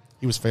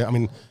 He was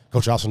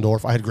Coach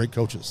Ossendorf. I had great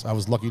coaches. I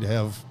was lucky to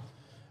have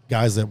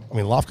guys that,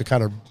 Hlafka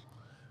kind of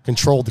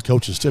controlled the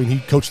coaches too. He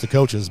coached the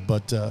coaches,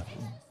 but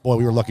boy,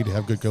 we were lucky to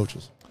have good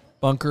coaches.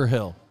 Bunker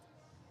Hill.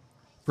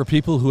 For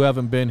people who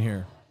haven't been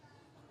here,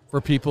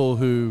 for people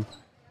who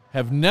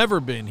have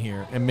never been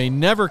here and may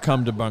never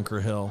come to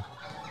Bunker Hill,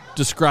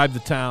 describe the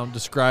town,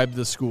 describe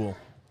the school.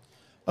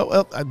 Oh,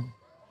 well,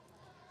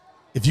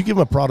 if you give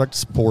them a product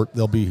support,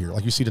 they'll be here.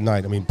 Like you see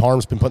tonight.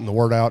 Parm's been putting the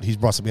word out. He's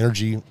brought some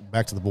energy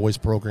back to the boys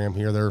program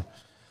here.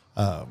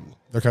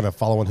 they're kind of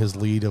following his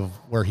lead of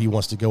where he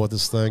wants to go with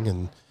this thing,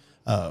 and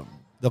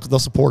they'll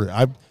support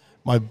it.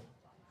 My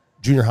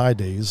junior high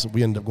days,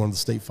 we ended up going to the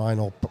state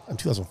final in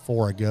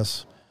 2004, I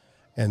guess.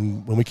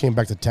 And when we came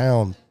back to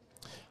town,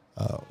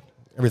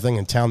 everything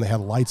in town that had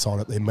lights on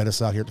it, they met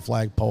us out here at the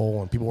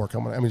flagpole, and people were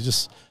coming. I mean,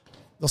 just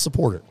they'll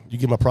support it. You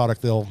give them a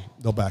product, they'll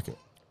back it.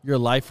 You're a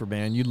lifer,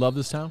 man. You love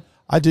this town?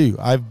 I do.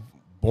 I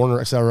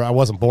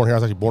wasn't born here. I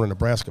was actually born in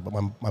Nebraska, but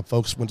my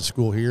folks went to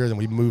school here, and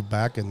we moved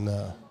back, and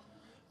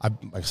like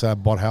I said, I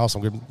bought a house.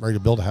 I'm getting ready to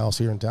build a house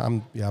here in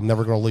town. I'm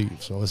never going to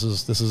leave. So this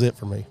is it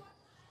for me.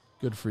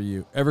 Good for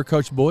you. Ever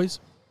coach boys?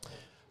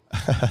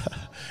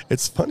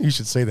 It's funny you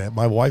should say that.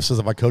 My wife says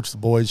if I coach the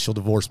boys, she'll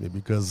divorce me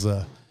because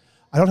I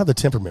don't have the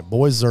temperament.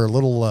 Boys are a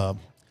little.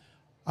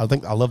 I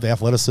think I love the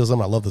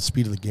athleticism. I love the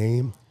speed of the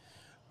game,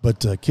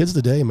 but kids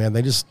today, man,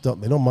 they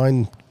don't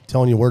mind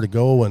telling you where to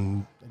go.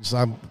 And just,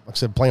 like I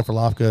said, playing for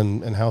Hlafka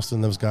and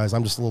Houston, those guys,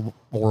 I'm just a little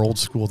more old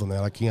school than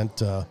that. I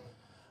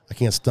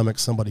can't stomach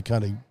somebody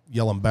kind of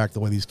yelling back the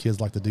way these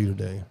kids like to do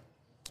today.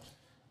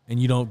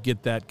 And you don't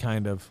get that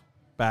kind of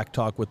back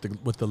talk with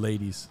the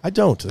ladies. I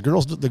don't.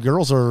 The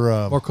girls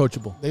are more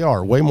coachable. They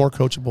are way more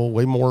coachable,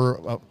 way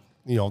more.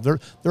 They're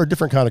a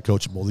different kind of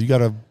coachable. You got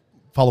to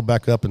follow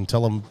back up and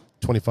tell them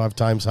 25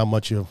 times how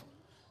much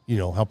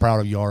how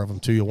proud you are of them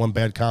too. One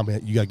bad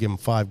comment, you got to give them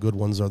 5 good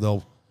ones, or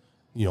they'll,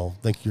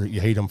 think you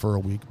hate them for a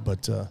week.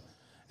 But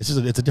it's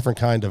a different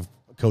kind of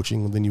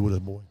coaching than you would a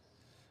boy.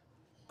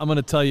 I'm going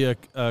to tell you,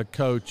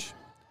 Coach.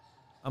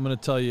 I'm going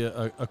to tell you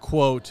a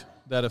quote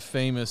that a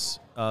famous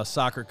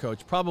soccer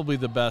coach, probably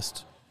the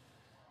best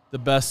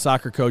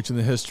soccer coach in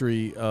the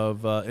history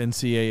of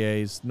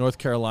NCAAs, North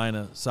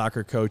Carolina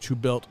soccer coach who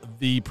built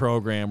the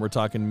program. We're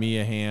talking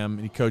Mia Hamm.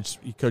 He coached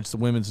the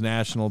women's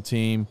national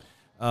team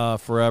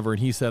forever. And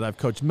he said, I've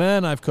coached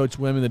men, I've coached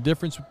women. The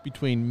difference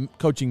between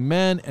coaching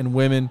men and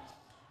women,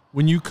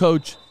 when you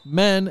coach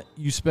men,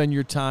 you spend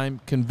your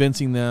time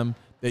convincing them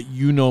that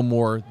you know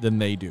more than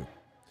they do.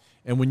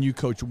 And when you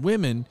coach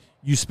women,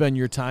 you spend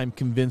your time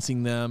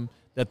convincing them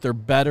that they're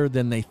better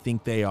than they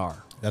think they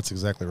are. That's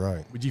exactly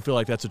right. Would you feel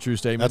like that's a true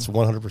statement? That's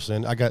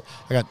 100%. I got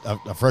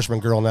a freshman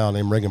girl now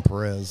named Reagan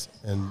Perez,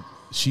 and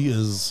she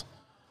is,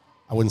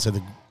 I wouldn't say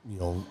the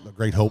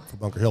great hope for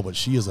Bunker Hill, but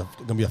she is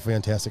going to be a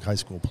fantastic high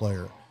school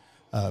player.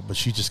 But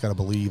she just got to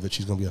believe that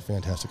she's going to be a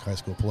fantastic high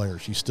school player.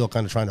 She's still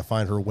kind of trying to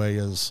find her way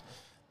as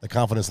the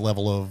confidence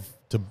level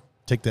to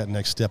take that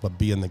next step of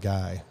being the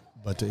guy.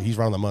 But he's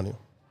right on the money.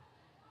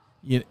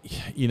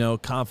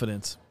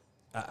 Confidence.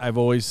 I've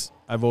always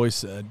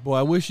said, boy,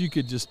 I wish you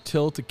could just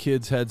tilt a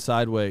kid's head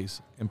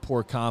sideways and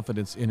pour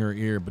confidence in her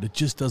ear, but it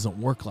just doesn't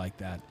work like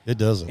that. It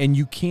doesn't. And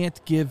you can't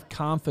give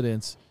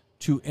confidence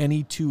to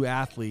any two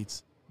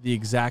athletes the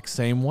exact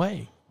same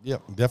way. Yeah,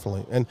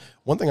 definitely. And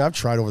one thing I've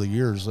tried over the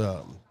years,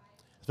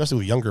 especially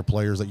with younger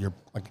players that you're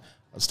like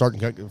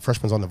starting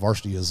freshmen on the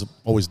varsity is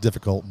always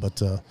difficult, but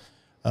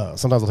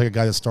sometimes I'll take a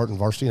guy that's starting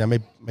varsity and I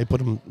may put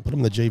him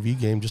in the JV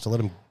game just to let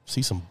him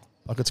see some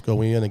buckets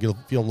go in and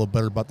feel a little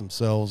better about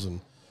themselves. And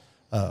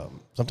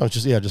sometimes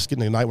just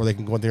getting a night where they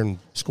can go in there and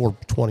score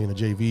 20 in the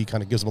JV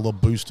kind of gives them a little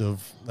boost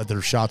of that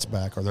their shots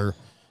back or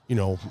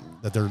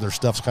that their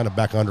stuff's kind of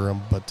back under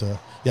them. But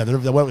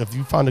if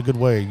you find a good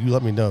way, you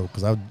let me know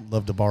because I would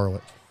love to borrow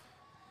it.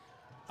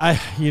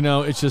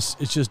 It's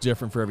just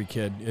different for every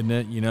kid, isn't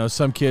it?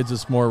 Some kids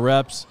it's more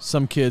reps.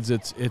 Some kids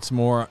it's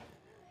more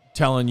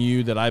telling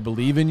you that I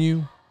believe in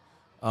you.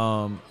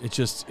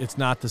 It's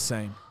not the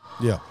same.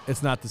 Yeah,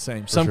 it's not the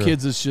same. Some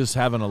kids it's just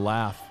having a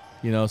laugh,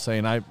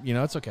 saying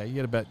it's okay. You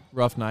had a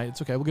rough night.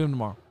 It's okay. We'll get him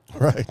tomorrow.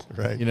 Right.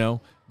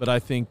 But I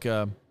think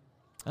I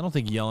don't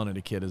think yelling at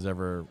a kid is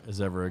ever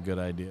a good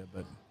idea.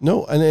 But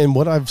no, and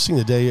what I've seen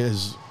today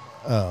is.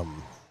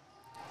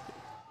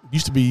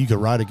 Used to be you could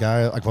ride a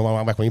guy like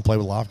back when you played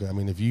with Hlafka. I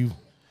mean, if you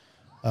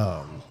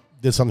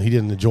did something he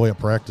didn't enjoy at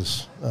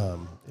practice,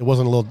 it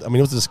wasn't it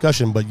was a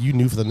discussion, but you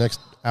knew for the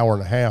next hour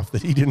and a half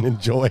that he didn't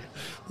enjoy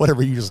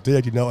whatever you just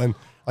did, And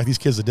like these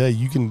kids today,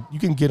 you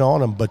can get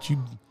on them, but you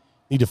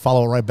need to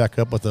follow it right back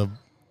up with a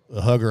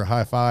hug or a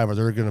high five, or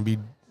they're going to be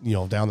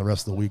down the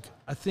rest of the week.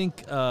 I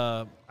think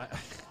Coach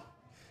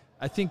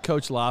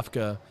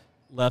Hlafka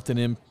left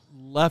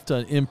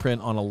an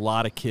imprint on a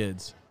lot of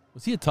kids.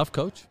 Was he a tough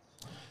coach?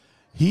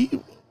 He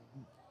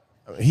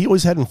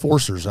always had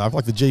enforcers. I feel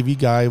like the JV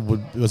guy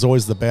was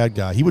always the bad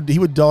guy. He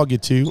would dog you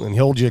too and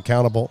hold you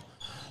accountable.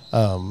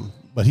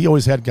 But he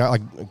always had guys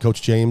like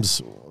Coach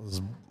James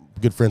was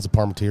good friends of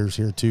Parmentiers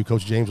here too.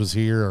 Coach James was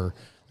here, or like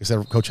I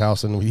said, Coach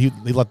Houston. He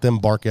let them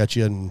bark at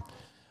you and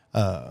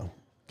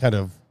kind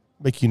of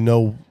make you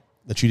know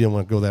that you didn't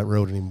want to go that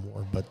road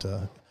anymore. But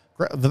the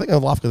thing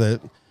of Hlafka, that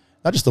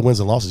not just the wins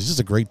and losses, he's just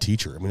a great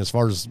teacher. I mean, as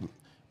far as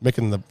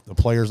making the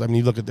players. I mean,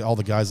 you look at all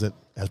the guys that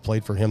has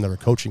played for him that are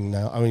coaching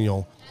now. I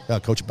mean,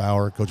 Coach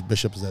Bauer, Coach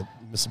Bishop's at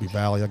Mississippi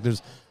Valley. Like,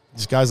 there's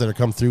these guys that are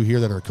come through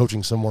here that are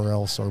coaching somewhere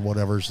else or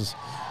whatever. He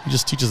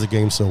just teaches the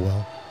game so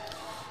well.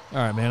 All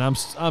right, man. I'm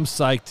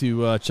psyched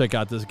to check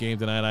out this game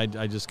tonight.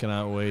 I just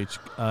cannot wait.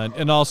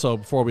 And also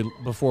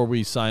before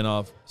we sign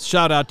off,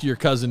 shout out to your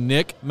cousin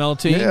Nick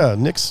Mellenthin. Yeah,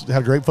 Nick's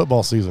had a great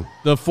football season.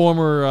 The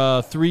former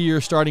 3-year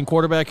starting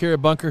quarterback here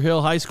at Bunker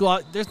Hill High School.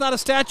 There's not a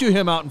statue of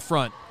him out in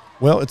front.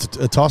 Well, it's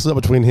a toss-up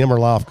between him or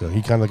Hlafka.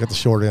 He kind of got the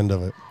short end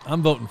of it.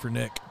 I'm voting for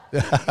Nick.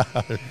 There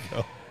you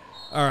go.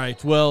 All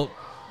right. Well,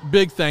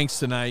 big thanks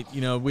tonight.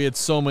 You know, we had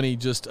so many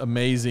just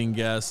amazing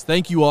guests.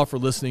 Thank you all for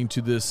listening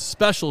to this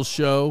special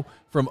show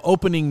from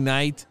opening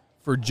night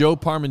for Joe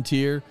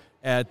Parmentier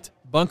at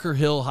Bunker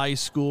Hill High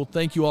School.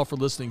 Thank you all for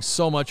listening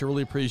so much. I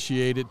really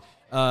appreciate it.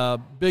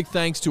 Big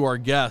thanks to our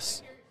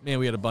guests. Man,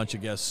 we had a bunch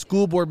of guests.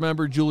 School board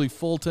member Julie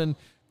Fulton,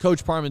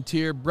 Coach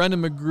Parmentier,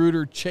 Brendan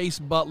Magruder, Chase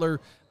Butler,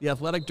 the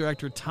athletic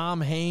director Tom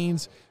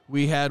Haynes.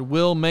 We had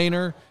Will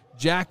Manar,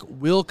 Jack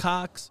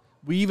Wilcox.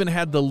 We even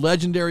had the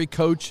legendary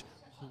Coach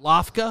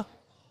Hlafka,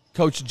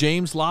 Coach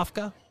James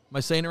Hlafka. Am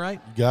I saying it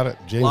right? You got it,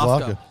 James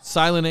Hlafka.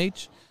 Silent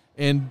H.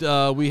 And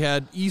we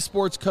had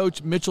esports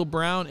coach Mitchell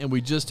Brown, and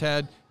we just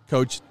had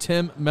Coach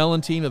Tim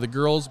Mellenthin of the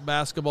girls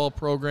basketball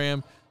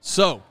program.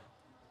 So,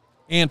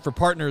 and for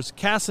partners,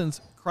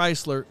 Cassens,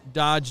 Chrysler,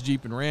 Dodge,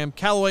 Jeep, and Ram,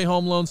 Callaway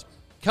Home Loans,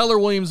 Keller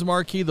Williams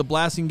Marquee, the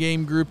Blasting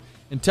Game Group,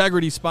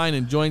 Integrity Spine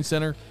and Joint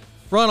Center,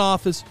 Front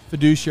Office,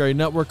 Fiduciary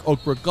Network,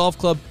 Oakbrook Golf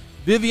Club,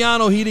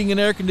 Viviano Heating and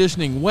Air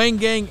Conditioning, Wang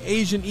Gang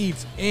Asian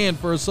Eats, and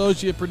for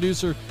associate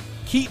producer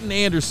Keaton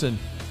Anderson.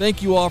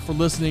 Thank you all for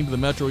listening to the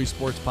Metro East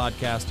Sports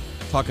Podcast,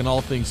 talking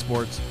all things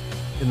sports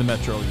in the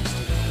Metro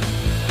East.